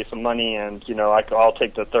 I'll pay you some money, and, you know, I'll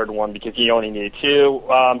take the third one because he only needed two.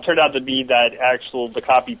 Turned out to be that the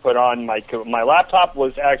copy put on my laptop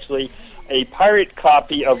was actually a pirate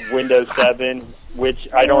copy of Windows 7, which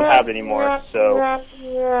I don't have anymore, so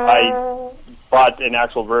I bought an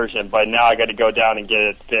actual version, but now I got to go down and get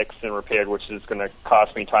it fixed and repaired, which is going to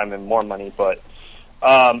cost me time and more money, but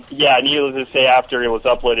yeah, needless to say, after it was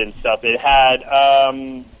uploaded and stuff, it had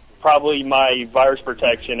probably my virus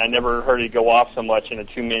protection. I never heard it go off so much in a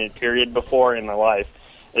 2-minute period before in my life.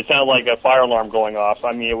 It sounded like a fire alarm going off.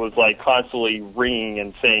 I mean, it was like constantly ringing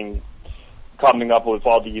and coming up with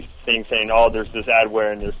all these things saying, oh, there's this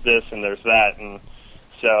adware and there's this and there's that. And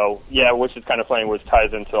so, yeah, which is kind of funny, which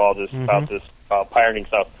ties into all this about this pirating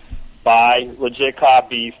stuff. Buy legit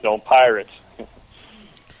copies, don't pirate.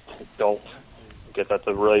 Don't. Because that's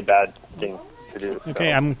a really bad thing to do.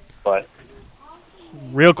 Okay, so. But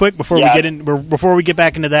real quick before we get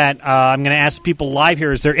back into that, I'm going to ask people live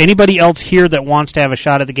here: is there anybody else here that wants to have a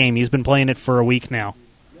shot at the game? He's been playing it for a week now.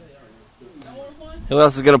 Who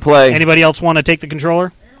else is going to play? Anybody else want to take the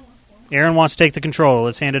controller? Aaron wants to take the controller.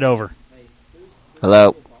 Let's hand it over.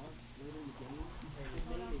 Hello.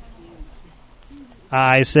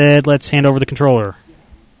 I said, let's hand over the controller.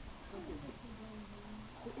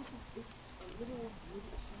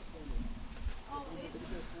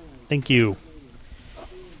 Thank you.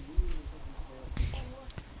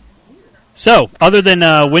 So, other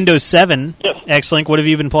than Windows 7, X-Link, what have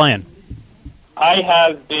you been playing? I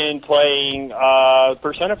have been playing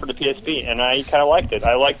Persona for the PSP, and I kind of liked it.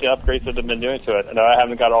 I like the upgrades that they've been doing to it. And I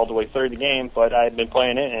haven't got all the way through the game, but I've been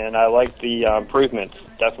playing it, and I like the improvements,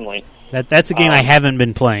 definitely. That's a game I haven't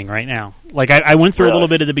been playing right now. Like, I went through a little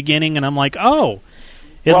bit at the beginning, and I'm like, oh,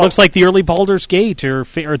 it looks like the early Baldur's Gate or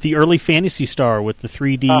the early Phantasy Star with the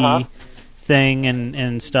 3D thing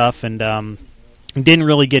and stuff, and didn't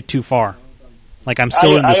really get too far. Like, I'm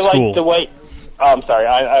still in the school. I like the way... Oh, I'm sorry.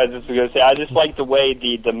 I was just going to say, I just like the way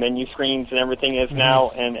the menu screens and everything is now,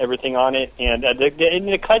 and everything on it, and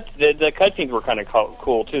the cutscenes were kind of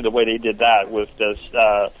cool too. The way they did that was just,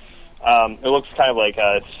 it looks kind of like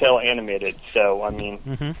cell animated. So I mean,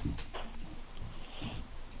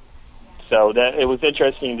 so that it was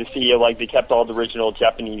interesting to see. Like they kept all the original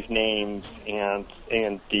Japanese names and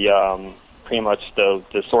the pretty much the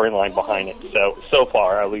storyline behind it. So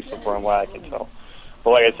far, at least from what I can tell.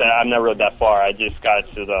 But like I said, I'm not really that far. I just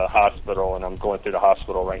got to the hospital, and I'm going through the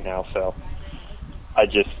hospital right now, so I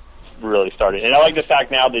just really started. And I like the fact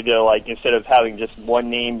now they do, like, instead of having just one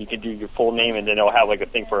name, you can do your full name, and then they'll have, like, a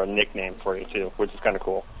thing for a nickname for you, too, which is kind of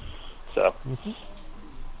cool. So.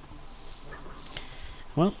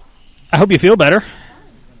 Well, I hope you feel better.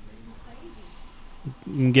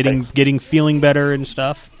 Feeling better and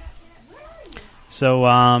stuff. So,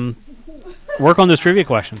 work on those trivia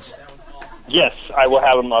questions. Yes, I will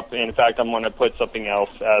have them up. In fact, I'm going to put something else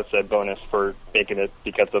as a bonus for making it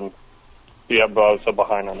because I'm so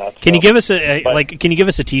behind on that. Can you give us Can you give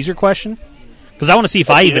us a teaser question? Because I want to see if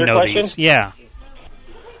I even know these. Yeah.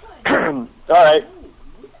 All right.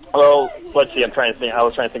 Well, let's see. I was trying to think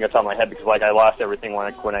off the top of my head because I lost everything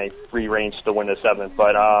when I rearranged the Windows 7.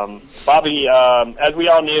 But Bobby, as we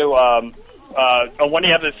all knew. On one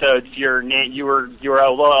of the episodes, you were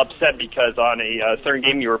a little upset because on a certain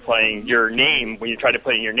game you were playing, your name, when you tried to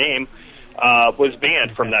put in your name, was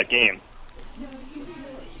banned from that game.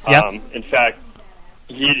 Yeah. In fact,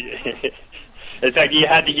 you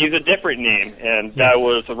had to use a different name, and that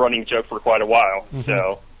was a running joke for quite a while.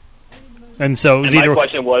 So. And so, my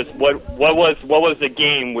question was, what was the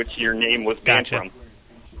game which your name was banned from?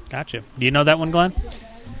 Gotcha. Do you know that one, Glenn?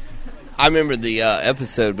 I remember the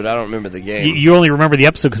episode, but I don't remember the game. You only remember the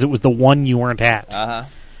episode because it was the one you weren't at. Uh-huh.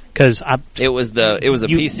 Because it was a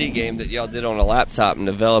PC game that y'all did on a laptop, and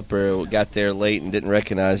the developer got there late and didn't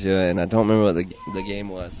recognize you, and I don't remember what the game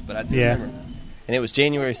was, but I do remember. And it was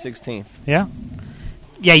January 16th. Yeah.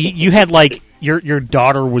 Yeah, you had, like, your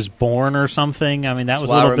daughter was born or something. I mean, that was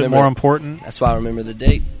a little bit more important. That's why I remember the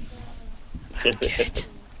date. Get it.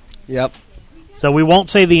 Yep. So we won't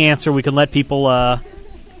say the answer. We can let people...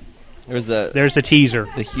 There's a teaser.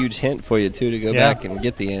 The huge hint for you, too, to go back and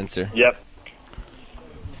get the answer. Yep.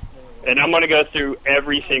 And I'm going to go through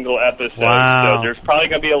every single episode. Wow. So there's probably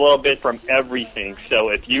going to be a little bit from everything. So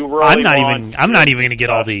if you really I'm not even going to get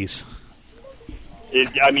all these.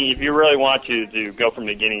 If you really want to go from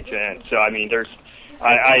beginning to end. So I mean, there's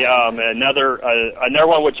another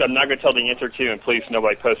one which I'm not going to tell the answer to, and please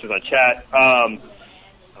nobody post it on chat.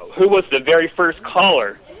 Who was the very first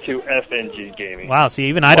caller to FNG Gaming? Wow. See,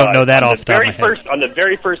 even I don't know that off the top of my head. On the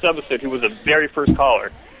very first episode, who was the very first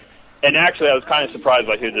caller? And actually, I was kind of surprised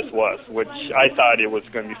by who this was, which I thought it was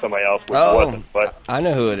going to be somebody else, which it wasn't. But I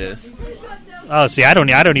know who it is. Oh, see, I don't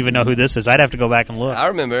even know who this is. I'd have to go back and look. I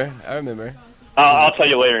remember. I'll tell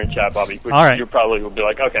you later in chat, Bobby. Which all right. You probably will be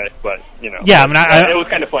like, okay, but you know. Yeah, I mean, it was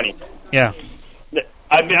kind of funny. Yeah.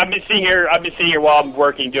 I've been sitting here while I'm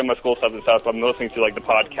working, doing my school stuff and stuff. I'm listening to like the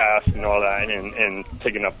podcast and all that, and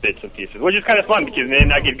picking up bits and pieces, which is kind of fun because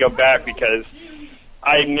then I get to go back because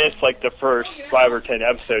I missed like the first 5 or 10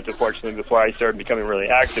 episodes, unfortunately, before I started becoming really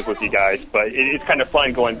active with you guys. But it's kind of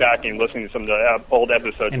fun going back and listening to some of the old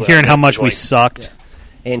episodes and hearing how much we sucked.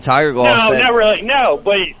 And Tiger Claw No, said, not really. No,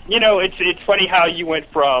 but you know, it's funny how you went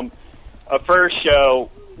from a first show,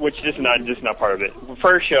 which this is not part of it.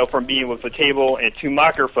 First show from being with a table and 2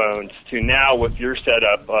 microphones to now with your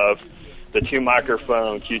setup of the 2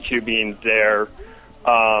 microphones, you 2 being there.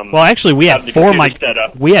 Well, actually, we had 4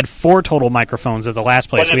 We had 4 total microphones at the last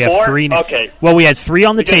place. Was it we have 4? 3. Okay. Well, we had 3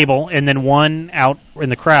 on the table and then 1 out in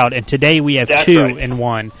the crowd. And today we have 2 in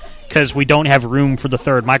 1 because we don't have room for the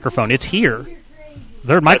 3rd microphone. It's here.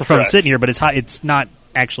 The 3rd microphone is sitting here, but it's not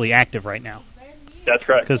actually active right now. That's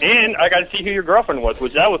correct. And I got to see who your girlfriend was,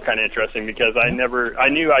 which that was kind of interesting because I wouldn't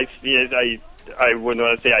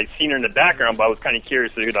want to say I'd seen her in the background, but I was kind of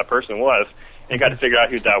curious who that person was and got to figure out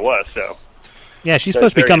who that was. So. Yeah, she's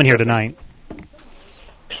supposed to be coming here tonight.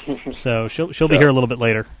 So she'll be here a little bit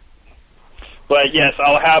later. But yes,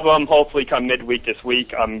 I'll have them hopefully come midweek this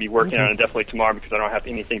week. I'm going to be working on it definitely tomorrow because I don't have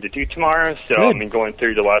anything to do tomorrow. So I'm going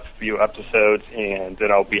through the last few episodes, and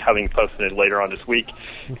then I'll be having posted later on this week.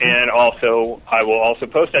 And also, I will also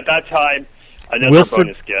post at that time another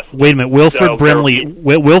bonus gift. Wait a minute, Wilfred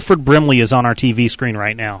Brimley is on our TV screen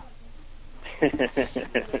right now.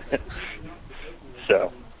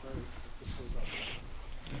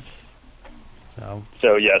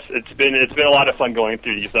 So yes, it's been a lot of fun going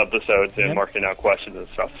through these episodes and marking out questions and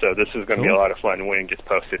stuff. So this is going to be a lot of fun when it gets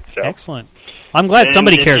posted. So excellent. I'm glad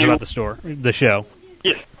somebody cares about the show.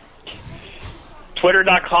 Yes.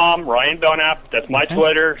 Twitter.com, Ryan Belknap. That's my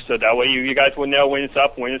Twitter. So that way you guys will know when it's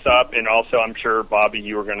up. And also, I'm sure Bobby,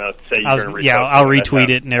 you were going to say you're going to retweet. Yeah, I'll retweet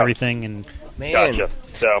it and everything. And gotcha.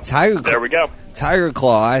 So there we go. Tiger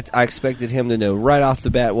Claw. I expected him to know right off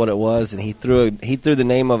the bat what it was, and he threw the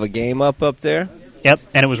name of a game up there. Yep,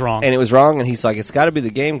 and it was wrong. And he's like, it's got to be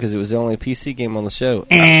the game because it was the only PC game on the show.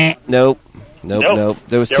 Nope.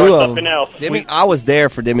 There was 2 of them. I was there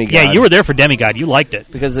for Demigod. Yeah, you were there for Demigod. You liked it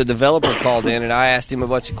because the developer called in and I asked him a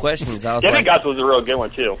bunch of questions. I was Demigod was a real good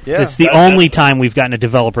one too. Yeah, it's the only time we've gotten a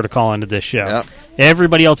developer to call into this show. Yep.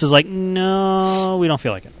 Everybody else is like, no, we don't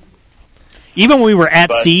feel like it. Even when we were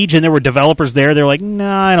at Siege and there were developers there, they were like,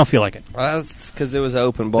 no, I don't feel like it. Well, that's because there was an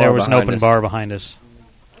open bar. There was an open bar behind us.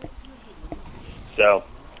 So,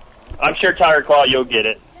 I'm sure Tiger Claw, you'll get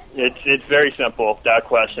it. It's very simple. That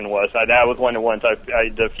question was that was one of the ones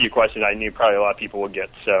the few questions I knew probably a lot of people would get.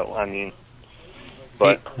 So I mean,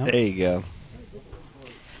 but there you go.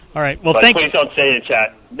 All right. Well, thanks. Please don't say it in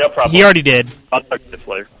chat. No problem. He already did. I'll talk to this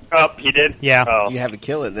later. Oh, he did. Yeah. Oh. You have to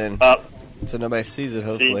kill it then. So nobody sees it.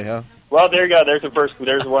 Hopefully, huh? Well, there you go. There's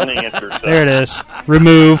There's one answer. So. There it is.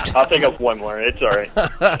 Removed. I'll take up one more. It's all right.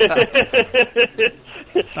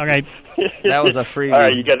 All right. That was a freebie. All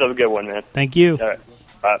right, you guys have a good one, man. Thank you. All right.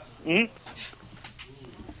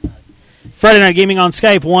 Friday Night Gaming on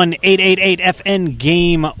Skype,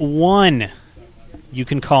 1-888-FN-GAME-1. You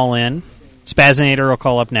can call in. Spazinator will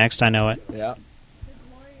call up next. I know it. Yeah.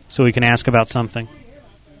 So we can ask about something.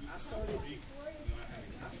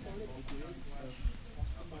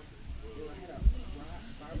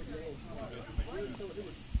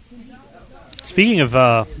 Speaking of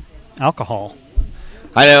alcohol,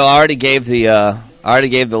 I know. I already gave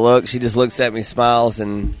the look. She just looks at me, smiles,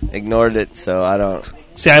 and ignored it. So I don't.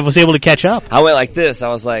 See, I was able to catch up. I went like this. I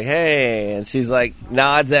was like, "Hey," and she's like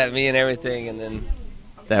nods at me and everything, and then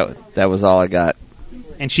that was all I got.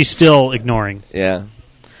 And she's still ignoring. Yeah.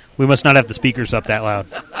 We must not have the speakers up that loud.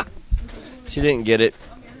 She didn't get it.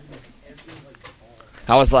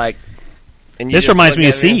 I was like, and you this just reminds look me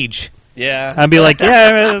of at me? Siege. Yeah. I'd be like,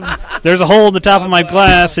 yeah, there's a hole in the top of my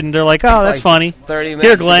glass, and they're like, oh, It's that's like funny. 30 minutes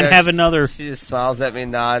Here, Glenn, ago, have another. She just smiles at me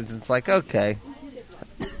and nods. It's like, okay.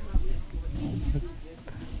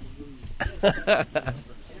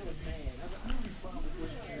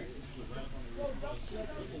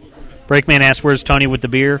 Breakman asks, where's Tony with the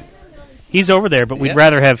beer? He's over there, but we'd Yeah.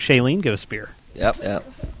 rather have Shailene get us beer. Yep.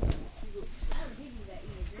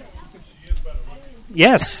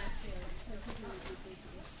 Yes.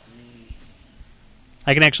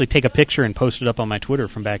 I can actually take a picture and post it up on my Twitter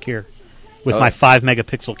from back here with my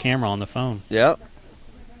 5-megapixel camera on the phone. Yep.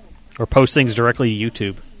 Or post things directly to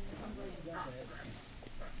YouTube.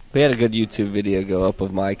 We had a good YouTube video go up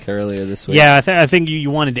of Mike earlier this week. Yeah, I think you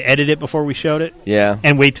wanted to edit it before we showed it. Yeah.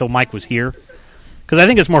 And wait till Mike was here. Because I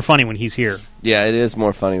think it's more funny when he's here. Yeah, it is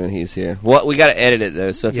more funny when he's here. Well, we got to edit it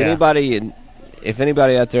though. So if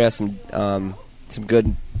anybody out there has some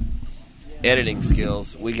good editing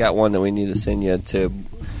skills, we got one that we need to send you to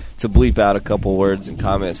bleep out a couple words and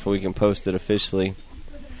comments before we can post it officially.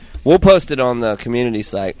 We'll post it on the community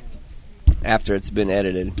site after it's been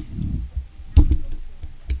edited.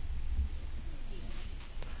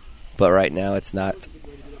 But right now it's not.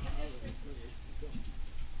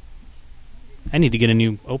 I need to get a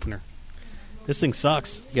new opener. This thing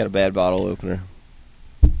sucks. You got a bad bottle opener.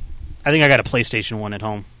 I think I got a PlayStation 1 at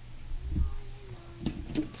home.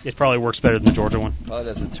 It probably works better than the Georgia one. Probably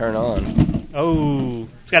doesn't turn on. Oh,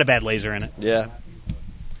 it's got a bad laser in it. Yeah.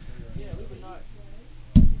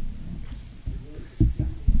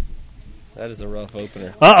 That is a rough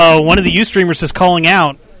opener. Uh-oh, one of the Ustreamers is calling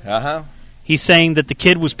out. Uh-huh. He's saying that the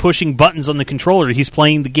kid was pushing buttons on the controller. He's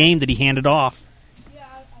playing the game that he handed off.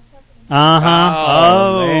 Uh-huh.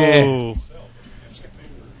 Oh, man.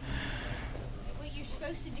 What you're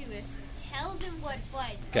supposed to do is tell them what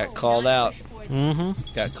button. Got called out.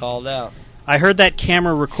 Mm-hmm. Got called out. I heard that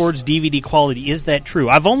camera records DVD quality. Is that true?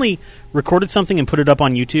 I've only recorded something and put it up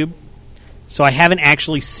on YouTube, so I haven't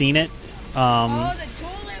actually seen it. I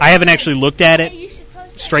haven't actually looked at it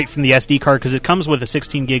straight from the SD card because it comes with a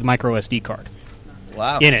 16 gig micro SD card.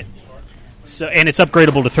 Wow. In it. So and it's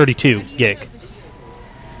upgradable to 32 gig.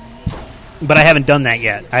 But I haven't done that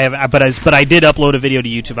yet. But I did upload a video to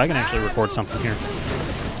YouTube. I can actually record something here.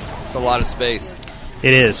 It's a lot of space.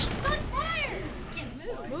 It is.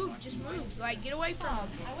 Move, just move. Like, get away from him.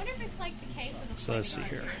 I wonder if it's like the case of the So let's see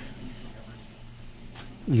here.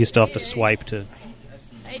 You still have to swipe to.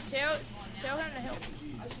 Hey, tell him to help.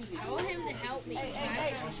 Tell him to help me.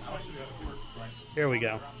 Here we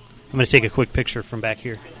go. I'm going to take a quick picture from back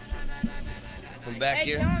here. From back Hey,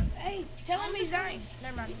 here? tell him he's dying.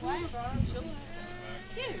 Never mind. What?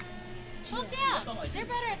 Dude, calm down. They're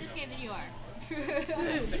better at this game than you are.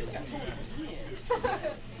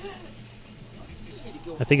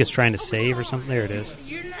 I think it's trying to save or something. There it is.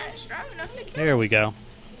 You're not strong enough to kill There we go.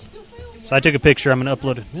 So I took a picture. I'm going to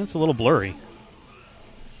upload it. It's a little blurry.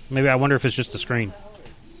 Maybe I wonder if it's just the screen.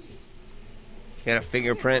 Got a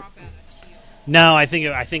fingerprint? No, I think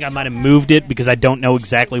I might have moved it because I don't know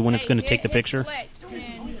exactly when it's going to take the picture. select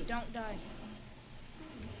and don't die.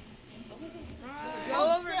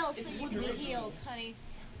 Hold still so you can be healed, honey.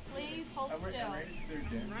 Please hold still.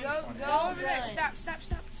 Go over there. Stop.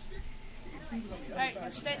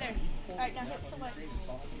 Alright, stay there. Alright, now hit select.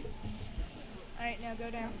 Alright, now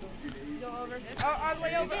go down. Go over. All the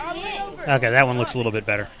way over. Okay, that one looks a little bit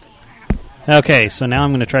better. Okay, so now I'm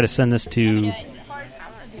going to try to send this to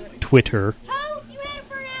Twitter. Oh, you had it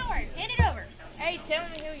for an hour. Hand it over. Hey, tell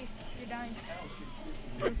me who you're dying.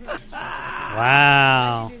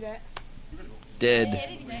 Wow. How'd you do that? Dead.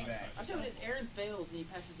 I see what it is. Aaron fails and he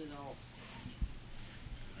passes it off.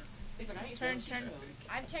 He's like, I ain't Turn.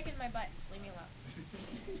 I'm checking my buttons. Leave me alone.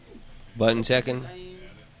 Button checking?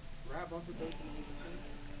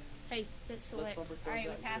 Hey, hit select. Alright,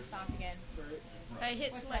 we passed off again. Hey,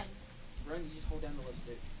 hit select. Run, you just hold down the left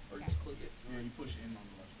stick. Or just click it. And you push in on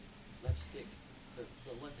the left stick. Left stick.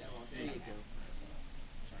 The left arrow. There you go.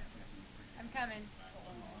 I'm coming.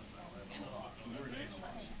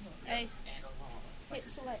 Hey, hit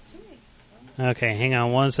select. Okay, hang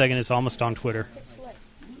on 1 second. It's almost on Twitter. Hit select.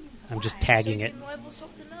 I'm just tagging So you it. can level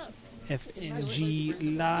something up.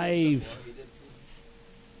 FNG Live.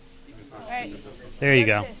 Alright. There you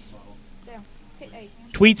go. Down. Hit A.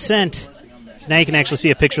 Tweet sent. So now you can actually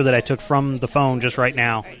see a picture that I took from the phone just right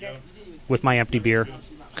now with my empty beer.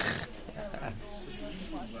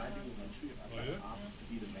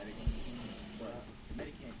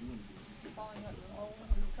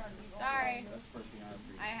 Sorry.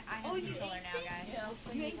 I have a controller now, guys.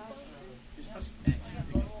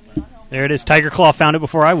 There it is. Tiger Claw found it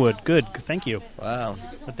before I would. Good. Thank you. Wow.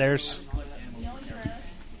 But there's...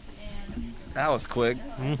 That was quick.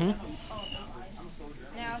 Mm-hmm.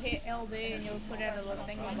 Now hit LB and you'll put out a little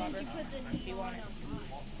thing if you want it.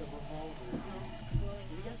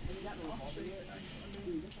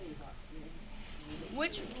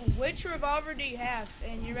 Which revolver do you have?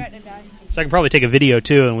 And you're writing it down. So I can probably take a video,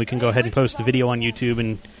 too, and we can go ahead and post the video on YouTube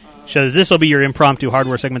and show that this will be your impromptu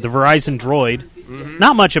hardware segment, the Verizon Droid. Mm-hmm.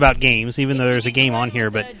 Not much about games, even though there's a game on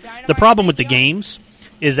here, but the problem with the games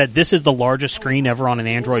is that this is the largest screen ever on an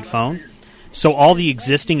Android phone. So all the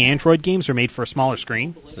existing Android games are made for a smaller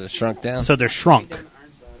screen. So they're shrunk down? So they're shrunk.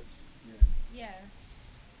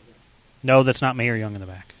 No, that's not Mayor Young in the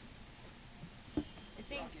back.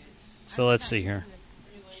 So let's see here.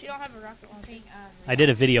 She don't have a rocket launcher. I did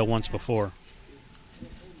a video once before.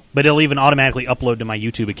 But it'll even automatically upload to my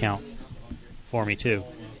YouTube account for me, too.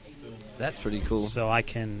 That's pretty cool. So I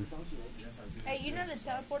can... Hey, you know the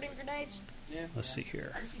teleporting grenades? Yeah. Let's see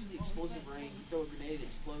here. I just use the explosive ring. You throw a grenade, it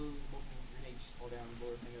explodes. Multiple grenades just fall down and blow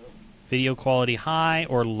everything up. Video quality high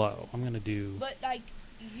or low? I'm going to do... But, like,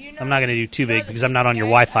 you know... I'm not going to do too big because I'm not on your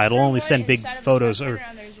Wi-Fi. It'll only send big photos or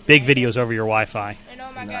big videos over your Wi-Fi. And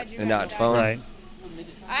oh my God, you're And not phone. Right.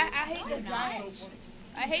 I hate the giants.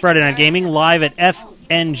 I hate Friday the Night Gaming, live at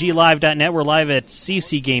fnglive.net. We're live at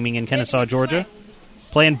CC Gaming in Kennesaw, Georgia,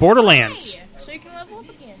 playing Borderlands. So you can level up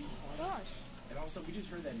again. Gosh.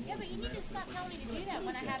 Yeah, but you need to stop telling me to do that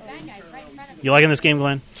when I have bad guys right in front of me. You liking this game,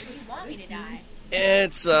 Glenn? You want me to die.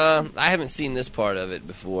 It's, I haven't seen this part of it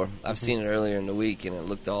before. I've seen it earlier in the week, and it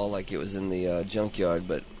looked all like it was in the junkyard,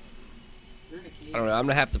 but I don't know. I'm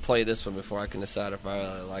going to have to play this one before I can decide if I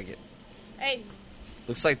really like it. Hey.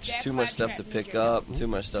 Looks like there's too much stuff to pick up, too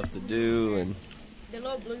much stuff to do, and... The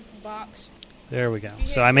little blue box. There we go.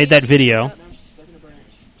 So I made that video.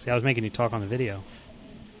 See, I was making you talk on the video.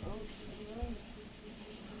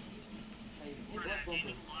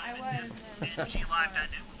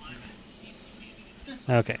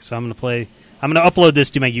 Okay, so I'm going to play... I'm going to upload this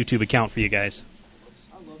to my YouTube account for you guys.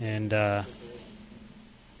 And, It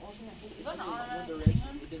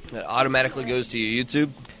automatically goes to your YouTube?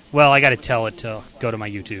 well, I got to tell it to go to my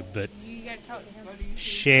YouTube, but... You gotta talk to him.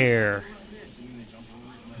 Share.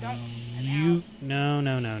 You... No.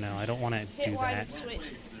 I don't want to Hit do Y that. to switch.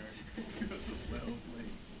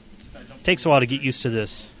 Takes a while to get used to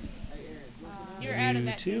this. You're out of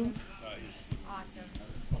that. YouTube. Awesome.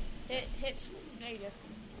 Hit. There you go.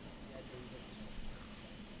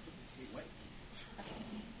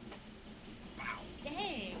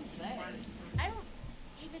 Dang. I don't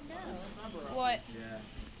even know. What?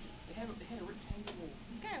 They had a rectangle.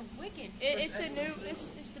 It's kind of wicked. It's the new. It's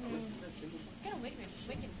the new. It's kind of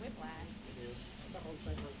wicked whiplash.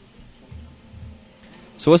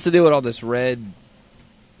 So what's the deal with all this red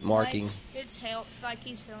marking? Like, it's help. Like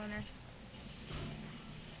he's telling her.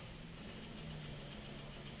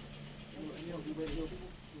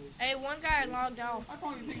 Hey, one guy logged off.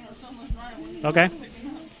 Okay.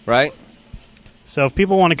 Right? So if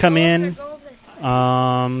people want to come in,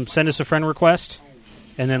 send us a friend request,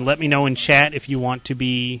 and then let me know in chat if you want to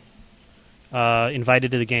be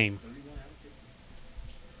invited to the game.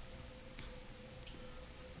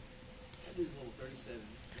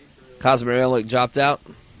 Cosmic Relic dropped out?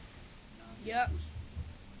 Yep.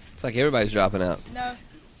 It's like everybody's dropping out. No,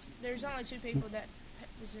 there's only 2 people that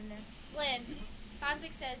was in there. Glenn,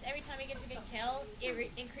 Cosmic says every time he gets a good kill,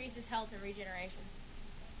 it increases health and regeneration.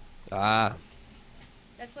 Ah.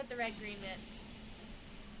 That's what the red green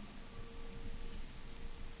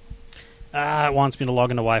meant. It wants me to log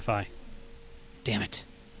into Wi-Fi. Damn it.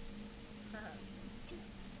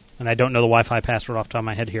 And I don't know the Wi-Fi password off the top of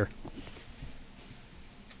my head here.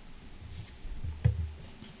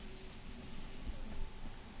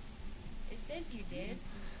 It says you did.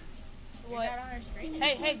 What? You're not on our screen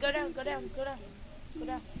Hey, anymore. go down.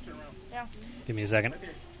 Down. Give me a second.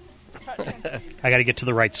 Talk to him. I got to get to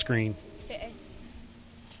the right screen. Hit A.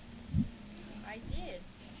 I did.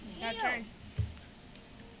 Now turn.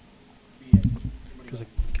 Because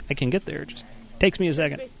I can get there. It just takes me a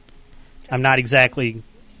second. I'm not exactly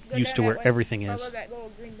Go used down to that where way. everything is. Follow that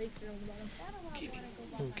little green leaf on the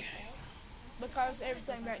bottom. Okay. Because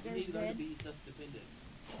everything back there is dead. I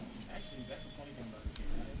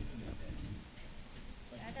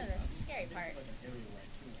know that's the scary part.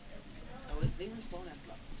 They respawn after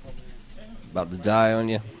like 12 minutes. About to die on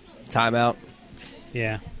you. Timeout.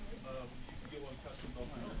 Yeah.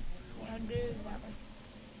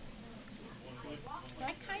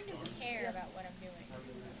 I kind of care about what I'm doing.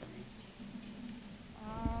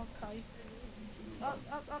 Okay.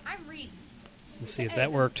 I'm reading. Let's see if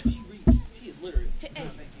that worked. She is literate.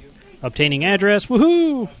 Obtaining address.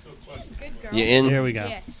 Woohoo! Good girl. You in? There we go.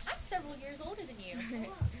 Yes. I'm several years older than you.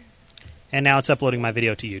 And now it's uploading my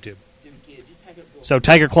video to YouTube. So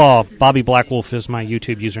Tiger Claw, Bobby Blackwolf is my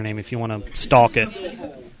YouTube username if you want to stalk it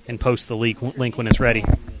and post the link when it's ready.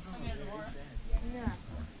 My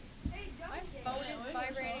phone is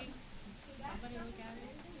vibrating. Somebody look at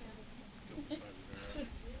it.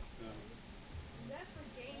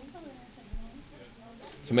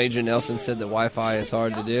 So Major Nelson said that Wi-Fi is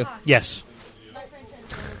hard to do. Yes.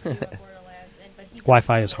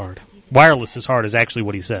 Wi-Fi is hard. Wireless is hard is actually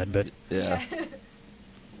what he said, but yeah.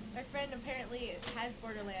 My friend apparently has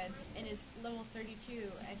Borderlands and is level 32,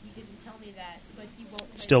 and he didn't tell me that, but he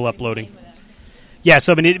won't. Still uploading. Yeah,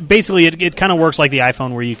 so I mean, it kind of works like the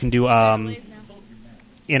iPhone, where you can do,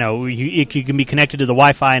 you can be connected to the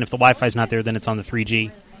Wi-Fi, and if the Wi-Fi is not there, then it's on the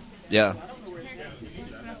 3G. Yeah.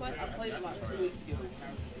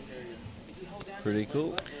 Pretty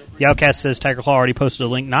cool. The Outcast says Tiger Claw already posted a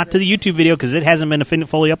link, not to the YouTube video because it hasn't been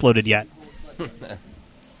fully uploaded yet. You're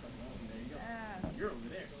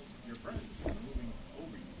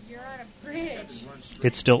on a bridge.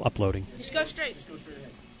 It's still uploading. Just go straight.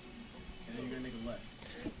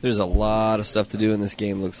 There's a lot of stuff to do in this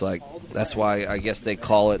game, looks like. That's why I guess they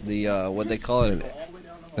call it what they call it,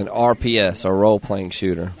 an RPS, a role-playing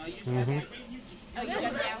shooter. Mm-hmm. Oh, you jumped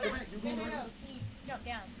down? No, he jumped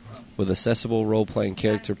down. With accessible role-playing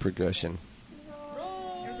character progression.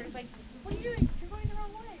 Everybody's like, what are you doing? You're going the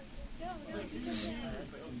wrong way. No, you jumped down.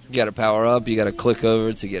 You got to power up. You got to click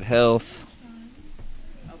over to get health.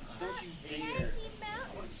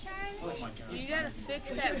 You gotta fix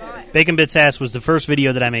that bot. Bacon Bits Ass was the first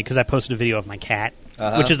video that I made because I posted a video of my cat,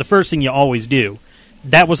 Uh-huh. which is the first thing you always do.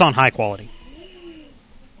 That was on high quality.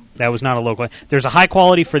 That was not a low quality. There's a high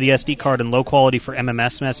quality for the SD card and low quality for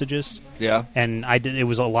MMS messages. Yeah. And it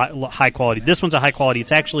was a lot high quality. This one's a high quality.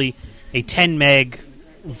 It's actually a 10 meg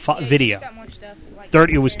video.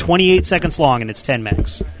 It was 28 seconds long and it's 10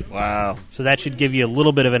 megs. Wow. So that should give you a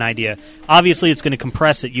little bit of an idea. Obviously, it's going to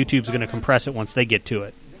compress it. YouTube's going to compress it once they get to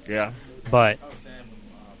it. Yeah. But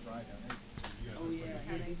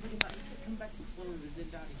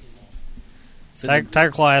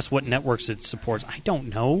Tiger Claw asked what networks it supports. I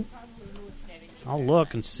don't know. I'll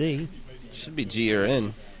look and see. Should be G or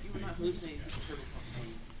N.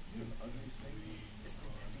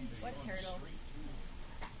 What turtle?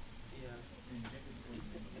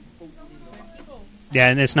 Yeah,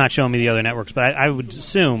 and it's not showing me the other networks, but I would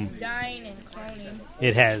assume Dying and cloning.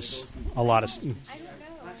 it has a lot of... I don't know.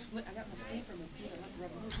 You're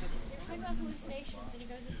talking about hallucinations, and he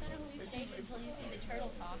goes, it's not a hallucination until you see the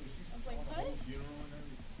turtle talk. I was like, what?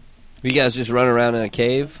 You guys just run around in a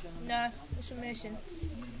cave? Nah, it's a mission.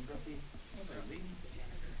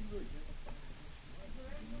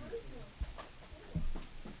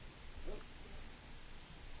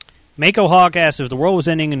 Mako Hawk asked, if the world was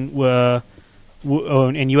ending and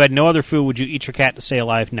you had no other food, would you eat your cat to stay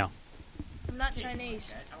alive? No. I'm not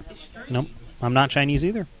Chinese. Nope. I'm not Chinese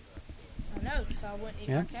either. I know, so I wouldn't eat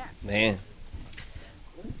Yeah. my cat. Man.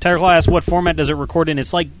 Tiger Claw asked, what format does it record in?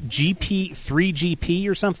 It's like GP3GP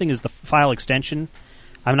or something is the file extension.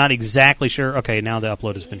 I'm not exactly sure. Okay, now the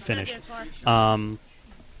upload has been finished.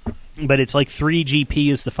 But it's like 3GP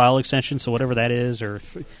is the file extension, so whatever that is, or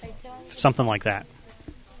something like that.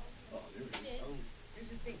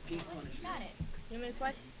 You want me to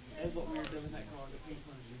play?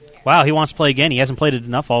 Wow, he wants to play again. He hasn't played it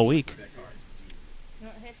enough all week.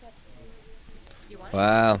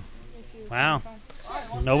 Wow. Wow.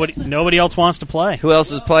 Nobody else wants to play. Who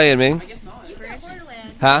else is playing, me?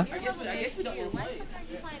 Huh?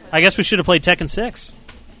 I guess we should have played Tekken 6.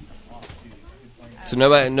 So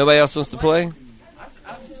nobody else wants to play?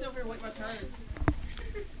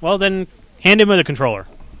 Well, then hand him the controller.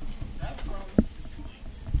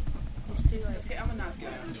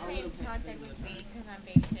 Contact with me because I'm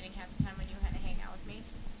babysitting half the time when you had to hang out with me.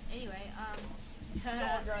 Anyway,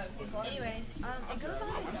 it goes on.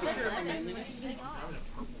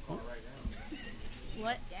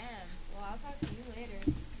 What? Damn. Well, I'll talk to you later.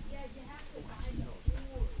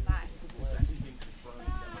 Bye.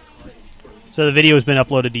 So the video has been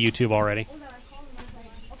uploaded to YouTube already.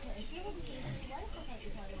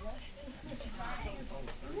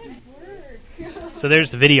 So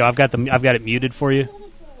there's the video. I've got it muted for you,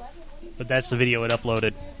 but that's the video it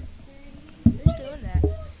uploaded. Who's doing that?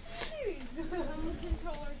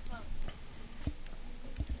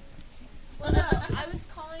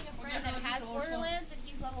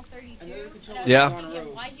 Yeah.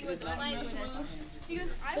 Why he was playing with us. He goes,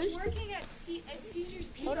 I'm working at Caesar's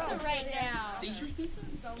Pizza right now. Caesar's Pizza?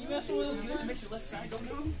 You messing with him? It makes your left side go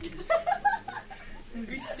numb? Are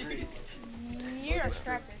you serious? You're a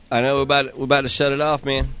scrapper. I know we're about to shut it off,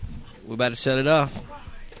 man. We're about to shut it off.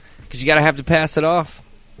 Because you got to have to pass it off.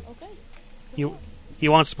 Okay. He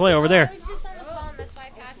wants to play over there. I was just on the phone, that's why I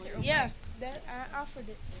passed it. Yeah, that I offered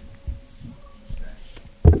it.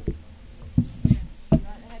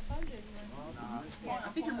 I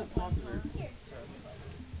think you're more popular.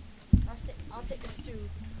 I'll take the stew.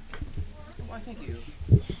 Why, thank you.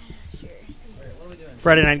 Sure. What are we doing?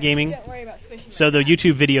 Friday Night Gaming. Don't worry about squishing. So the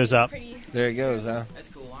YouTube video's up. There it goes, huh? That's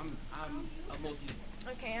cool. I'm a multi.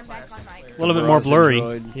 Okay, I'm back on mic. A little bit more blurry.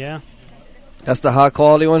 Android. Yeah. That's the high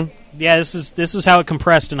quality one? Yeah, this is how it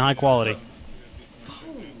compressed in high quality.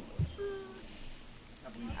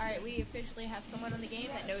 Alright, we officially have someone on the game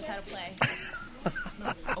that knows how to play.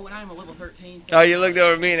 Oh, and I'm a level 13. Oh, you looked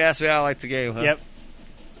over at me and asked me how I liked the game, huh? Yep.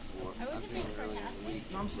 I wasn't being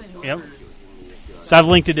sarcastic. No, I'm saying Yep. So I've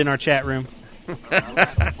linked it in our chat room.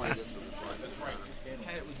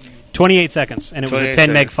 28 seconds, and it was a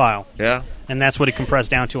 10 meg file. Yeah. And that's what it compressed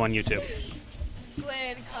down to on YouTube.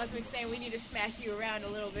 Glenn Cosmic saying we need to smack you around a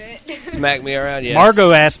little bit. Smack me around, yes.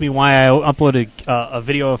 Margot asked me why I uploaded a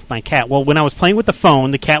video of my cat. Well, when I was playing with the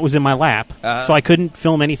phone, the cat was in my lap, so I couldn't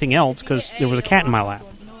film anything else because there was a cat in my lap.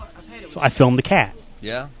 So I filmed the cat.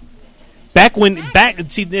 Yeah.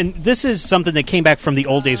 See, and this is something that came back from the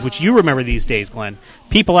old days, which you remember these days, Glenn.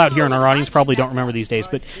 People out here in our audience probably don't remember these days,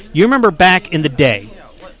 but you remember back in the day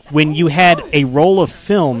when you had a roll of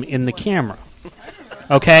film in the camera,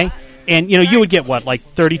 okay? And, you would get, like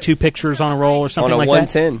 32 pictures on a roll or something like that? On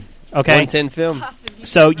a 110. Okay. 110 film.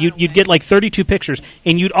 So you'd get like 32 pictures,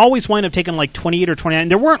 and you'd always wind up taking like 28 or 29.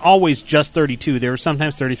 There weren't always just 32. There were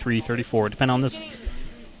sometimes 33, 34, depending on this.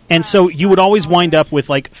 And so you would always wind up with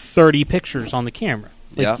like 30 pictures on the camera.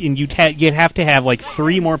 Like, Yeah. And you'd have to have like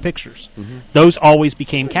 3 more pictures. Those always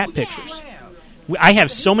became cat pictures. I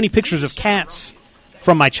have so many pictures of cats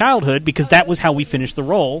from my childhood because that was how we finished the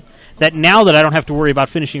roll, that now that I don't have to worry about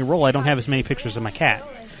finishing a roll, I don't have as many pictures of my cat.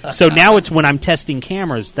 So now it's when I'm testing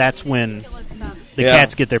cameras, that's when the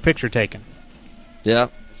cats get their picture taken. Yeah.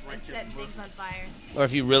 Set things on fire. Or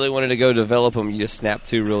if you really wanted to go develop them, you just snap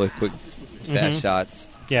 2 really quick, fast shots.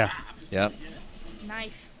 Yeah. Yep.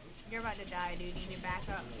 Knife. You're about to die, dude. You need to back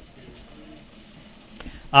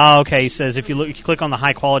up. Okay, he says if you click on the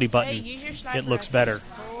high quality button, Hey, use your sniper it looks rifle. better.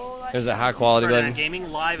 There's a high quality Friday button. Night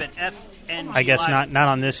Gaming live at FNG. I guess not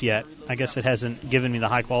on this yet. I guess it hasn't given me the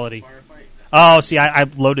high quality. Oh, see, I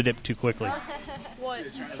loaded it too quickly. What?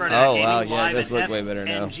 Friday Night Oh, Gaming wow, yeah, it live does at look way better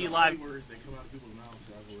now. FNG Live.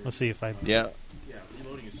 Let's see if I... Yeah.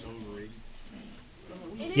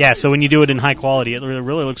 Yeah, so when you do it in high quality, it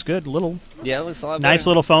really looks good. Yeah, it looks a lot nice better.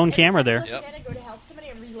 little phone camera there. Yep. Go to help somebody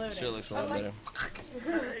and reload it. Sure looks a lot better.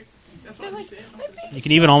 They're like, You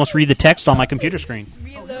can even almost read the text on my computer screen.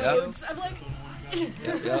 reloads. I'm like, Yep.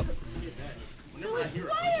 they're like,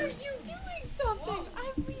 why are you doing something?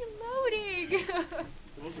 I'm reloading.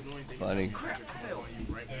 Funny.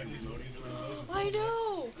 I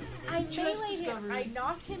know. I meleeed him. I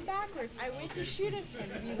knocked him backwards. I went to shoot him and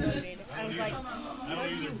reloaded. I was like,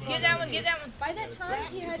 Get that one, get that one. by that time,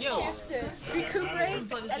 he had a chance to recuperate, and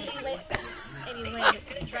then he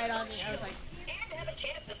landed right on me. I was like,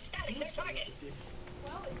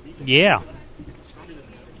 Yeah.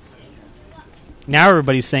 Now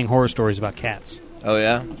everybody's saying horror stories about cats. Oh,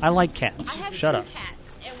 yeah? I like cats. I have Shut 2 up.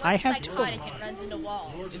 cats, and I one's have 2 psychotic and runs into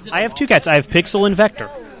walls. I have 2 cats. I have Pixel and Vector.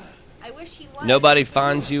 I wish he was. Nobody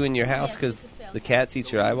finds you in your house because the cats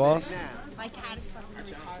eat your eyeballs? My cat is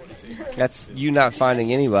fucking retarded. That's you not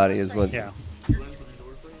finding anybody is what... Yeah. He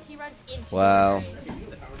runs into Wow. the graves.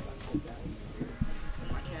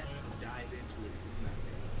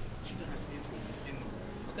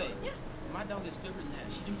 Okay, my dog is stupid than that.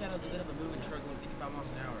 She jumped out of the bed of a moving truck going 55 miles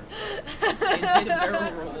an hour. And did a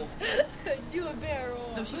barrel roll. Do a barrel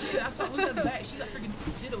roll. No, she did. I saw look at the back. She's like freaking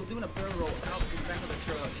doing a barrel roll out the back of the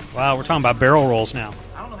truck. Wow, we're talking about barrel rolls now.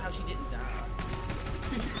 I don't know how she didn't die.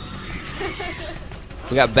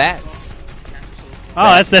 We got bats.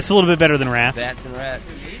 Oh, that's a little bit better than rats. Bats and rats.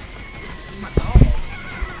 Oh,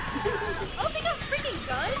 they got freaking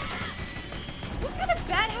guns? What kind of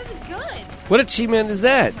bat has a gun? What achievement is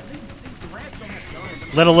that?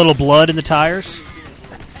 Let a little blood in the tires.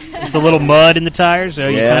 It's a little mud in the tires. Oh,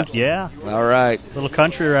 Yeah. Yeah. All right. Little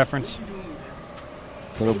country reference.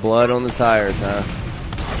 Little blood on the tires, huh?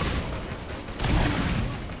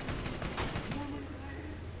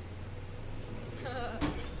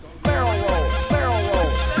 Barrel roll, barrel roll,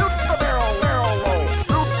 shoot the barrel roll, shoot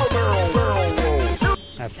the barrel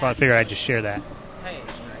So I figured I'd just share that. Hey,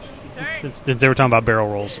 Since they were talking about barrel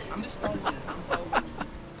rolls. I'm just following.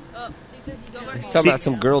 He's talking about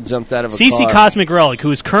some girl jumped out of a CC car. Cosmic Relic, who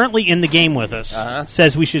is currently in the game with us,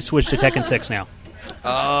 says we should switch to Tekken 6 now.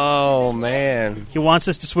 Oh, man. He wants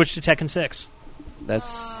us to switch to Tekken 6.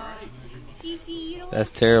 That's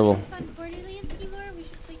terrible.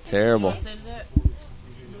 Terrible. Okay,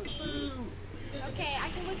 I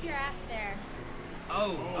can whip your ass there.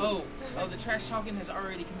 Oh, the trash talking has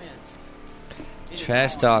already commenced.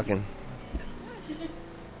 Trash talking.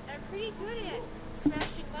 I'm pretty good at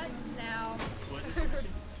smashing buttons now.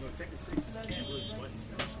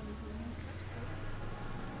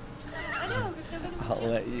 I know, because nobody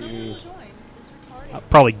I'll let you. I'll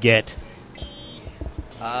probably get.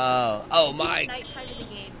 Oh, Mike. Nighttime of the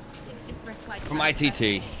game. To reflect From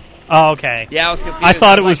ITT. Oh, okay. Yeah, I was confused. I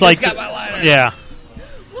thought it was like. "This got my lighter." Yeah.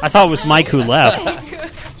 I thought it was Mike who left.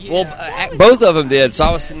 Well, both of them did, so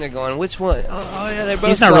I was sitting there going, which one? Oh yeah, they both.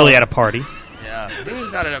 He's not gone. really at a party. Yeah,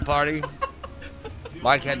 he's not at a party.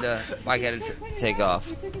 Mike had to take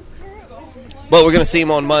off. But we're going to see him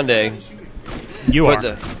on Monday. You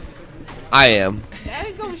are. I am. Now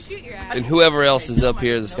he's going to shoot your ass. And whoever else is up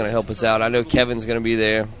here that's going to help us out. I know Kevin's going to be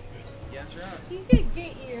there. He's going to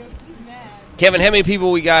get you. He's mad. Kevin, how many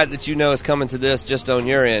people we got that you know is coming to this just on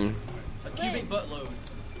your end? A cubic buttload.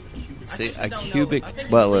 See, a cubic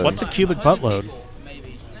buttload. What's a cubic buttload?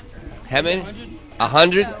 How many?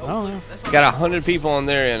 100? Oh, yeah. Got 100 people on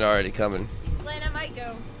their end already coming. Glenn, I might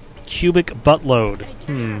go. Cubic buttload.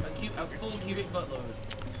 A full cubic buttload.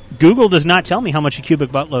 Google does not tell me how much a cubic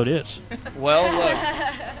buttload is. Well,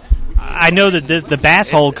 look. I know that the bass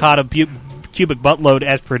hole caught a cubic buttload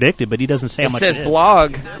as predicted, but he doesn't say how It much says it is.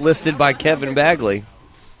 blog listed by Kevin Bagley.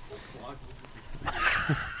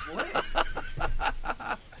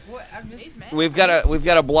 We've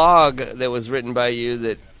got a blog that was written by you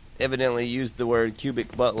that evidently used the word cubic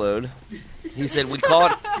buttload. He said we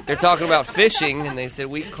caught. They're talking about fishing, and they said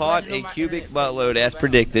we caught a cubic buttload as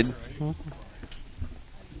predicted.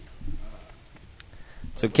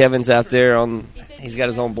 So Kevin's out there on. He's got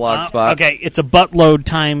his own blog spot. Okay, it's a buttload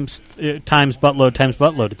times buttload times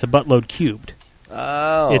buttload. It's a buttload cubed.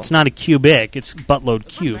 Oh, It's not a cubic. It's buttload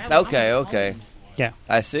cubed. okay. Yeah,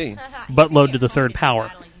 I see. buttload to the third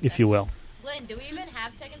power, if you will. Glenn, do we even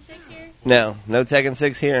have Tekken 6 here? No Tekken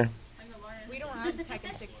 6 here. We don't have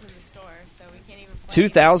Tekken 6 in the store, so we can't even play.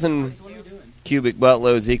 2,000 cubic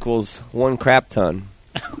buttloads equals 1 crap ton.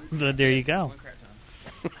 There you go.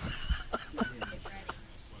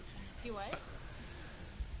 Do what?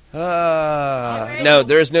 No,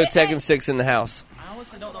 there is no Tekken 6 in the house. I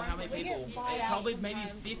honestly don't know how many people. Probably maybe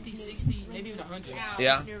 50, 60, maybe even 100.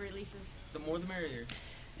 Yeah. New releases. The more the merrier.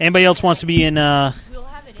 Anybody else wants to be in We'll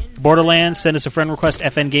have it in. Borderlands? Send us a friend request,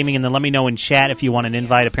 FN Gaming, and then let me know in chat if you want an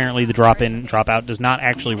invite. Apparently, the drop-in, drop-out does not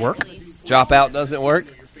actually work. Drop out doesn't work.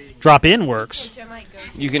 Drop-in works. Which I might go.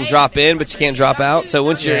 You can drop in, but you can't drop out. So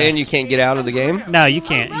once you're in, you can't get out of the game. No, you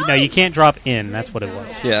can't. No, you can't drop in. That's what it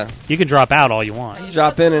was. Yeah, You can drop out all you want.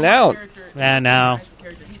 drop in and out. No.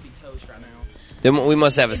 Then we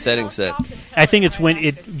must have a setting set. I think it's when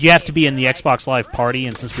you have to be in the Xbox Live party,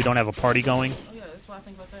 and since we don't have a party going,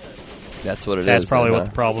 That's what it is. that's probably then, what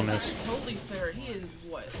the problem is. Totally fair. He is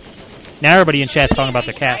what? Now everybody in chat's talking about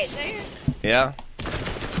their cats. Yeah.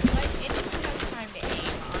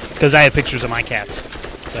 Because I have pictures of my cats.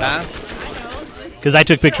 Huh? Because I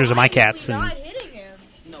took pictures of my cats, and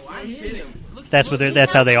No, I hit him.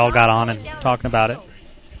 that's how they all got on and talking about it.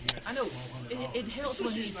 I know. It helps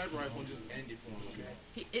when he's.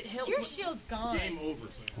 It helps. Your shield's gone.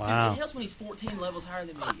 Wow. It helps when he's 14 levels higher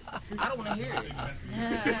than me. I don't want to hear it.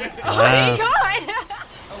 Wow. God!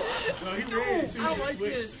 I like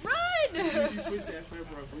this. Run!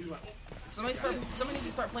 Somebody needs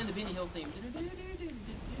to start playing the Benny Hill theme.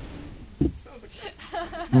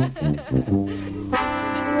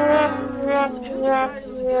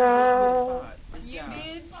 You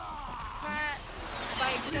did?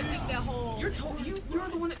 By accepting the whole... You're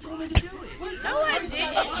the one that told me to do it. No, I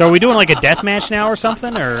didn't. So are we doing like a death match now or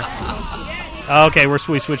something, or? Oh, okay, we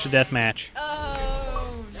switched to death match.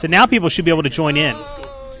 Oh. So now people should be able to join in.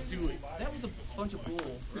 That was a bunch of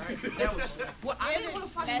bull, right? That was. What? I didn't want to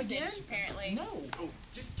fight him again. Apparently. No. Oh,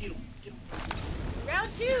 just get him. Get him. Round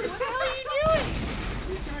 2. What the hell are you doing?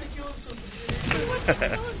 He's trying to kill himself. He wants to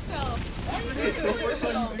kill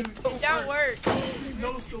himself. It don't work.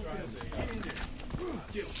 No scope. Just get in there.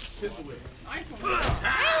 Get him. Pistol whip.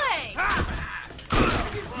 Really?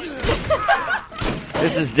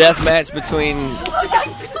 This is death match between.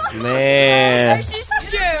 Man. That's just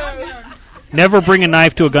a joke. Never bring a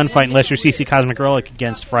knife to a gunfight unless you're CC Cosmic Relic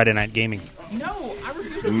against Friday Night Gaming. No, I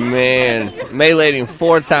refuse Man, meleeed him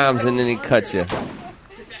 4 times and then he cut you.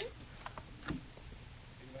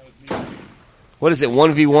 What is it,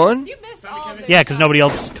 1v1? You missed all this. Yeah, because nobody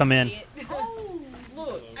else come in. Get away!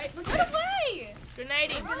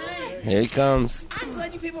 Grenade him. Here he comes. I'm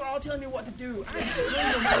glad you people are all telling me what to do. I'm screaming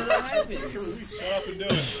no matter what happens. Shut up and do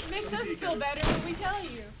it. Makes us feel better when we tell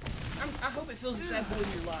you. I hope it feels the same way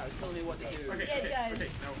in your lives, telling me what to do. Yeah, it does. Okay,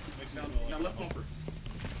 now left bumper.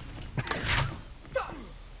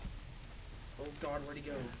 Oh God, where'd he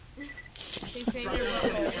go? He saved your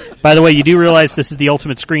butthole. By the way, you do realize this is the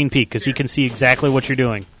ultimate screen peek because he can see exactly what you're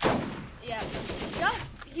doing. Yeah. No,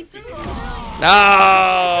 he threw it.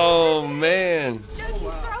 Oh, man. No, keep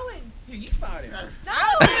throwing. Here, you fight him. No,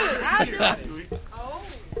 I'll do it. Oh.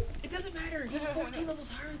 It doesn't matter. He's 14 levels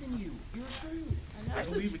higher than you. You're screwed. I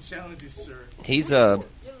believe in challenges, sir. He's a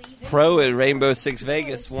pro at Rainbow Six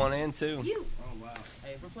Vegas 1 and 2. Oh, wow.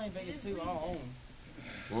 Hey, if we're playing Vegas 2, I'll own.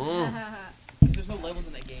 Mm. Because there's no levels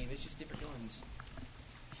in that game. It's just different guns.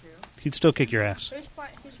 True. He'd still kick your ass. Who's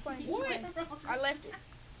playing? I left it.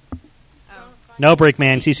 No,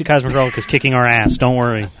 Breakman. CC Cosmogirl is kicking our ass. Don't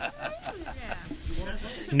worry.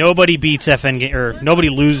 Nobody beats FN or nobody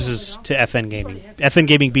loses to FN Gaming. FN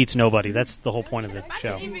Gaming beats nobody. That's the whole point of the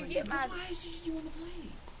show. That's why I said you want to play.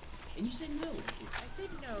 And you said no. I said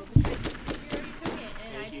no because you already took it,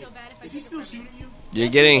 and I feel bad if I Is he still shooting you? You're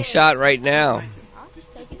getting shot right now. Just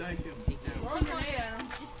thank him.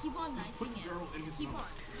 Just keep on knifing it. Just keep on.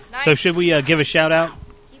 So should we give a shout out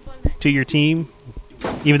to your team,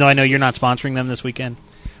 even though I know you're not sponsoring them this weekend?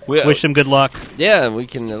 Wish them good luck. Yeah, we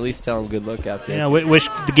can at least tell them good luck out there. Yeah, wish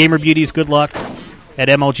the Gamer Beauties good luck at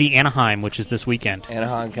MLG Anaheim, which is this weekend.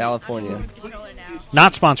 Anaheim, California.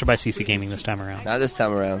 Not sponsored by CC Gaming this time around. Not this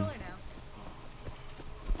time around.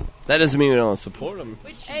 That doesn't mean we don't support them.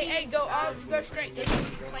 Hey, go straight.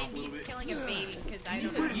 Plain means killing a baby because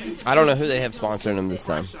I don't know who they have sponsoring them this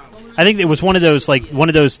time. I think it was one of those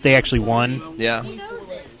they actually won. Yeah. He knows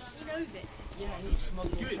it. He knows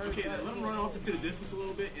it. Okay, let him run off into the distance a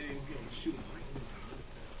little bit and then shoot him.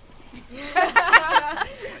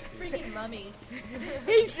 Freaking mummy.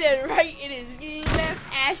 He said right in his left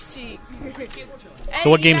ass cheek. So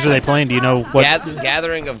what games are they playing? Do you know what?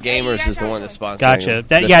 Gathering of Gamers is the one that's sponsoring. Gotcha.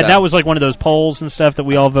 them. That was like one of those polls and stuff that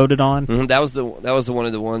we all voted on. Mm-hmm. That was the one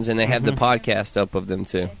of the ones, and they have the podcast up of them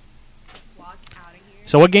too.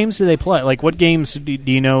 So what games do they play? Like what games do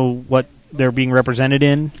you know what they're being represented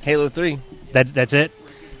in? Halo 3. That's it.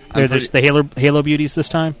 There's the Halo Beauties this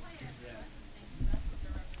time.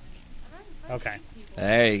 Okay.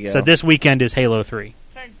 There you go. So this weekend is Halo 3.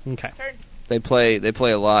 Okay. They play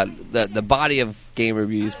a lot. The body of Gamer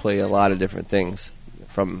Beauties play a lot of different things,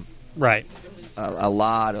 from right. A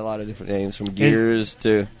lot of different games, from Gears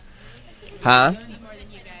to, huh?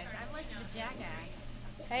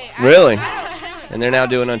 Really? And they're now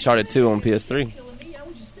doing Uncharted 2 on PS3.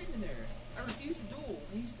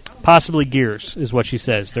 Possibly Gears is what she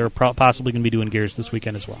says. They're possibly going to be doing Gears this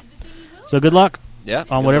weekend as well. So good luck. Yeah.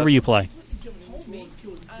 On whatever you play.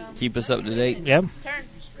 Keep us up to date. Yeah.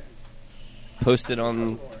 Post it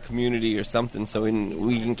on community or something so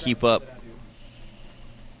we can keep up.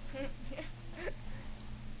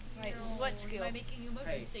 Wait, what skill? Am I making you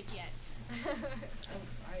motion sick yet?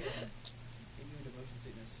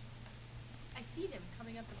 I see them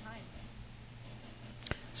coming up behind.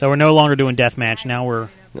 So we're no longer doing deathmatch. Now we're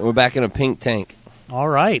back in a pink tank. All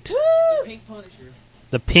right. The Pink Punisher.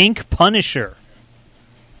 The Pink Punisher.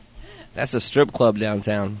 That's a strip club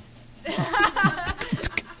downtown.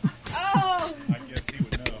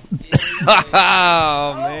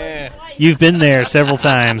 Oh, man. You've been there several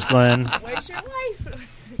times, Glenn. Where's your wife?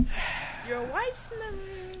 Your wife's in the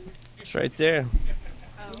room. It's right there.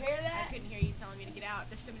 Oh, you hear that? I couldn't hear you telling me to get out.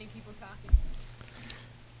 There's so many people talking.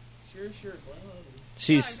 Sure.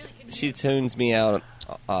 She tunes me out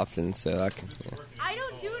often, so I can. Yeah. I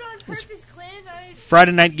don't do it on purpose, Glenn.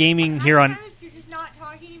 Friday Night Gaming here on. If you're just not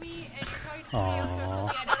talking to me and you're talking to somebody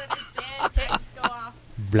else, I don't understand. I just go off.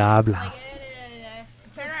 Blah blah. Like,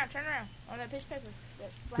 Turn around. On that piece of paper.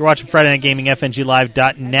 You're watching Friday Night Gaming,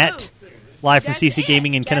 FNGLive.net, live from CC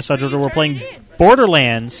Gaming in Kennesaw, Georgia. We're playing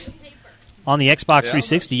Borderlands on the Xbox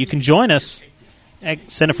 360. You can join us.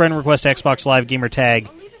 Send a friend request to Xbox Live gamer tag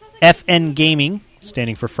FN Gaming,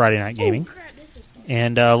 standing for Friday Night Gaming,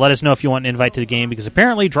 and let us know if you want an invite to the game, because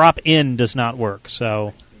apparently drop-in does not work,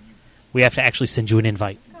 so we have to actually send you an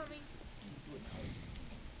invite.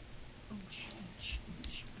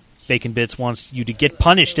 Bacon Bits wants you to get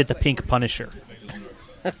punished at the Pink Punisher.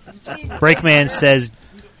 Breakman says,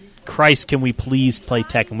 Christ, can we please play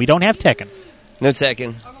Tekken? We don't have Tekken. No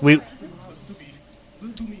Tekken.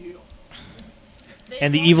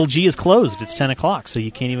 And the Evil G is closed. It's 10 o'clock, so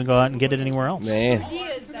you can't even go out and get it anywhere else. Man.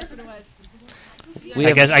 That's what it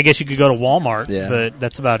was. I guess you could go to Walmart, Yeah. but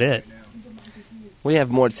that's about it. We have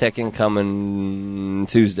more Tekken coming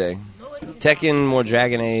Tuesday. Tekken, more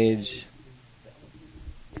Dragon Age.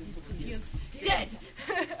 Dead.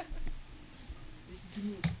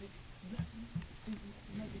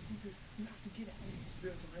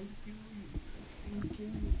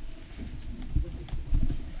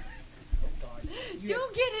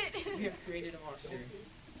 Don't get it. We have created a monster.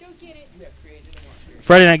 Don't get it. We have created a monster.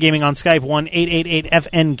 Friday Night Gaming on Skype,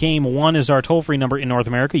 1-888-FN-GAME-1 is our toll-free number in North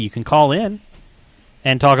America. You can call in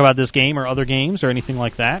and talk about this game or other games or anything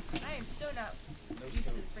like that. I am so not used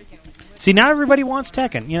to the freaking. See, now everybody wants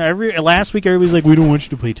Tekken. You know, last week everybody's like, we don't want you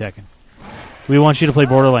to play Tekken. We want you to play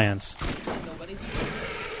Borderlands.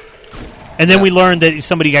 And then we learned that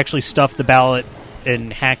somebody actually stuffed the ballot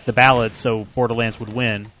and hacked the ballot so Borderlands would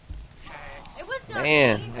win.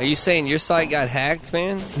 Man, are you saying your site got hacked,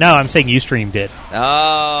 man? No, I'm saying Ustream did.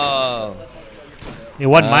 Oh. It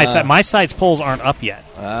wasn't my site. My site's polls aren't up yet.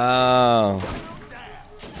 Oh.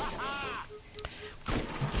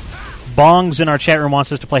 Bongs in our chat room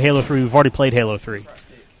wants us to play Halo 3. We've already played Halo 3.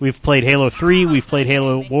 We've played Halo 3. We've played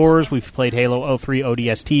Halo Wars. We've played Halo 03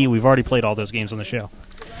 ODST. We've already played all those games on the show.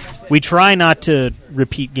 We try not to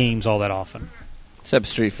repeat games all that often. Except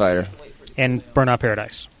Street Fighter. And Burnout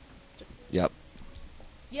Paradise. Yep.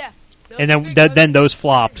 Yeah. And then those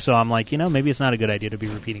flopped, so I'm like, maybe it's not a good idea to be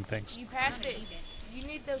repeating things. You passed it. You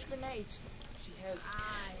need those grenades.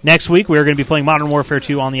 Next week, we're going to be playing Modern Warfare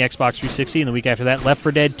 2 on the Xbox 360, and the week after that, Left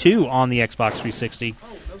 4 Dead 2 on the Xbox 360.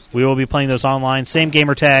 We will be playing those online. Same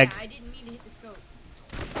gamer tag. I didn't mean to hit the scope.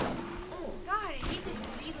 Oh, God, I hate this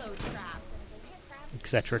reload trap.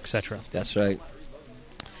 Etc., etc. That's right.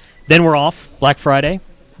 Then we're off. Black Friday.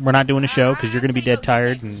 We're not doing a show because you're going to be dead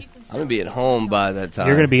tired. And I'm going to be at home by that time.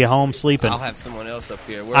 you're going to be at home sleeping. I'll have someone else up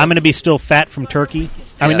here. I'm going to be still fat from turkey.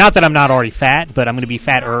 I mean, not that I'm not already fat, but I'm going to be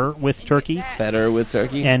fatter with turkey. Fatter with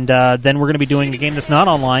turkey. And then we're going to be doing a game that's not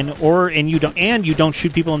online, and you don't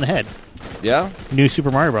shoot people in the head. Yeah? New Super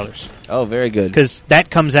Mario Brothers. Oh, very good. Because that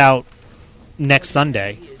comes out next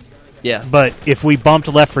Sunday. Yeah. But if we bumped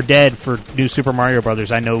Left 4 Dead for New Super Mario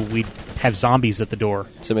Brothers, I know we'd have zombies at the door.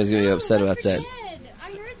 Somebody's going to be upset about that.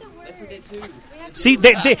 See,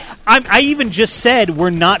 I even just said we're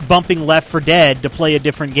not bumping Left 4 Dead to play a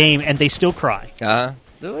different game, and they still cry. Uh-huh.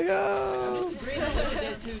 They're like, oh. All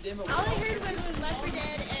I heard was Left 4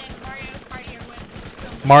 Dead and Mario Party are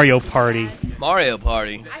what. Mario Party. Mario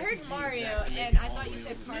Party. I heard Mario, and I thought you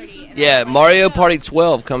said Party. And Yeah, Mario Party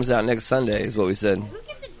 12 comes out next Sunday, is what we said. Who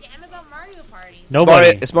gives a damn about Mario Party?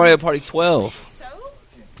 Nobody. It's Mario Party 12. So?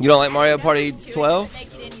 You don't like Mario Party 12?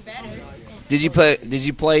 Make it any better. Did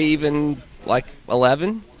you play even like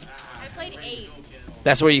 11? I played 8.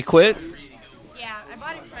 That's where you quit? Yeah, I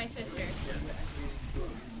bought it for my sister.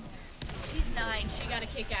 She's 9. She got a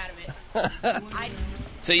kick out of it.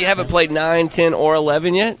 So you haven't played 9, 10, or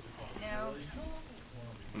 11 yet? No.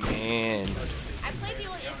 Man. I played the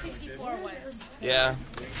old N64 ones. Yeah.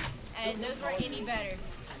 And those weren't any better.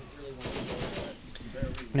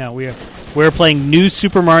 No, we're playing New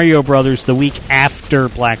Super Mario Brothers the week after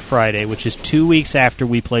Black Friday, which is 2 weeks after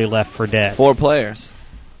we play Left 4 Dead. 4 players.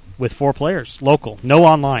 With 4 players. Local. No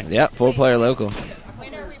online. Yeah, 4-player local.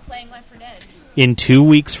 When are we playing Left 4 Dead? In 2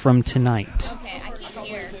 weeks from tonight. Okay, I can't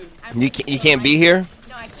hear. You can't be here?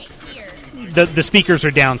 No, I can't hear. The speakers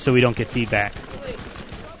are down so we don't get feedback.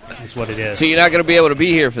 That's what it is. So you're not going to be able to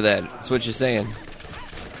be here for that. That's what you're saying.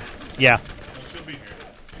 Yeah.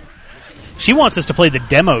 She wants us to play the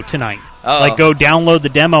demo tonight. Uh-oh. Like, go download the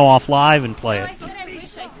demo off live and play it. I said I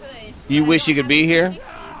wish I could. You wish you could be here?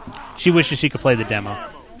 She wishes she could play the demo.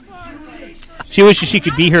 She wishes she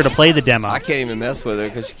could be here to play the demo. I can't even mess with her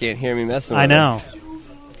because she can't hear me messing with her. I know.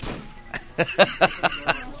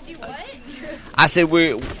 I said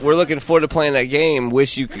we're looking forward to playing that game.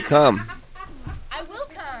 Wish you could come. I will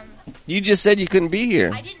come. You just said you couldn't be here.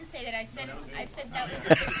 I didn't say that. I said that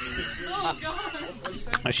was. Oh, God.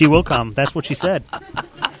 She will come. That's what she said.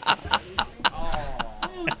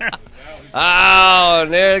 Oh,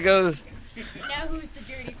 there it goes. Now who's the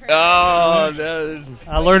dirty person? Oh, no.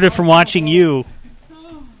 I learned it from watching you.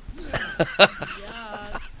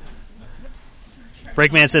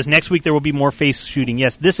 Breakman says next week there will be more face shooting.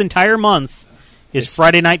 Yes, this entire month is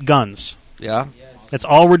Friday Night Guns. Yeah. That's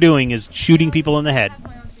all we're doing is shooting people in the head.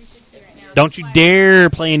 Don't you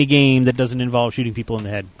dare play any game that doesn't involve shooting people in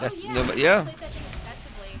the head. Yeah.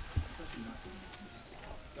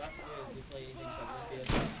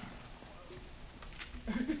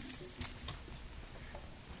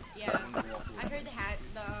 Yeah, I heard the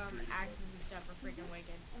axes and stuff are freaking way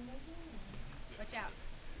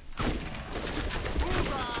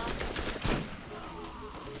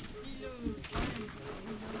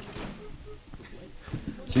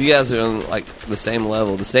So you guys are on like the same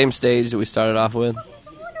level, the same stage that we started off with.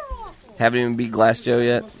 Haven't even beat Glass Joe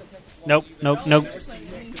yet. Nope.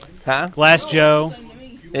 Huh? Glass Joe.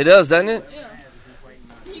 It does, doesn't it?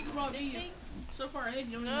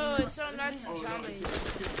 No, it's not nice and zombie.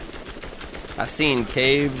 I've seen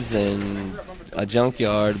caves and a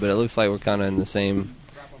junkyard, but it looks like we're kind of in the same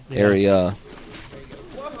area.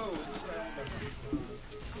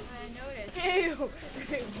 I'm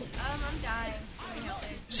dying.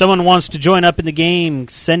 Someone wants to join up in the game,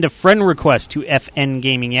 send a friend request to FN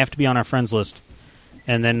Gaming. You have to be on our friends list.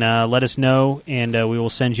 And then let us know, and we will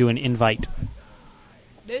send you an invite.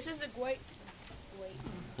 This is a great.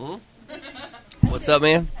 What's up,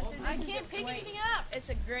 man? I can't pick anything up. It's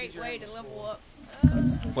a great way to level up.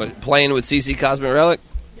 What, playing with CC Cosmic Relic?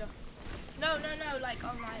 No, like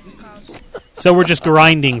online because. So we're just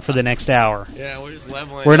grinding for the next hour. Yeah, we're just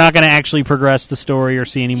leveling. We're not going to actually progress the story or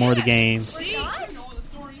see any more of the game. See?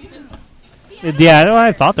 Yeah,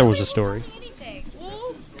 I thought there was a story.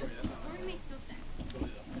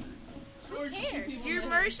 You're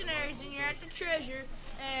mercenaries and you're at the treasure,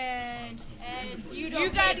 and you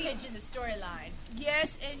don't pay attention to the storyline.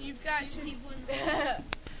 Yes, and you've got two people in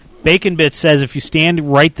Bacon Bit says if you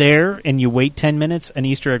stand right there and you wait 10 minutes, an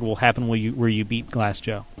Easter egg will happen where you beat Glass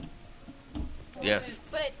Joe. Yes.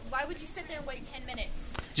 But why would you sit there and wait 10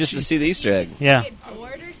 minutes? Just to see the Easter egg. Yeah. Get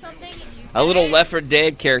bored or something? And you A little Left 4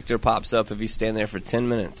 Dead character pops up if you stand there for 10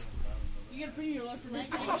 minutes. You get your Left 4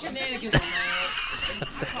 Dead shenanigans, man.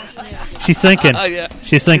 She's thinking. Oh, yeah.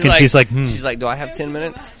 She's thinking. She's like, She's like, do I have 10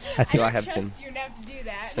 minutes? Do I have 10? You're gonna have to do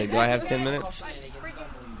that. She's like, do I have 10 minutes?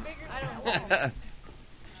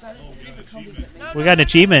 We got an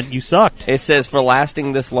achievement. You sucked. It says for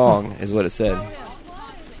lasting this long is what it said.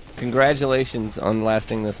 Congratulations on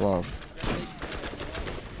lasting this long.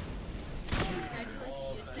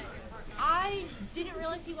 I didn't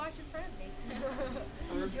realize he walked in front of me.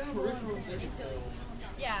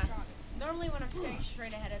 Yeah. Normally when I'm staring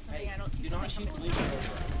straight ahead at something, I don't see something coming.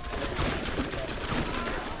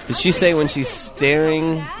 Did she say when she's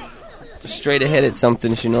staring straight ahead at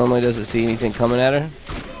something, she normally doesn't see anything coming at her?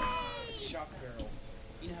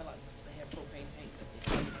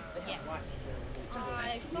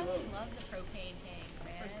 I fucking love the propane tank,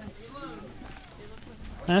 man.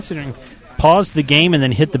 That's interesting. Pause the game and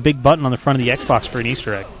then hit the big button on the front of the Xbox for an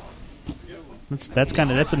Easter egg. That's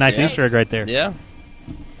a nice Easter egg right there. Yeah.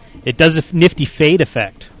 It does a nifty fade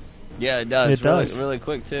effect. Yeah, it does. It does. Really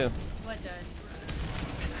quick, too. What does?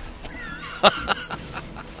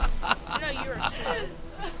 No, you're upset.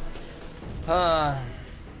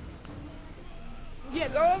 Yeah,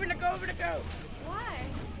 go over. Why?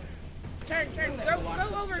 Turn. Go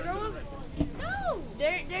over. No!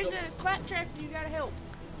 There's a claptrap you gotta help.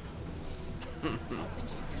 Nope,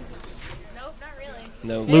 not really.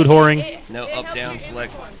 No Loot whoring. No up, down,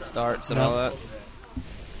 select, starts, and No. all that.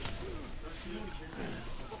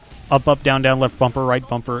 Up, down, left bumper, right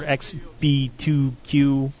bumper, X, B, 2, Q.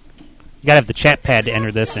 You gotta have the chat pad to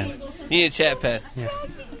enter this in. You need a chat pad. Yeah.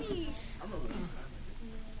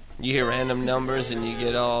 You hear random numbers and you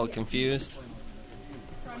get all confused.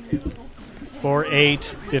 4, 8,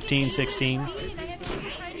 15, 16,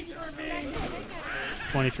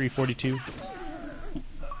 23, 42.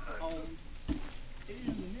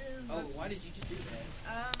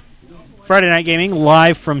 Friday Night Gaming,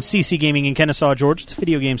 live from CC Gaming in Kennesaw, Georgia. It's a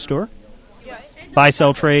video game store. Buy,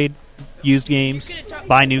 sell, trade, used games,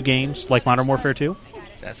 buy new games, like Modern Warfare 2.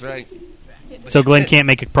 That's right. So Glenn can't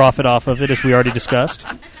make a profit off of it, as we already discussed.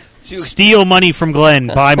 Steal money from Glenn,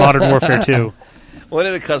 buy Modern Warfare 2. One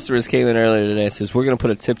of the customers came in earlier today and says, we're going to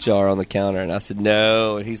put a tip jar on the counter. And I said,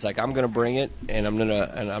 no. And he's like, I'm going to bring it, and I'm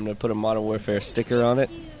going to put a Modern Warfare sticker on it,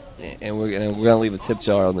 and we're going to leave a tip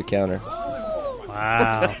jar on the counter.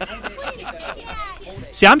 Wow.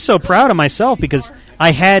 See, I'm so proud of myself because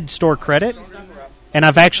I had store credit, and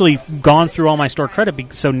I've actually gone through all my store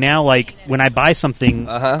credit. So now, like, when I buy something,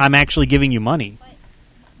 I'm actually giving you money.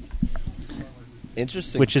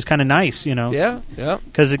 Interesting. Which is kind of nice, you know. Yeah.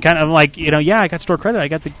 Because it kind of like, you know, yeah, I got store credit, I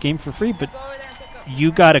got the game for free, but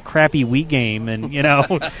you got a crappy Wii game, and, you know,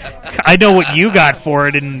 I know what you got for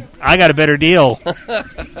it, and I got a better deal.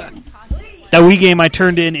 That Wii game I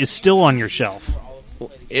turned in is still on your shelf.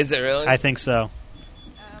 Is it really? I think so.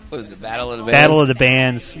 What is it, Battle of the Bands? Battle of the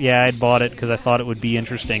Bands. Yeah, I bought it because I thought it would be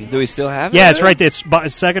interesting. Do we still have it? Yeah, it's right there.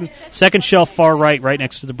 It's second shelf far right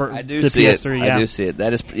next to the I do the see PS3. it. Yeah. I do see it.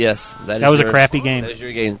 That is, yes. That was yours. a crappy game. That is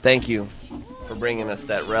your game. Thank you for bringing us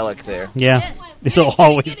that relic there. Yeah, it'll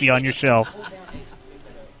always be on your shelf.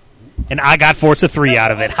 And I got Forza 3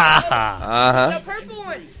 out of it. Ha ha. Uh-huh. The purple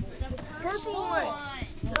one.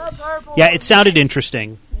 The purple Yeah, it sounded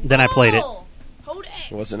interesting. Then I played it.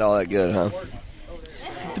 It wasn't all that good, huh?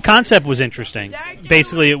 The concept was interesting.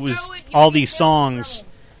 Basically, it was all these songs,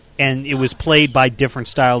 and it was played by different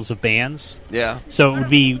styles of bands. Yeah. So it would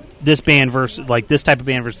be this band versus, like, this type of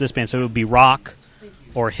band versus this band. So it would be rock,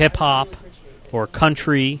 or hip-hop, or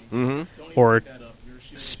country, or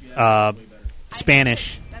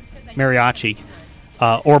Spanish, mariachi,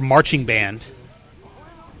 or marching band.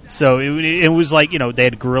 So it was like, they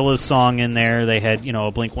had Gorillaz song in there. They had,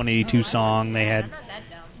 a Blink-182 song. They had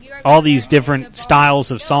all these different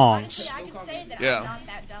styles of songs. Yeah.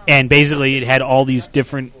 And basically it had all these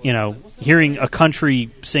different, hearing a country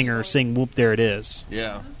singer sing Whoop There It Is.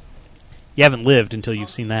 Yeah. You haven't lived until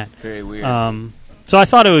you've seen that. Very weird. So I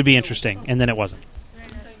thought it would be interesting, and then it wasn't.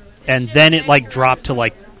 And then it, dropped to,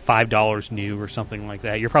 $5 new or something like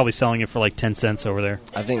that. You're probably selling it for, 10 cents over there.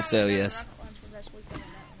 I think so, yes.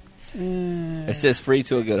 It says free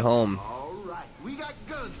to a good home. All right, we got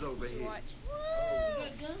guns over here.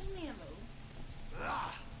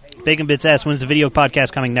 Bacon Bits asks, when's the video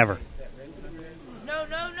podcast coming? Never. No,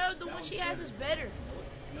 the one she has is better.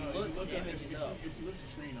 Look images up.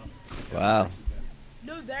 Wow.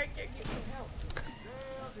 No, there get some help.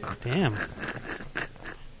 Damn.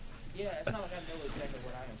 Yeah, it's not like I know exactly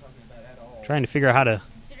what I am talking about at all. Trying to figure out how to...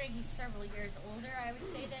 Considering he's several years older, I would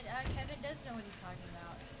say that Kevin does know what he's talking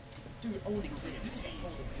about. Dude, only Kevin.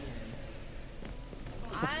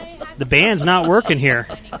 The band's not working here.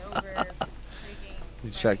 Did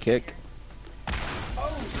you try to kick?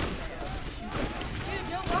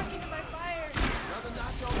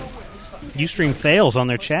 Ustream fails on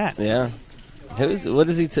their chat. Yeah. What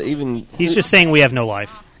is he even... He's just saying we have no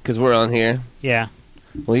life. Because we're on here. Yeah.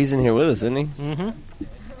 Well, he's in here with us, isn't he? Mm-hmm.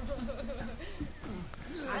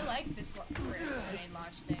 I like this main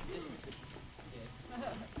launch thing.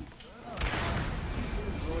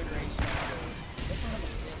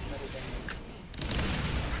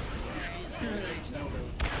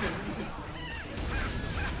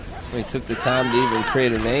 He took the time to even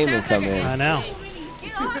create a name and come in. I know.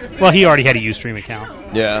 Well, he already had a Ustream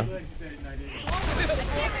account. Yeah.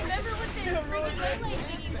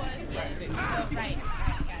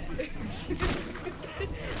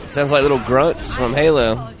 Sounds like little grunts from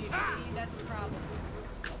Halo.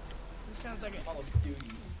 Sounds like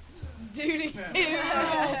Duty.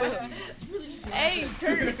 Hey,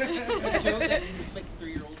 turn.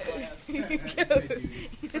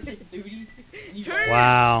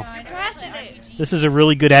 Wow. This is a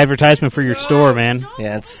really good advertisement for your store, man.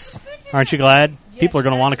 Yeah, it's... Aren't you glad? People are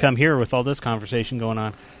going to want to come here with all this conversation going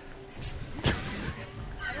on.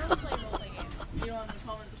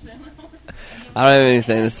 I don't have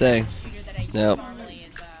anything to say. Nope.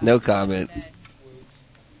 No comment.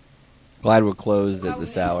 Glad we're closed at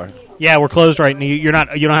this hour. Yeah, we're closed right now. You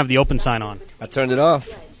don't have the open sign on. I turned it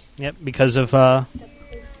off. Yep, because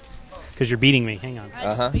you're beating me. Hang on.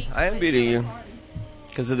 I am beating you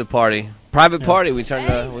because of the party. Private party. We turned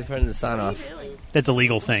the sign off. That's a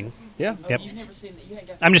legal thing. Yeah. Yep.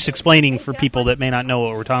 I'm just explaining for people that may not know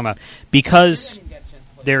what we're talking about. Because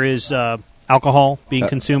there is alcohol being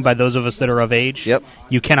consumed by those of us that are of age. Yep.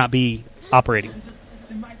 You cannot be operating.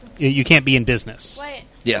 You can't be in business.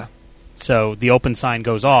 Yeah. So the open sign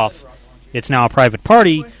goes off. It's now a private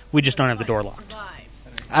party. We just don't have the door locked.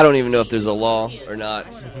 I don't even know if there's a law or not,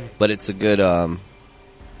 but it's a good.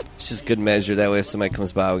 It's just a good measure. That way, if somebody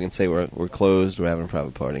comes by, we can say we're closed. We're having a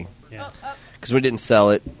private party. Yeah. Because we didn't sell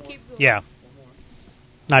it. Yeah.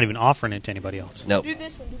 Not even offering it to anybody else. Nope.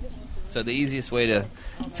 So the easiest way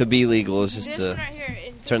to be legal is just to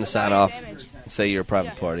turn the sign off and say you're a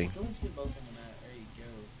private party.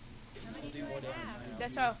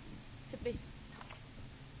 That's all.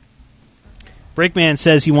 Breakman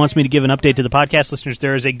says he wants me to give an update to the podcast listeners.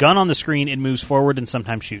 There is a gun on the screen. It moves forward and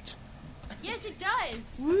sometimes shoots. Yes, it does.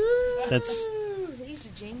 That's. He's a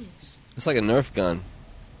genius. It's like a Nerf gun.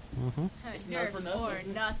 Mm-hmm. It's Nerf or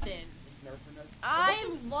nothing.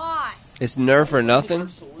 I'm lost. It's Nerf or nothing?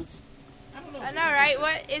 I know, right?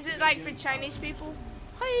 What is it like for Chinese people?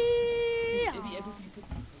 It's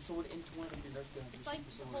like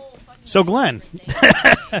the whole fucking So, Glenn.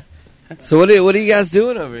 So what are you guys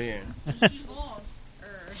doing over here?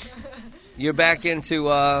 You're back into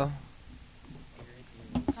What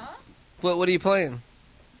are you playing?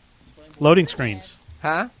 Loading screens.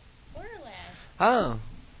 Huh? Oh,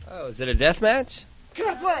 is it a death match? Can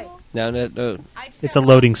I play? No. It's a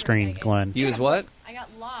loading screen, Glenn. You was what? I got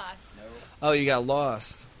lost. Oh, you got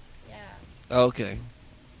lost. Yeah. Oh, okay.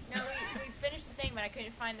 No, we finished the thing, but I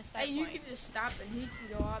couldn't find the start Hey, you point. can just stop and he can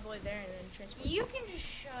go all the way there and then transfer. You can just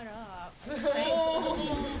shut up.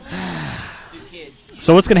 kid.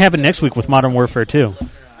 So what's going to happen next week with Modern Warfare 2?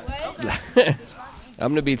 I'm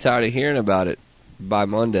going to be tired of hearing about it by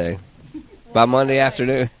Monday. By Monday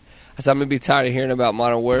afternoon. I said I'm going to be tired of hearing about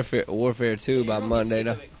Modern Warfare 2 by Monday.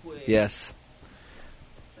 No. Yes.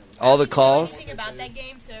 All the calls. Anything about that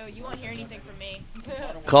game, so you won't hear anything from me.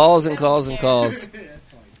 Calls and calls and calls.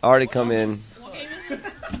 Already come in.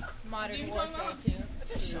 Modern Warfare 2.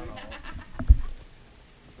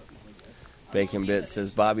 Bacon Bit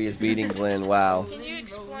says Bobby is beating Glenn. Wow. Can you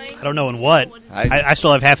explain? I don't know in what. I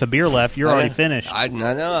still have half a beer left. You're already finished. I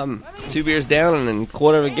know. I'm 2 beers down and a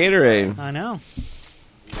quarter of a Gatorade. I know.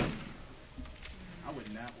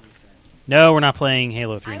 No, we're not playing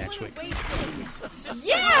Halo 3 next week.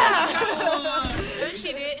 Yeah!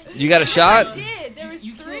 She did. You got a shot? I did. There was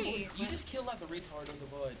 3. You just killed like the retard of the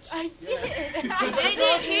bunch. I did. They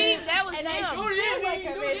didn't hit him. That was and him. I did like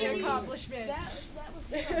I made an accomplishment.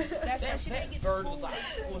 That's why she didn't That get bird the was full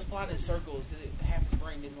like was flying in circles. Half his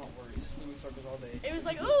brain didn't want to work. It just flew in circles all day. It was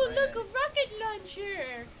like, oh, look, a rocket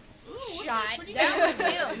launcher. Ooh, shot. That was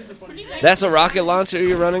him. That's a rocket launcher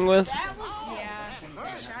you're running with? That was,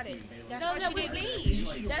 yeah. Shot it. That's No, why that she was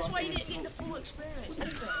didn't me. That's why you didn't get the full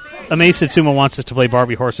experience. Amaze Satsuma wants us to play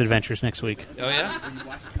Barbie Horse Adventures next week. Oh, yeah?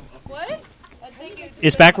 What?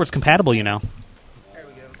 It's backwards compatible, you know.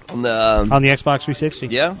 On the Xbox 360.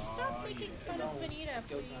 Yeah.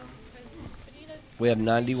 We have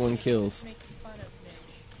 91 kills.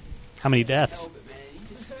 How many deaths?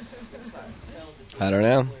 I don't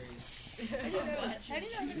know.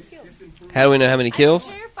 How do we know how many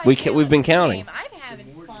kills? We've been counting. I'm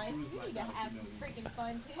having fun. You need to have freaking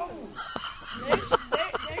fun too.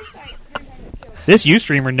 This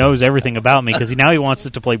Ustreamer knows everything about me because now he wants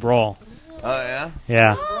us to play Brawl. Oh, yeah?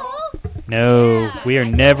 Yeah. No, we are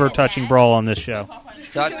never touching Brawl on this show.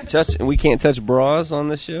 We can't touch bras on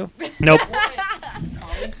this show? Nope.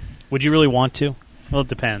 Would you really want to? Well, it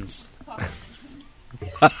depends.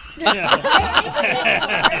 You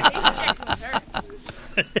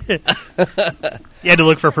had to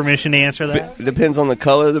look for permission to answer that? It depends on the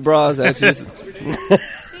color of the bras. I think there's like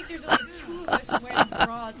 2 of us wearing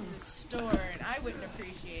bras in the store, and I wouldn't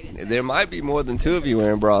appreciate it. There might be more than 2 of you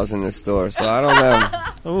wearing bras in this store, so I don't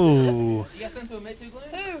know. Ooh. You got something to admit to,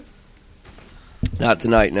 Glenn? Who? Not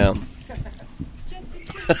tonight, no.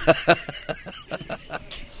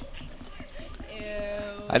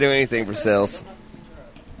 I do anything for sales.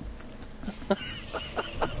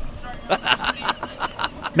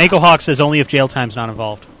 Mako Hawk says only if jail time's not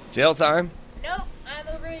involved. Jail time? Nope, I'm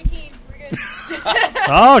over 18. We're good.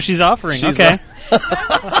 Oh, she's offering. She's okay.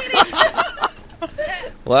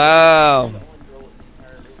 Wow.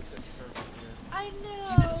 I know.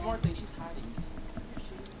 She did the smart thing. She's hiding.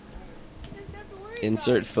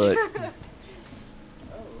 Insert foot.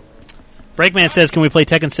 Breakman says, can we play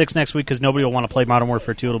Tekken 6 next week because nobody will want to play Modern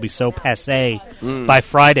Warfare 2. It'll be so passé by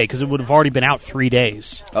Friday because it would have already been out 3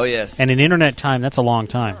 days. Oh, yes. And in internet time, that's a long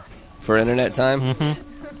time. For internet time? Mm-hmm.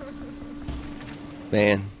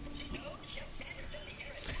 Man.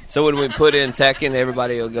 So when we put in Tekken,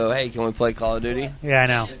 everybody will go, hey, can we play Call of Duty? Yeah, I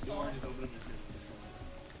know.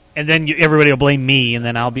 And then everybody will blame me, and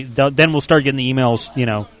then then we'll start getting the emails,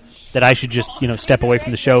 that I should just, step away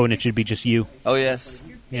from the show and it should be just you. Oh, yes.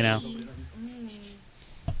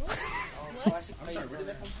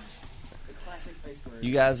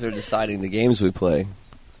 You guys are deciding the games we play.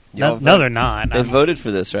 No, they're not. They voted for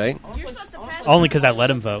this, right? Only because I let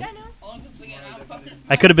him vote.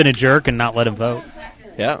 I could have been a jerk and not let him vote.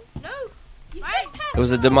 Yeah. It was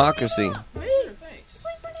a democracy.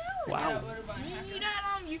 Wow.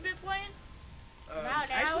 You've been playing? About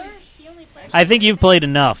an hour? He only played I think you've played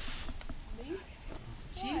enough.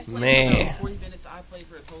 Man. 40 minutes. I played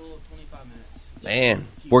for a total of 25 minutes. Man.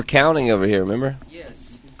 We're counting over here, remember?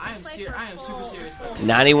 Yes. I am super serious.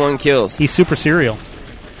 91 kills. He's super serial.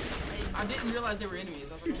 I didn't realize they were enemies.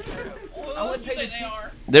 I was like, I wasn't paying attention.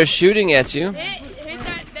 They're shooting at you. Hit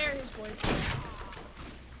that there, his boy.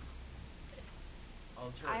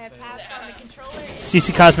 I have passed on the controller.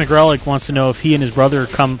 CC Cosmic Relic wants to know if he and his brother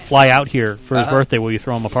fly out here for his birthday, will you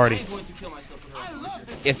throw him a party?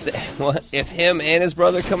 If him and his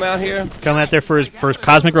brother come out here? Come out there for his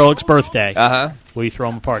Cosmic Relic's birthday. Uh-huh. Will you throw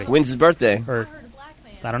him a party? When's his birthday? Or,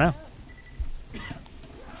 I don't know.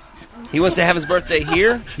 He wants to have his birthday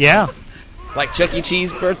here? Yeah. Like Chuck E.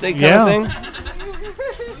 Cheese birthday kind of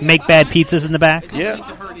thing? Make bad pizzas in the back?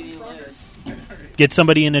 Yeah. Get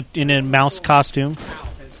somebody in a mouse costume?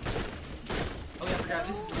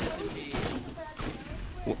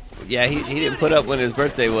 Yeah, he didn't put up when his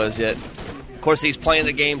birthday was yet. Of course, he's playing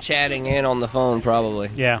the game, chatting, and on the phone,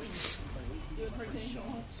 probably. Yeah.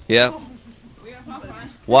 Yeah.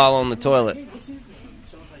 While on the toilet.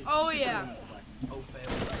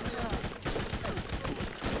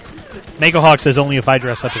 Mako Hawk says only if I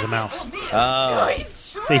dress up as a mouse. Oh.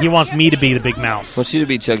 See, he wants me to be the big mouse. Wants you to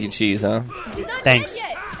be Chuck E. Cheese, huh? Thanks.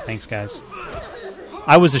 Thanks, guys.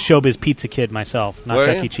 I was a Showbiz Pizza kid myself, not Were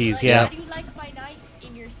Chuck you? E. Cheese. Yeah.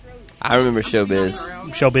 I remember Showbiz.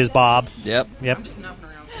 Showbiz Bob. Yep.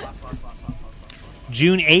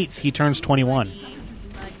 June 8th, he turns 21.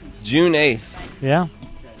 June 8th. Yeah.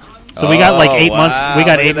 So we got like 8 months. We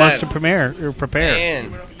got Look 8 at months that. to prepare.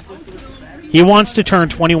 Man. He wants to turn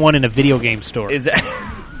 21 in a video game store. Is that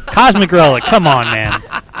Cosmic Relic? Come on, man.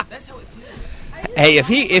 Hey, if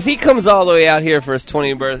he comes all the way out here for his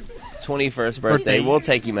 21st birthday, we'll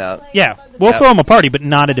take him out. Yeah, we'll throw him a party, but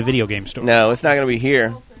not at a video game store. No, it's not going to be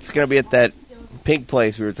here. It's going to be at that pink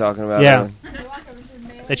place we were talking about. Yeah.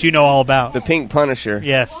 That you know all about. The Pink Punisher.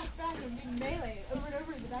 Yes.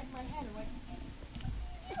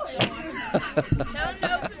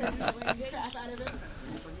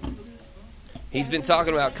 He's been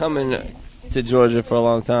talking about coming to Georgia for a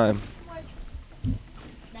long time.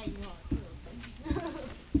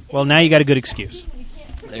 Well, now you got a good excuse.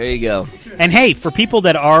 There you go. And hey, for people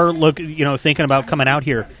that are thinking about coming out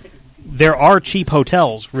here, there are cheap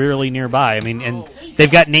hotels really nearby. I mean, and they've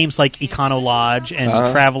got names like Econo Lodge and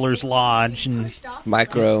Travelers Lodge and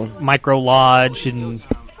Micro Lodge and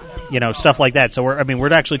stuff like that. So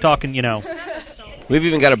we're actually talking. We've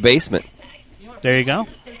even got a basement. There you go.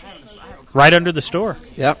 Right under the store.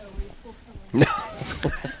 Yep.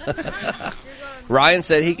 Ryan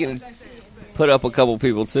said he can put up a couple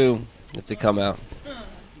people too if they come out.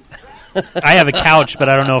 I have a couch, but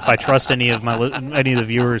I don't know if I trust any of the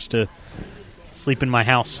viewers to sleep in my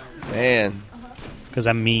house. Man, because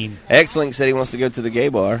I'm mean. X-Link said he wants to go to the gay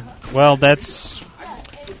bar. Well,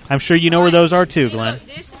 I'm sure you know where those are too, Glenn.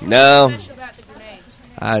 No.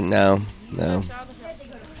 No.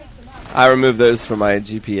 I removed those from my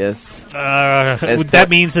GPS. That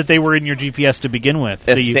means that they were in your GPS to begin with.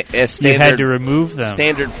 So you had to remove them.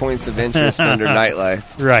 Standard points of interest under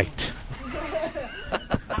nightlife. Right.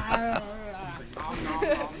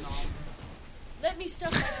 Let me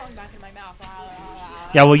stuff my tongue back in my mouth.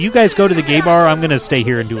 Yeah, well, you guys go to the gay bar. I'm going to stay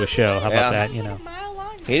here and do a show. How about that?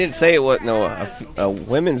 He didn't say it was a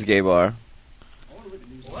women's gay bar.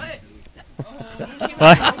 What?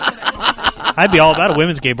 I'd be all about a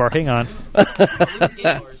women's gay bar. Hang on. Women's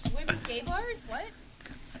gay bars? What?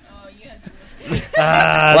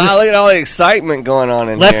 Wow, look at all the excitement going on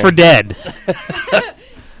in Left here. 4 Dead.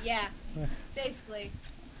 Yeah, basically.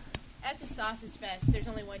 That's a sausage fest. There's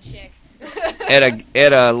only one chick.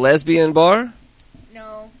 At a lesbian bar?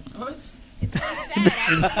 No. It's really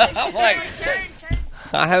sad.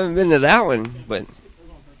 I haven't been to that one, but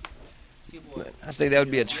I think that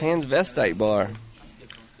would be a transvestite bar.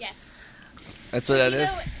 Yes. That's what that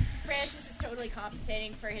is? Francis is totally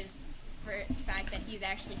compensating for the fact that he's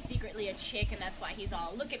actually secretly a chick, and that's why he's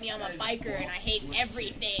all, look at me, I'm a biker, and I hate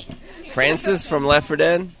everything. Francis from Left 4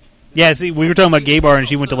 Dead? Yeah, see, we were talking about gay bar, and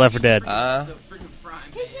she went to Left 4 Dead. His name's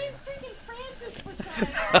freaking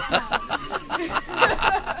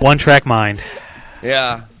Francis. One track mind.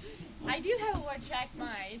 Yeah. I do have a one-track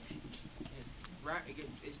mind.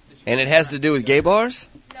 And it has to do with gay bars?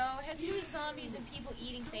 No, it has to do with zombies and people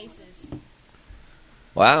eating faces.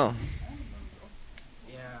 Wow.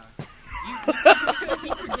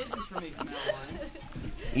 Keep your distance from me from now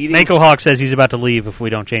on. Mako Hawk says he's about to leave if we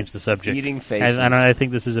don't change the subject. Eating faces. I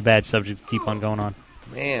think this is a bad subject to keep on going on.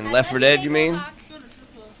 Man, Left 4 Dead, you mean?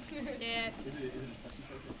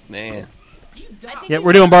 Man. Yeah,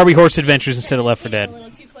 we're doing Barbie Horse Adventures instead of Left 4 Dead.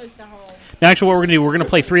 Now, actually, what we're going to do, we're going to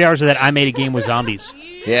play 3 hours of that I Made a Game with Zombies.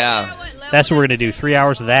 Yeah. That's what we're going to do, 3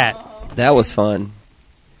 hours of that. That was fun.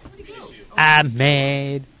 I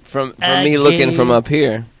made From me looking game from up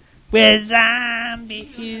here. with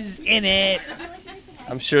zombies in it.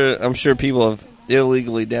 I'm sure people have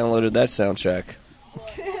illegally downloaded that soundtrack.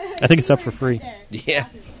 I think it's up for free. Yeah.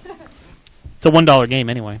 It's a $1 game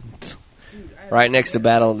anyway. Right next to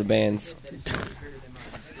Battle of the Bands.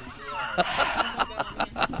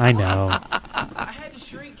 I know. I had to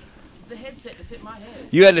shrink the headset to fit my head.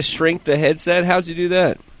 You had to shrink the headset? How'd you do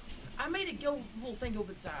that? I made it go little thing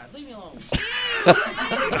over the side. Leave me alone.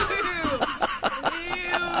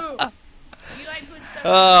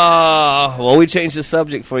 Oh, well, we changed the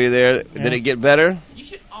subject for you there. Yeah. Did it get better? You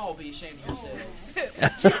should all be ashamed of yourselves.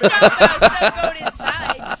 You're talking about stuff going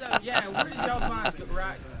inside, so. Yeah, where did y'all's minds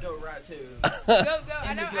go right to? Go.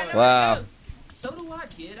 I know. Wow. So do I,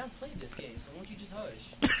 kid. I've played this game, so won't you just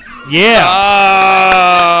hush? Yeah.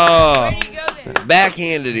 Oh. Where do you go then?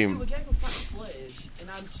 Backhanded him. We gotta go fight Sledge, and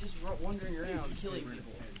I'm just wandering around killing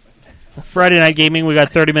people. Friday Night Gaming, we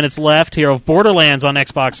got 30 minutes left here of Borderlands on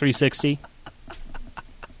Xbox 360.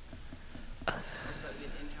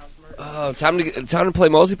 Oh, time to play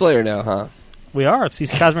multiplayer now, huh? We are. It's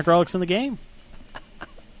CC Cosmic Relics in the game.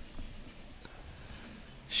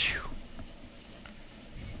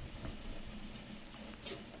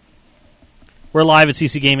 We're live at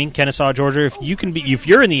CC Gaming, Kennesaw, Georgia. If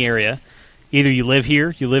you're in the area, either you live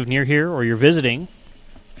here, you live near here, or you're visiting,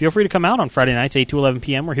 feel free to come out on Friday nights, 8 to 11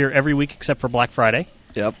 p.m. We're here every week except for Black Friday.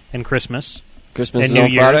 Yep. And Christmas. Christmas and is New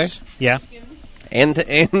on Year's. Friday? Yeah.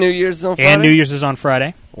 And New Year's is on Friday? And New Year's is on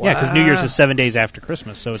Friday. Wow. Yeah, because New Year's is 7 days after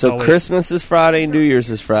Christmas. So always Christmas is Friday, New Year's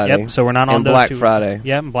is Friday. Yep, so we're not on and those Black 2 Friday.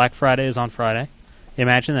 Yep, and Black Friday is on Friday.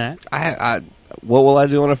 Imagine that. What will I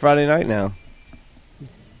do on a Friday night now?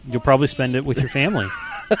 You'll probably spend it with your family.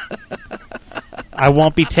 I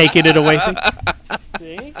won't be taking it away from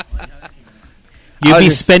you. You'll be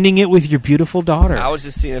spending it with your beautiful daughter. I was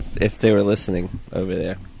just seeing if they were listening over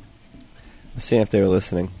there. I was seeing if they were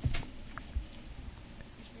listening.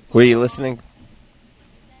 Were you listening?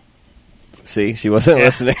 See, she wasn't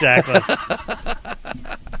listening. Exactly.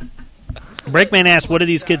 Breakman asked, what do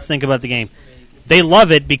these kids think about the game? They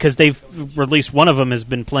love it because they've, or at least one of them has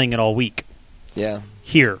been playing it all week. Yeah.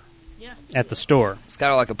 Here. Yeah. At the store. It's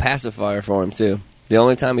kind of like a pacifier for him, too. The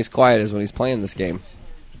only time he's quiet is when he's playing this game.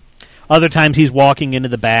 Other times he's walking into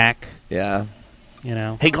the back. Yeah. You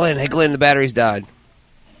know. Hey, Glenn, the battery's died.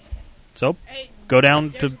 So, go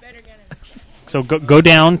down to... So go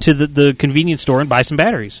down to the convenience store and buy some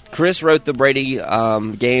batteries. Chris wrote the Brady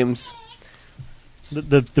games.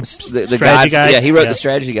 The strategy guide? Yeah, he wrote the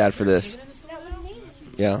strategy guide for this.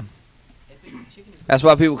 Yeah. That's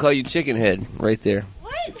why people call you Chicken Head right there.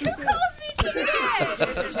 What? Who calls me Chicken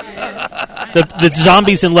Head? The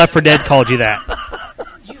zombies in Left 4 Dead called you that.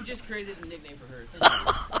 You just created a nickname for her. Thank you.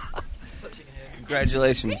 What's up, Chicken Head?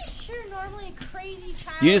 Congratulations. Sure, normally a crazy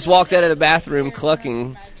child. You just walked out of the bathroom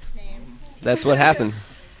clucking. That's what happened.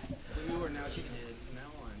 You are now Chicken Head from now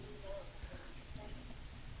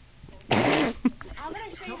on. I'm going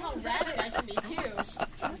to show you how rabid I can be, too.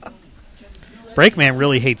 Breakman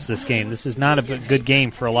really hates this game. This is not a good game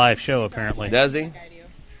for a live show, apparently. Does he?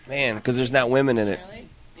 Man, because there's not women in it.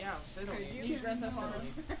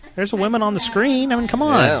 There's women on the screen. I mean, come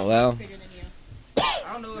on. Yeah, well.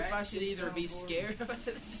 I don't know if I should either be scared if I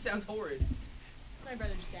said this just sounds horrid. My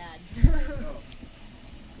brother's dad.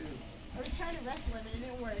 I was trying to wrestle him and it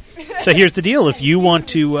didn't work. So here's the deal. If you want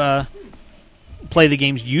to play the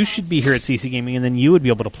games, you should be here at CC Gaming, and then you would be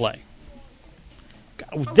able to play.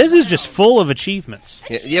 God, this is just full of achievements.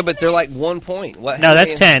 Yeah, but they're like 1 point. What? No,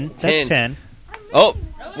 that's 10. That's 10. Oh,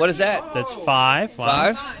 what is that? That's 5.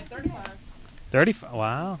 Wow. 5? 35.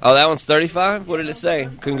 Wow. Oh, that one's 35? What did it say?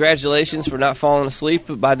 Congratulations for not falling asleep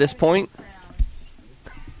by this point.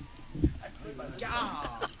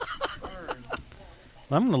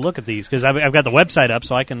 I'm going to look at these because I've got the website up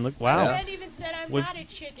so I can look. Wow. My friend even said I'm not a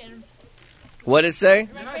chicken. What did it say?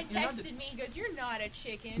 My friend texted me and goes, "You're not a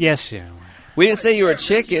chicken." Yes, yeah. We didn't say you were a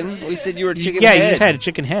chicken. We said you were a chicken head. head. You just had a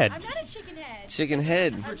chicken head. I'm not a chicken head. Chicken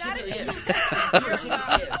head. I'm not a chicken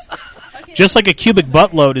head. Just like a cubic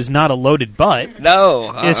butt load is not a loaded butt.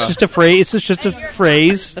 No. It's just a phrase. It's just a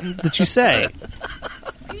phrase that you say.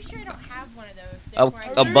 Pretty sure I don't have one of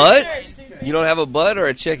those. A butt? You don't have a butt or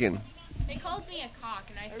a chicken? They called me a cock,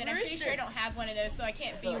 and I said, I'm pretty sure I don't have one of those, so I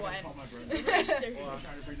can't be one.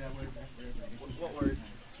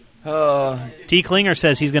 T. Klinger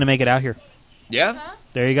says he's going to make it out here. Yeah?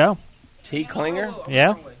 There you go. T. Klinger?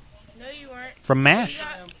 Yeah. No, you weren't. From MASH.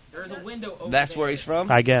 There's a window over That's there. where he's from?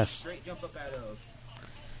 I guess. Straight jump up out of.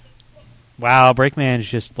 Wow, Breakman's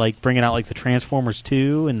just like bringing out like the Transformers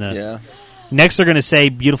 2 and the. Yeah. Next, they're going to say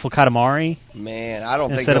 "Beautiful Katamari." Man, I don't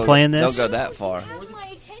think instead of playing this, they'll go that far. My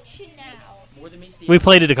attention now. We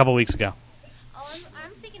played it a couple weeks ago. Oh,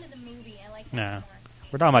 I'm thinking of the movie. I like that. No,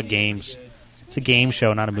 we're talking about games. It's a game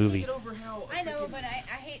show, not a movie. I know, but I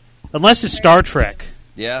hate. Unless it's Star Trek.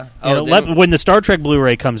 Yeah. You know, when the Star Trek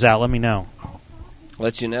Blu-ray comes out, let me know.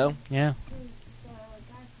 Let you know? Yeah.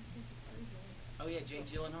 Oh yeah, Jake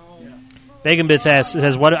Gyllenhaal. Bacon Bits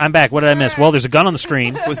says, "What? I'm back. What did I miss?" Well, there's a gun on the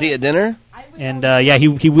screen. Was he at dinner? And yeah,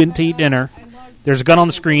 he went to eat dinner. There's a gun on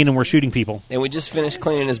the screen, and we're shooting people. And we just finished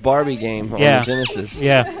cleaning his Barbie game on Yeah. the Genesis.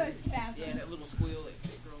 Yeah. Yeah, that little squeal.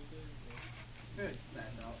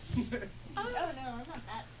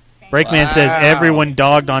 Breakman says everyone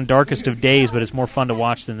dogged on Darkest of Days, but it's more fun to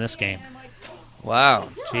watch than this game. Wow.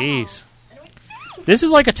 Jeez. This is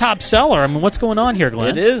like a top seller. I mean, what's going on here,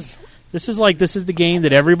 Glenn? It is. This is the game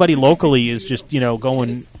that everybody locally is just,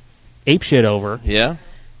 going apeshit over. Yeah.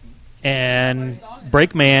 And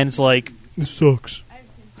Breakman's like, this sucks.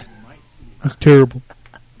 It's terrible.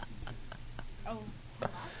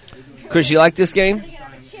 Chris, you like this game?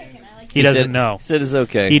 He doesn't know. He said it's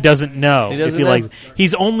okay. He doesn't know. He doesn't if he know? likes.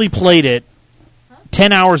 He's only played it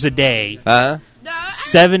 10 hours a day,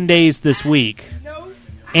 7 days this week,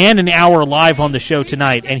 and an hour live on the show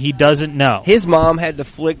tonight, and he doesn't know. His mom had to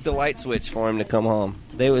flick the light switch for him to come home.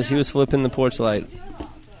 He was flipping the porch light,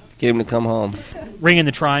 get him to come home. Ringing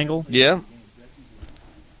the triangle. Yeah.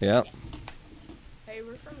 Yeah.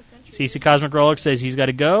 CC Cosmic Rollick says he's got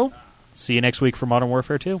to go. See you next week for Modern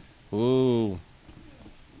Warfare 2. Ooh.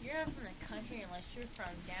 You're not from the country unless you're from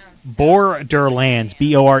down Borderlands.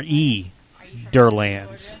 B-O-R-E.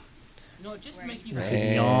 Durlands. No, just to make you That's happy.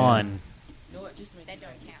 a yawn. No, just to make That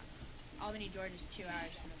don't count. Albany, Georgia's 2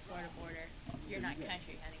 hours from the Florida border. You're not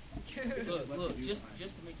country, honey. Look, just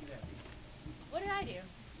to make you happy. What did I do?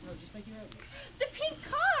 No, just make you happy. The pink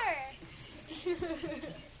car!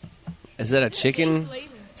 Is that a chicken?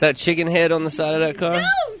 Is that a chicken head on the side of that car? No,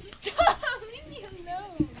 stop! Leave me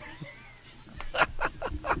alone.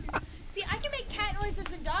 See, I can make cat noises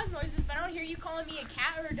and dog noises, but I don't hear you calling me a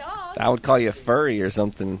cat or a dog. I would call you a furry or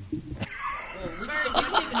something. I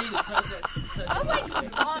would like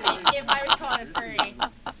vomit if I was called a furry.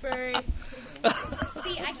 Furry.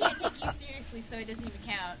 See, I can't take you seriously, so it doesn't even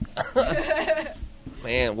count.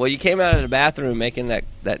 Man, well, you came out of the bathroom making that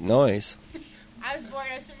noise. I was bored.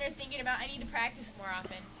 I was sitting there thinking about I need to practice more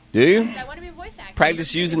often. Do you? 'Cause I want to be a voice actor.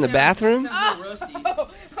 Practice using the bathroom? I was sitting there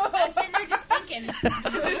just thinking.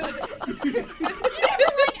 You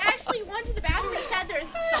never actually went to the bathroom and sat there and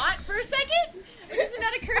thought for a second? Or does it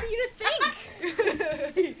not occur to you to think?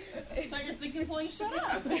 It's like you're thinking before you shut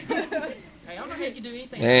up. Hey, I don't know how you can do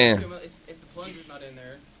anything Man. if the plunger's not in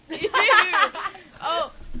there. Dude.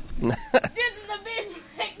 Oh. This is a big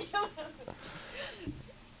break.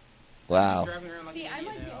 Wow. See, I'm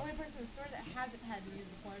like the only person in the store that hasn't had to use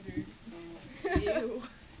the plunger. Ew.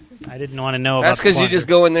 I didn't want to know about That's because you the just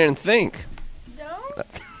go in there and think. No?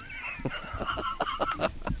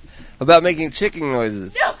 About making chicken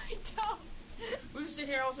noises. No, I don't. We just sit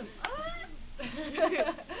here all of a sudden.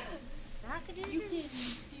 You can do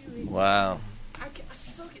it. Wow. I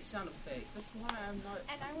suck at sound effects. That's why I'm not.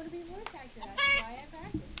 And I want to be a voice actor. That's why I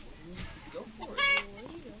practice. Go for it.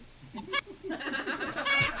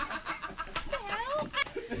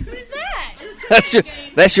 What is that?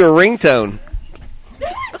 That's your ringtone.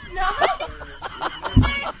 That's not. I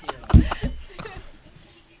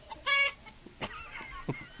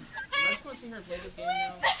just want to see her play this game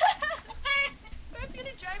now. That's gonna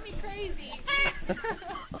drive me crazy.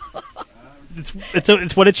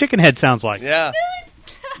 It's what a chicken head sounds like. Yeah.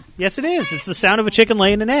 Yes, it is. It's the sound of a chicken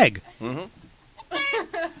laying an egg. Mm-hmm.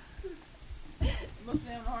 Must be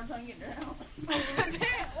having a hard time getting her out.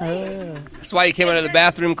 That's why you came out of the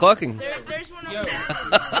bathroom clucking. There's one up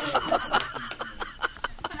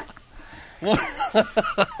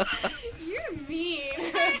You're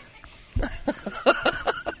mean.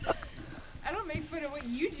 I don't make fun of what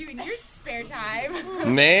you do in your spare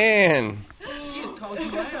time. Man. She just called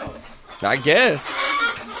you out. I guess.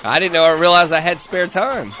 I didn't know. I realized I had spare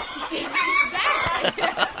time.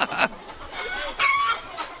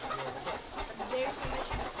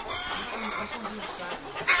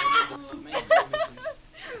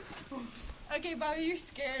 Okay, Bobby, you're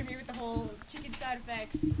scaring me with the whole chicken side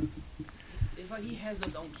effects. It's like he has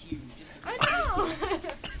those on cue. Just I know.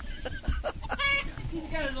 He's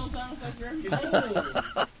got his own sound effect for everything.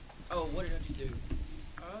 Oh, what did you do?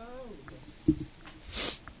 Oh.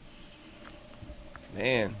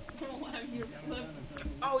 Man.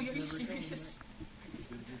 Oh, you're serious?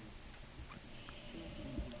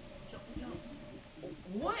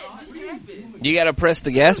 What just happened? You got to press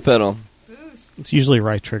the gas pedal. Boost. It's usually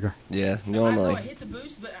right trigger. Yeah, I know I normally. hit the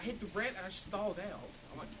boost, but I hit the brake and I stalled out.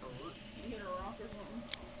 I'm like, you hit a rock or something?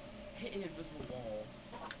 Hit an invisible wall.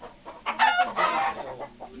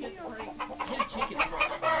 Hit a chicken.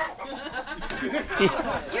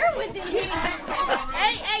 You're within here.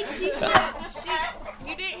 Hey, she's still.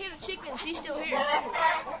 You didn't hit a chicken. She's still here.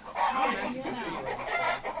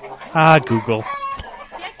 Ah, Google. See, I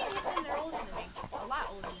can hit them. They're older than me. A lot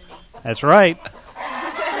older than me. That's right. Yes,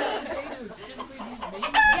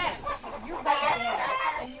 you're right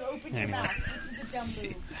there. And you open your Anyway. mouth. This is a dumb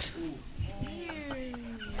move.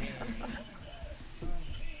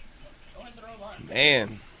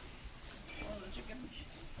 Man.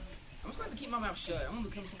 I'm just going to keep my mouth shut. I'm going to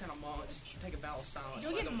become some kind of mall and just take a bow of silence.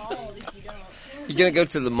 You'll get mauled if you don't. You going to go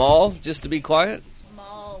to the mall just to be quiet?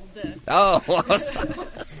 Mauled. Oh.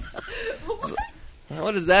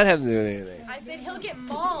 What does that have to do with anything? I said he'll get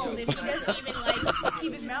mauled if he doesn't even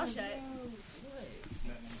keep his mouth shut.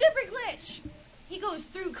 Super glitch. He goes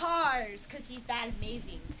through cars because he's that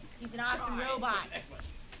amazing. He's an awesome robot.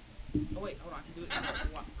 Oh, wait, hold on. I can do it.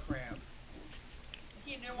 Crap.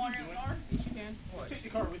 Get no water in the car? Yes, you can. What? Take the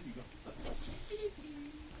car with you. Go.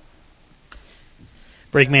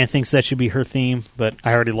 Breakman thinks that should be her theme, but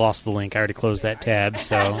I already lost the link. I already closed that tab,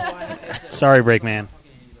 so sorry, Breakman.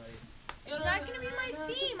 It's not going to be my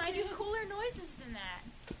theme. I do cooler noises than that.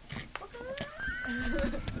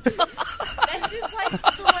 That's just like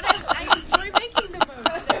the one I enjoy making the most.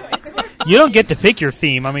 So it's more You don't get to pick your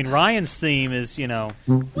theme. I mean, Ryan's theme is, Why can't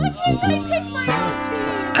I pick my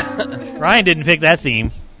own theme? Ryan didn't pick that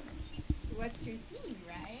theme. What's your theme,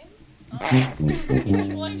 Ryan?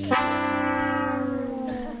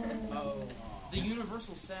 The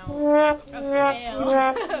universal sound of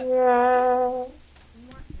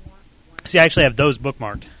See, I actually have those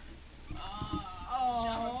bookmarked.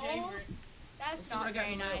 Oh, that's not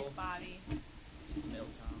very nice, Bobby. Mail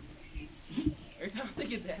time. Every time I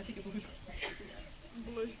think of that, I think of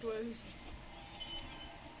Blue's Blues.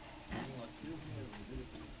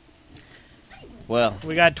 Well,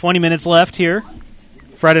 We got 20 minutes left here.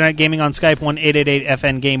 Friday Night Gaming on Skype,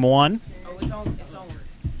 1-888-FN Game 1. Oh, it's on.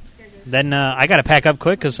 Then I got to pack up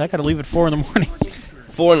quick because I got to leave at 4 in the morning.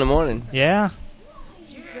 4 in the morning. Yeah.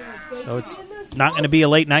 So it's not going to be a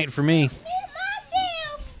late night for me.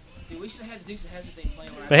 Dude, we should have had Dukes of Hazzard thing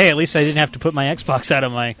playing. But hey, at least I didn't have to put my Xbox out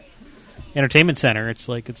of my entertainment center. It's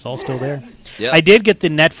like it's all still there. Yep. I did get the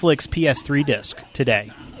Netflix PS3 disc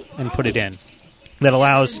today and put it in. That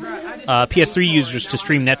allows PS3 users to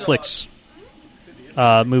stream Netflix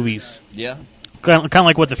movies. Yeah. Kind of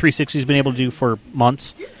like what the 360 has been able to do for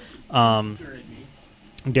months. I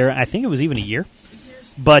think it was even a year.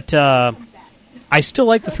 But I still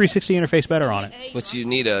like the 360 interface better on it. But you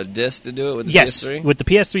need a disc to do it with the Yes, PS3? with the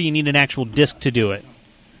PS3 you need an actual disc to do it.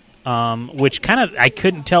 Which kind of I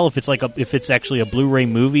couldn't tell if it's like if it's actually a Blu-ray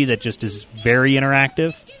movie that just is very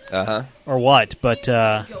interactive, or what. But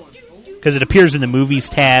because it appears in the movies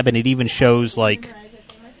tab and it even shows like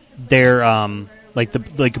their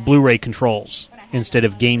like Blu-ray controls instead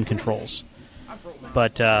of game controls.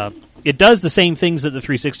 But it does the same things that the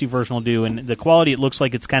 360 version will do, and the quality, it looks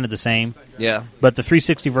like it's kind of the same. Yeah. But the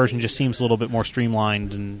 360 version just seems a little bit more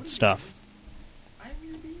streamlined and stuff. Are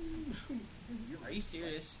you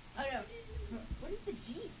serious? Oh no. What does the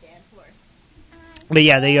G stand for? But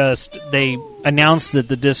yeah, they announced that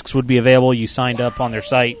the discs would be available. You signed up on their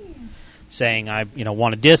site saying I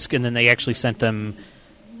want a disc, and then they actually sent them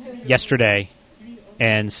yesterday.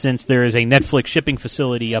 And since there is a Netflix shipping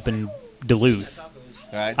facility up in Duluth,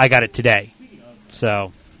 right, I got it today.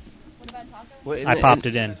 So Well, I popped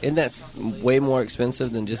it in. Isn't that way more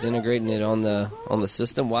expensive than just integrating it on the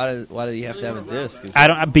system? Why do you have to have a disc? I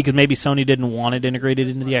don't, because maybe Sony didn't want it integrated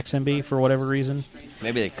into the XMB for whatever reason.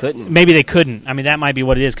 Maybe they couldn't. Maybe they couldn't. I mean, that might be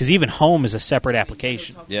what it is, because even Home is a separate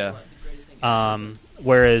application. Yeah.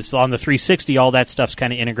 Whereas on the 360, all that stuff's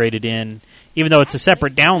kind of integrated in. Even though it's a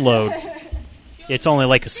separate download, it's only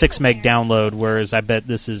like a 6 meg download, whereas I bet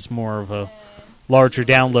this is more of a larger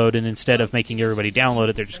download, and instead of making everybody download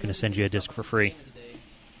it, they're just going to send you a disc for free.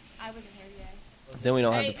 Then we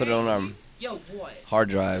don't have to put it on our hard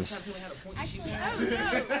drives.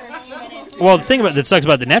 Well, the thing that sucks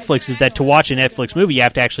about the Netflix is that to watch a Netflix movie, you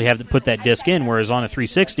have to actually have to put that disc in, whereas on a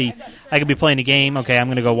 360, I could be playing a game, okay, I'm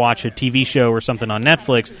going to go watch a TV show or something on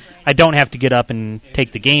Netflix. I don't have to get up and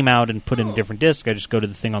take the game out and put in a different disc. I just go to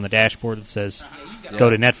the thing on the dashboard that says, go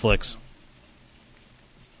to Netflix.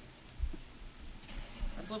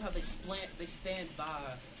 I just love how they stand by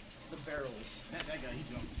the barrels. That guy, he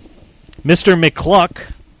jumped. Mr.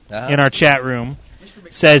 McCluck in our chat room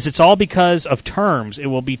says it's all because of terms. It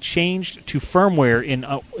will be changed to firmware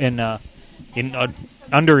in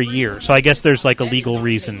under a year. So I guess there's like a legal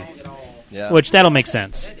reason, which that'll make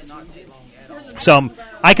sense. So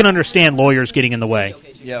I can understand lawyers getting in the way.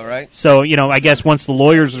 Yeah, right. So I guess once the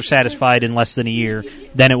lawyers are satisfied in less than a year,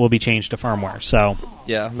 then it will be changed to firmware. So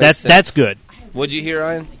yeah, that's good. What'd you hear,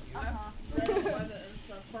 Ryan?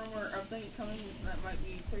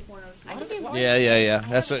 Yeah.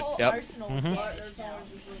 That's what. Yep. Mm-hmm.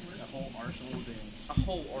 A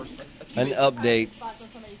whole arsenal. An update.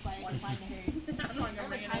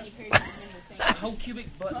 A whole cubic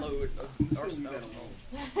buttload of arsenal.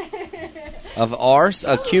 Of arse?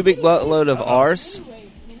 A cubic buttload of arse?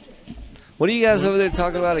 What are you guys over there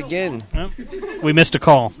talking about again? We missed a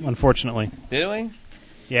call, unfortunately. Did we?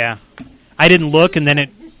 Yeah. I didn't look, and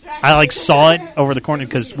then I saw it over the corner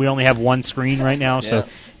because we only have one screen right now, so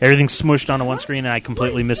everything's smushed onto one screen, and I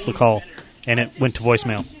completely missed the call, and it went to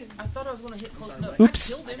voicemail. I thought I was going to hit close enough.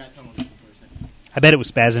 Oops. I bet it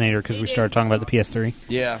was Spazinator because we started talking about the PS3.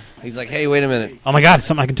 Yeah. He's like, hey, wait a minute. Oh, my God, it's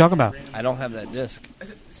something I can talk about. I don't have that disc.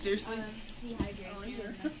 Seriously? No,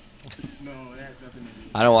 that has nothing to do with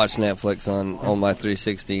I don't watch Netflix on my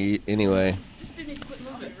 360 anyway.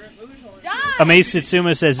 Amaze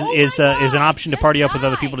Satsuma says is an option to party up with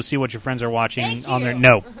other people to see what your friends are watching on there.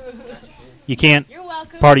 No, you can't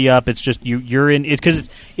party up. It's just you're in it because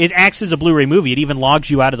it acts as a Blu-ray movie. It even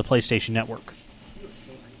logs you out of the PlayStation Network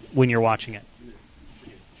when you're watching it.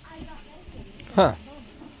 Huh.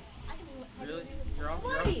 Really? You're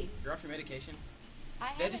off your medication?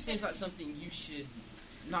 That just seems like something you should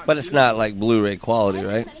not But do. it's not like Blu-ray quality,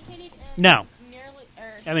 right? No.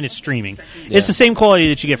 I mean, it's streaming. Yeah. It's the same quality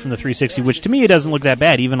that you get from the 360, which to me it doesn't look that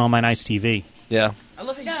bad, even on my nice TV. Yeah. I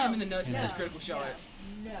love how you shoot him in the nuts and says critical shot.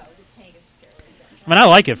 I mean, I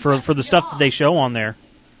like it for the stuff that they show on there.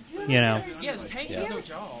 You know. Yeah, the tank has no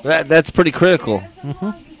jaw. That's pretty critical.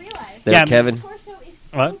 There, Kevin.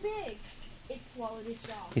 What?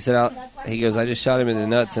 He said, he goes, I just shot him in the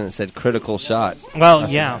nuts and it said critical shot. Well,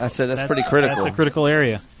 I said, that's pretty critical. That's a critical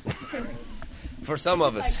area. For some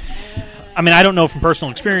of us. I mean, I don't know from personal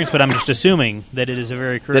experience, but I'm just assuming that it is a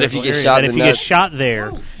very critical that if you get area. Shot that if you get shot there,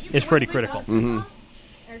 it's pretty critical. Mm-hmm.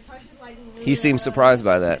 He seems surprised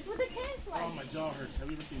by that.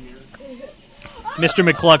 Mr.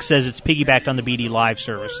 McCluck says it's piggybacked on the BD Live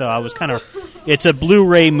service, so I was kind of... It's a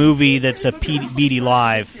Blu-ray movie that's a BD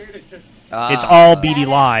Live. It's all BD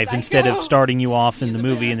Live instead of starting you off in the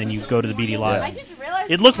movie and then you go to the BD Live.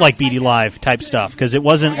 It looked like BD Live type stuff because it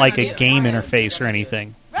wasn't like a game interface or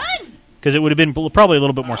anything. Because it would have been probably a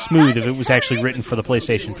little bit more smooth if it was actually written for the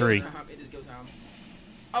PlayStation 3.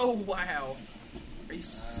 Oh, wow. Are you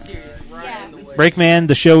serious? Right in the way. Breakman,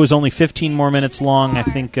 the show is only 15 more minutes long. I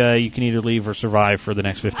think you can either leave or survive for the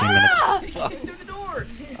next 15 minutes.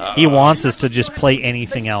 He wants us to just play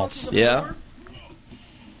anything else. Yeah.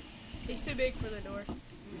 He's too big for the door.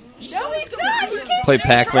 No, he's not. You can't Play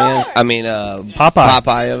Pac-Man. I mean,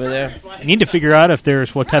 Popeye over there. I need to figure out if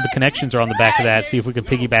there's what type of connections are on the back of that. See if we can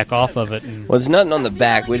piggyback off of it. Well, there's nothing on the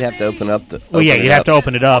back. We'd have to open up the. Well, yeah, you'd have to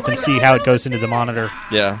open it up and see how it goes into the monitor.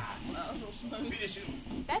 Yeah.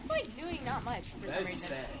 That's like doing not much for some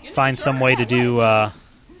reason. Find some way to do.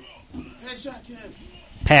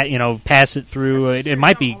 Pass it through. It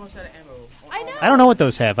might be. I don't know what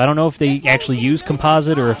those have. I don't know if they actually use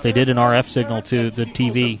composite or if they did an RF signal to the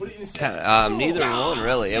TV. Neither one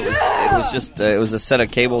really. It was just it was a set of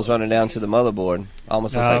cables running down to the motherboard,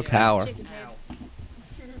 almost like power.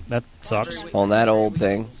 That sucks. On that old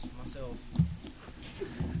thing.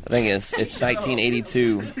 I think it's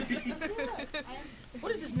 1982.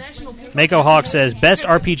 What is this national? Mako Hawk says best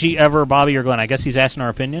RPG ever, Bobby or Glenn. I guess he's asking our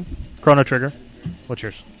opinion. Chrono Trigger. What's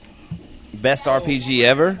yours? Best RPG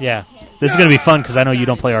ever? Yeah. This is going to be fun because I know you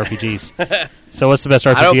don't play RPGs. So what's the best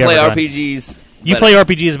RPG ever? I don't play Glenn? RPGs. You play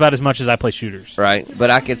RPGs about as much as I play shooters. Right.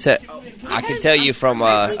 But I can tell you from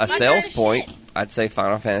a sales point, I'd say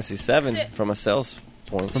Final Fantasy VII from a sales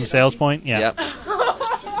point. From a sales point? Yeah. Yep.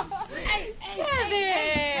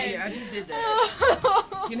 Hey, I just did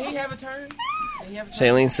that. Can he have a turn?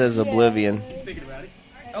 Shailene says Oblivion. He's thinking about it.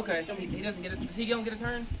 Okay, he doesn't get it. Is he going to get a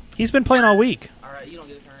turn? He's been playing all week. All right, you don't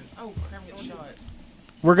get a turn. Oh, crap, I'm getting shot.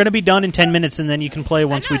 We're going to be done in 10 minutes, and then you can play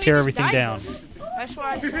once we tear everything down. That's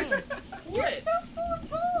why I said. What?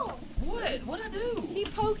 What'd I do? He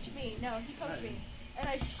poked me. No, he poked me. And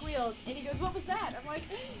I squealed. And he goes, what was that? I'm like,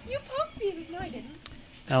 you poked me. He goes, no, I didn't.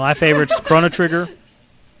 Now, my favorite's Chrono Trigger,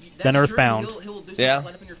 then Earthbound. He'll do yeah.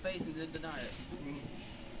 something up in your face and then deny it.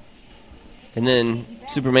 And then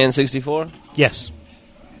Superman 64? Yes.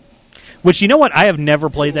 Which, you know what? I have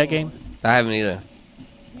never played that game. I haven't either.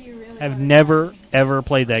 I've never, ever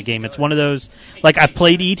played that game. It's one of those... Like, I've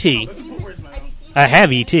played E.T. I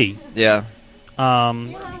have E.T. Yeah.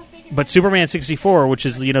 But Superman 64, which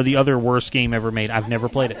is, the other worst game ever made, I've never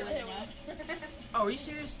played it. Oh, are you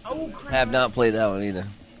serious? Oh, crap. I have not played that one either.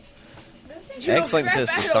 X-Link says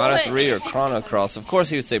Persona 3 or Chrono Cross. Of course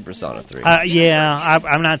he would say Persona 3.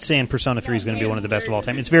 I'm not saying Persona 3 is going to be one of the best of all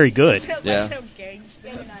time. It's very good. Yeah.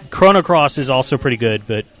 Chrono Cross is also pretty good,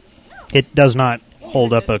 but it does not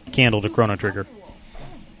hold up a candle to Chrono Trigger.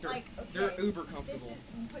 They're uber comfortable.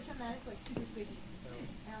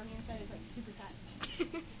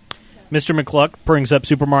 Mr. McCluck brings up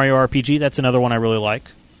Super Mario RPG. That's another one I really like.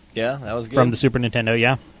 Yeah, that was good. From the Super Nintendo,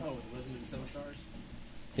 yeah. Oh, wasn't it 7 stars?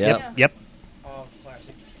 Yep. Oh,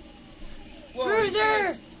 classic.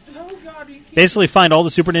 Bruiser! Oh, God, Basically, find all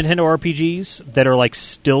the Super Nintendo RPGs that are like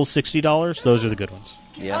still $60. Those are the good ones.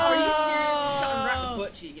 Yeah. Are you serious? He shot him right in the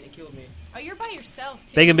butt cheek and it killed me. Oh, you're by yourself,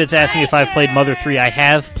 too. Bacon Bits asked me if I've played Mother 3. I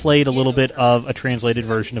have played a little bit of a translated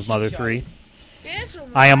version of Mother 3.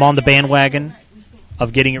 I am on the bandwagon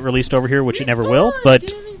of getting it released over here, which it never will,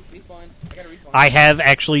 but I have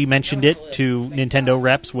actually mentioned it to Nintendo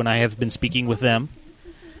reps when I have been speaking with them,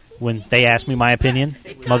 when they ask me my opinion.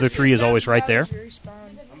 Mother 3 is always right there.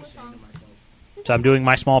 So I'm doing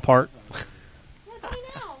my small part.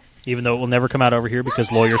 Even though it will never come out over here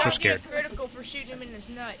because lawyers are scared. Critical for shooting him in his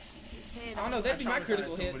nuts. His head. I don't know, that'd be my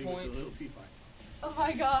critical hit point. Oh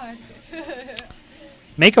my god.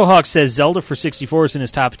 Mako Hawk says Zelda for 64 is in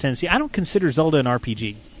his top 10. See, I don't consider Zelda an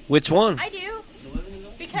RPG. Which one? I do.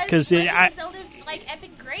 Because Zelda's like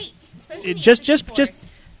epic great.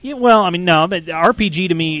 Yeah, well, I mean, no, but RPG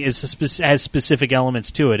to me has specific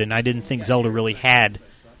elements to it, and I didn't think Zelda really had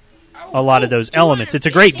a lot of those elements. It's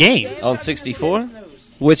a great game. On 64?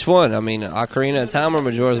 Which one? I mean, Ocarina of Time or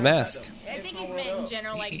Majora's Mask? I think he's meant in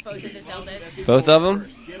general, like both of the Zeldas. Both of them?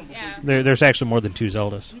 Yeah. There's actually more than 2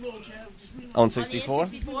 Zeldas. On 64?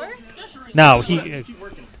 No,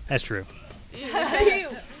 that's true. I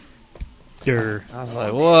was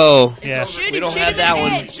like, whoa. Yeah. We don't have that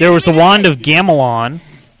one. There was the Wand of Gamelon.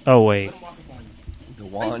 Oh, wait. The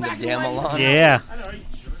Wand of Gamelon? Yeah.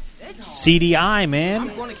 CDI, man.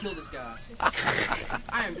 I'm going to kill this guy.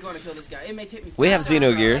 I am going to kill this guy. It may take me. We have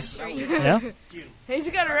Xenogears. Yeah. He's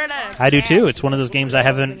got to run out of I do too. It's one of those games I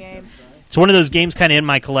haven't. It's one of those games kind of in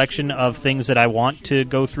my collection of things that I want to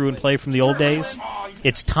go through and play from the old days.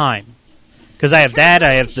 It's time. Because I have that,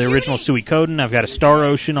 I have the original Suikoden, I've got a Star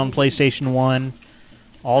Ocean on PlayStation 1,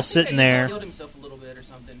 all sitting there. He killed himself a little bit or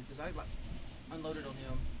something, because I unloaded on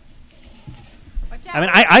him. I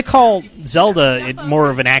mean, I call Zelda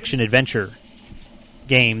more of an action-adventure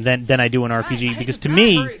game than I do an RPG, because to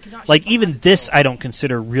me, like, even this I don't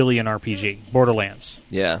consider really an RPG, Borderlands.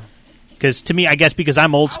 Yeah. Because to me, I guess because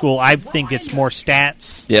I'm old school, I think it's more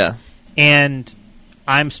stats. Yeah. And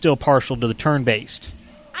I'm still partial to the turn-based.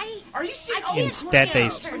 Are you serious? In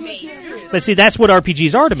stat-based. But see, that's what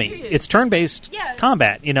RPGs are to me. It's turn-based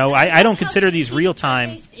combat. You know, I don't consider these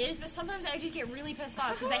real-time. Is, but sometimes I just get really pissed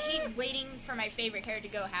off because I hate waiting for my favorite character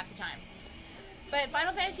to go half the time. But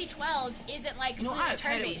Final Fantasy 12 isn't like completely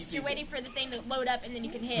turn-based. You're waiting for the thing to load up and then you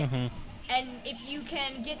can hit. Mm-hmm. And if you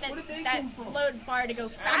can get that load bar to go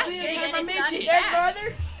faster, then it's not too bad.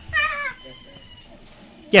 bad.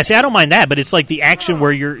 Yeah, see, I don't mind that, but it's like the action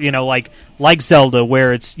where you're, you know, like Zelda,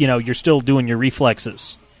 where it's, you know, you're still doing your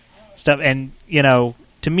reflexes stuff, and you know,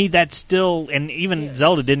 to me that's still, and even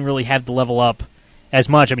Zelda didn't really have the level up as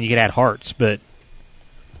much. I mean, you could add hearts, but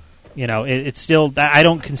you know, it's still. I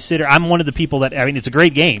don't consider. I'm one of the people that. I mean, it's a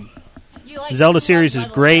great game. Zelda series is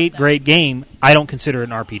great game. I don't consider it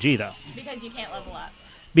an RPG though. Because you can't level up.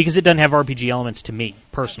 Because it doesn't have RPG elements to me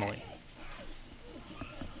personally.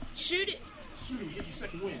 Shoot it.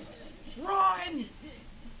 Run!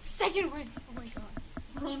 Second win. Oh my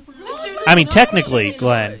god. I mean, technically,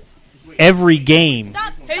 Glenn, every game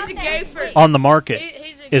on the market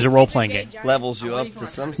is a role-playing game. Levels you up to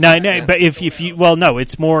some No, extent. but if you, well, no,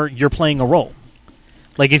 it's more you're playing a role.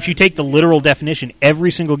 Like if you take the literal definition,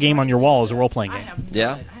 every single game on your wall is a role-playing game.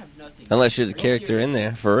 Yeah. Unless you're the character in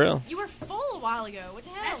there, for real. You were full a while ago. What the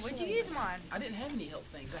hell? What'd you use them on? I didn't have any health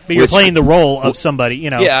things. But you're playing the role of somebody,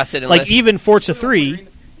 you know. Yeah, I said like even Forza 3,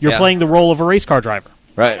 you're playing the role of a race car driver.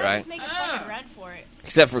 Right. Run for it.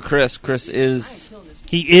 Except for Chris. Chris is...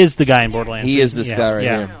 He is the guy in Borderlands. He is this guy right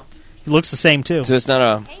here. He looks the same, too. So it's not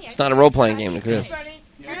a role-playing game to Chris. Turn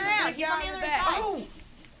around. He's on the other side.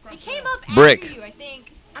 He came up Brick. after you, I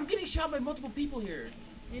think. I'm getting shot by multiple people here.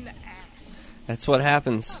 In the ass. That's what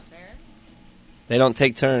happens. They don't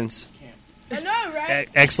take turns. I know, right?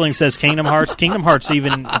 X-Ling says Kingdom Hearts. Kingdom Hearts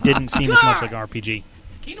even didn't seem as much like an RPG.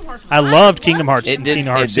 Kingdom Hearts I loved Kingdom Hearts. It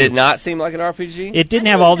did not seem like an RPG? It didn't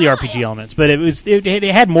have all the RPG elements, but it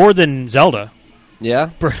had more than Zelda. Yeah?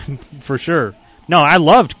 For sure. No, I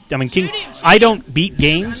loved... I mean, I don't beat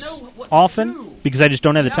games often because I just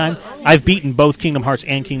don't have the time. I've beaten both Kingdom Hearts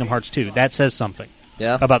and Kingdom Hearts 2. That says something.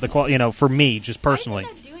 Yeah. About the quality, you know, for me, just personally.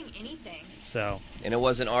 So... And it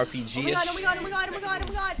wasn't RPG-ish? Oh my god, oh my god, oh my god, oh my god,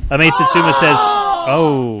 oh my god. Amaze Satsuma says...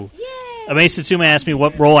 Oh. Amaze Satsuma asked me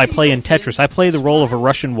what role I play in Tetris. I play the role of a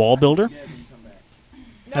Russian wall builder.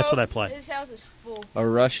 That's what I play. His house is full. A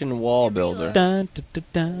Russian wall builder. Dun, dun, dun,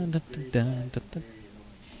 dun, dun, dun, dun, dun.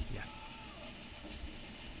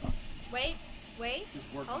 Wait.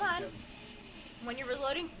 Hold on. When you're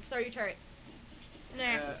reloading, throw your turret.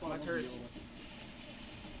 Nah. My turret.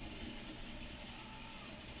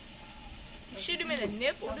 Shoot him in the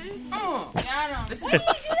nipple, dude.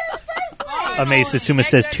 Amaze Satsuma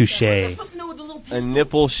says touche. A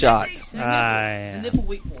nipple shot. Yeah. Nipple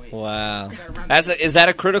weak point. Wow. Is that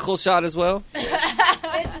a critical shot as well?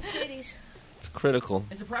 It's his titties. It's critical.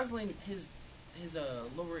 And surprisingly, his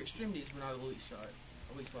lower extremities were not a weak shot.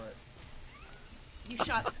 A weak spot. You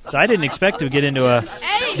shot. So I didn't expect to get into a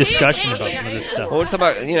discussion about some of this stuff. Well, we're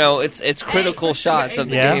talking about, it's critical shots of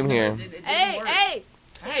the game here.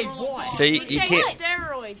 Hey, boy. So you take can't.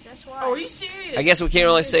 steroids. That's why. Oh, are you serious? I guess we can't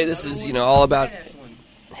really say this is, all about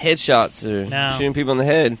headshots or No. shooting people in the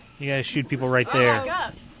head. You got to shoot people right there.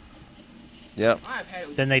 Yep.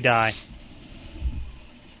 Then they die.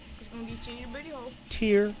 It's gonna get you in your booty hole.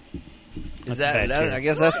 Tear. Is That's a bad that? tear. I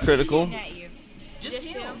guess that's critical. Just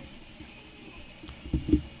him.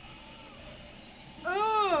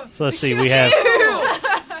 So let's see. We have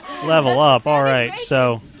level up. All right.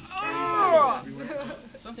 So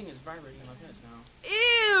Something is vibrating in my pants now.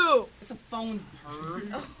 Ew! It's a phone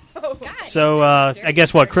perv. Oh, God. so I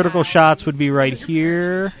guess what critical shots would be right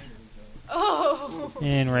here Oh.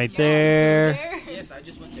 and right there. Yes, I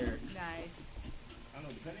just went there. Nice. I don't know,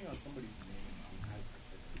 depending on somebody's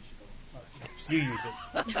name, You use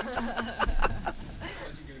it.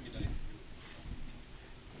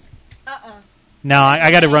 Now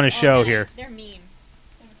I got to run a show here. They're mean.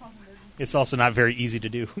 It's also not very easy to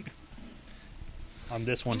do. On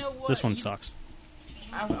this one, You know what? this one sucks.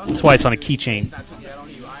 I That's why it's on a keychain. I took that on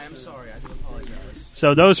you. I am sorry. I do apologize.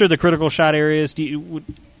 So those are the critical shot areas. Do you,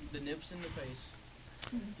 The nips in the face.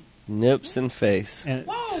 Nips and face. and,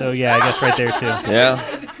 so yeah, I guess right there too.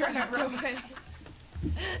 Yeah.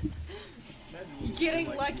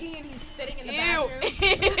 Getting lucky and he's sitting in the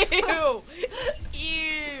bathroom.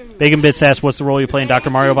 Ew! Bacon Bits asks, "What's the role you play in Dr.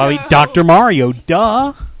 Mario, Bobby?" Dr. Mario,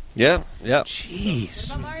 duh. Yeah. Yep.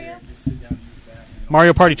 Jeez. Mario?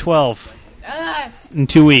 Mario Party 12 in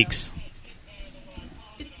 2 weeks.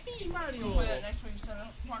 It's me, Mario.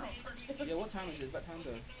 Yeah, what time is it? It's about time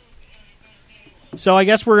to... So I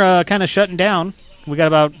guess we're kind of shutting down. We got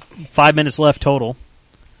about 5 minutes left total.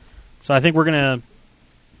 So I think we're gonna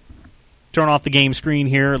turn off the game screen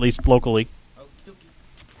here, at least locally.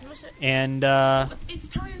 And It's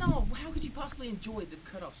turning off. How could you possibly enjoy the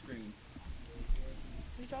cutoff screen?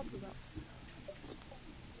 What are you talking about?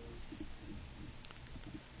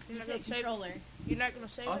 You're not Say gonna save controller. it? You're not gonna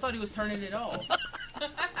save I it? thought he was turning it off.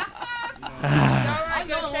 Alright,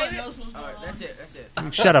 gonna save it? Alright, that's it. That's it.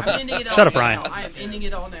 Shut up. I'm ending it all Shut up, now. Ryan. I am ending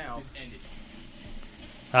it all now. Just end it.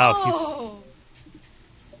 oh,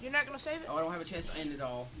 You're not gonna save it? Oh, I don't have a chance to end it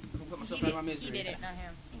all. I'm gonna put myself out of my misery. He did it, not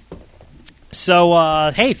him.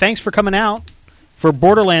 so hey, thanks for coming out for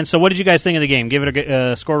Borderlands. So what did you guys think of the game? Give it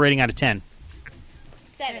a score rating out of 10.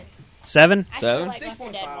 7. 7? I still 7? like Left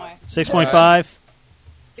 4 Dead more. 6.5.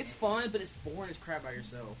 It's fun, but it's boring as crap by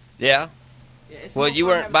yourself. Yeah. Yeah, it's Well, more you fun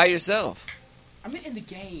weren't having- by yourself. I meant in the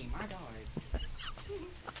game. My God.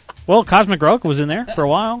 Well, Cosmic Rogue was in there for a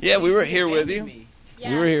while. Yeah, we were here with Abandoned you. me.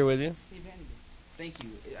 We were here with you. They abandoned me. Thank you.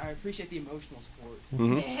 I appreciate the emotional support.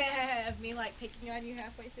 Mm-hmm. Of me, like, picking on you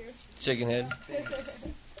halfway through. Chicken head.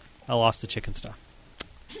 I lost the chicken stuff.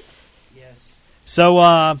 Yes.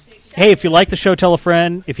 So, hey, if you like the show, tell a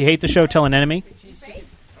friend. If you hate the show, tell an enemy.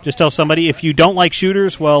 Just tell somebody. If you don't like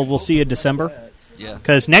shooters, well, we'll see you in December. Yeah.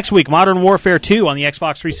 Because next week, Modern Warfare 2 on the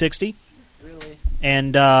Xbox 360. Really?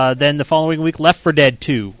 And then the following week, Left 4 Dead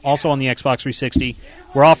 2, also on the Xbox 360.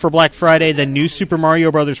 We're off for Black Friday. Then New Super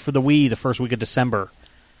Mario Brothers for the Wii the first week of December.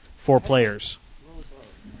 4 players.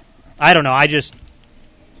 I don't know. I just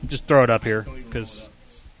throw it up here because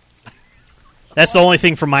that's the only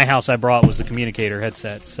thing from my house I brought was the communicator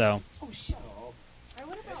headset. So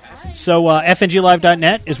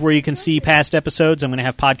FNGLive.net is where you can see past episodes. I'm going to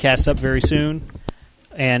have podcasts up very soon.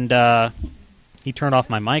 And he turned off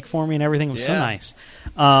my mic for me and everything. It was so Yeah. nice.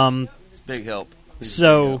 It's big help.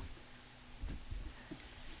 So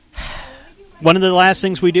one of the last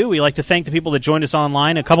things we do, we like to thank the people that joined us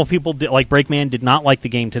online. A couple people, like Breakman, did not like the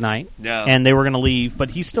game tonight. No. And they were going to leave,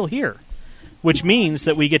 but he's still here, which means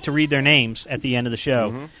that we get to read their names at the end of the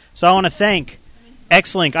show. Mm-hmm. So I want to thank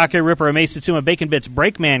X-Link, Ake Ripper, Amaze Satsuma, Bacon Bits,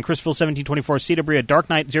 Breakman, Chrisville1724, Cedar Bria, Dark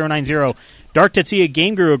Knight 090, Dark Tetsuya,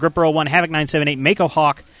 Game Guru, Gripper01, Havoc 978, Mako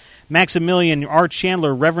Hawk, Maximilian, Art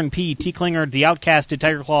Chandler, Reverend P, T Klinger, The Outcasted,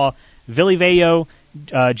 Tiger Claw, Villy Veyo,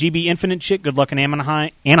 GB Infinite Shit, Good Luck in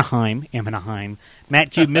Anaheim,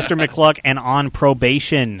 Matt Cube, Mr. McCluck, and On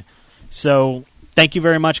Probation. So thank you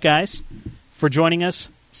very much, guys, for joining us.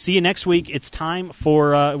 See you next week. It's time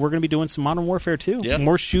for we're going to be doing some Modern Warfare 2. Yep.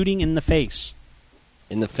 More shooting in the face.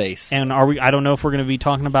 In the face. And are we? I don't know if we're going to be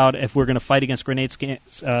talking about if we're going to fight against grenade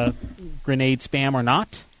spam or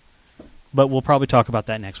not, but we'll probably talk about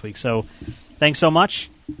that next week. So thanks so much.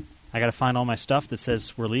 I got to find all my stuff that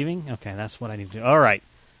says we're leaving. Okay, that's what I need to do. All right.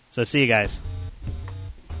 So see you guys.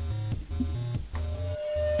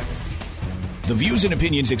 The views and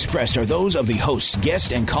opinions expressed are those of the host,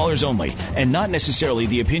 guest, and callers only, and not necessarily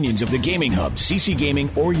the opinions of the Gaming Hub, CC Gaming,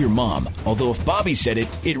 or your mom. Although if Bobby said it,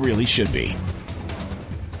 it really should be.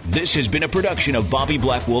 This has been a production of Bobby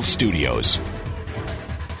Black Wolf Studios.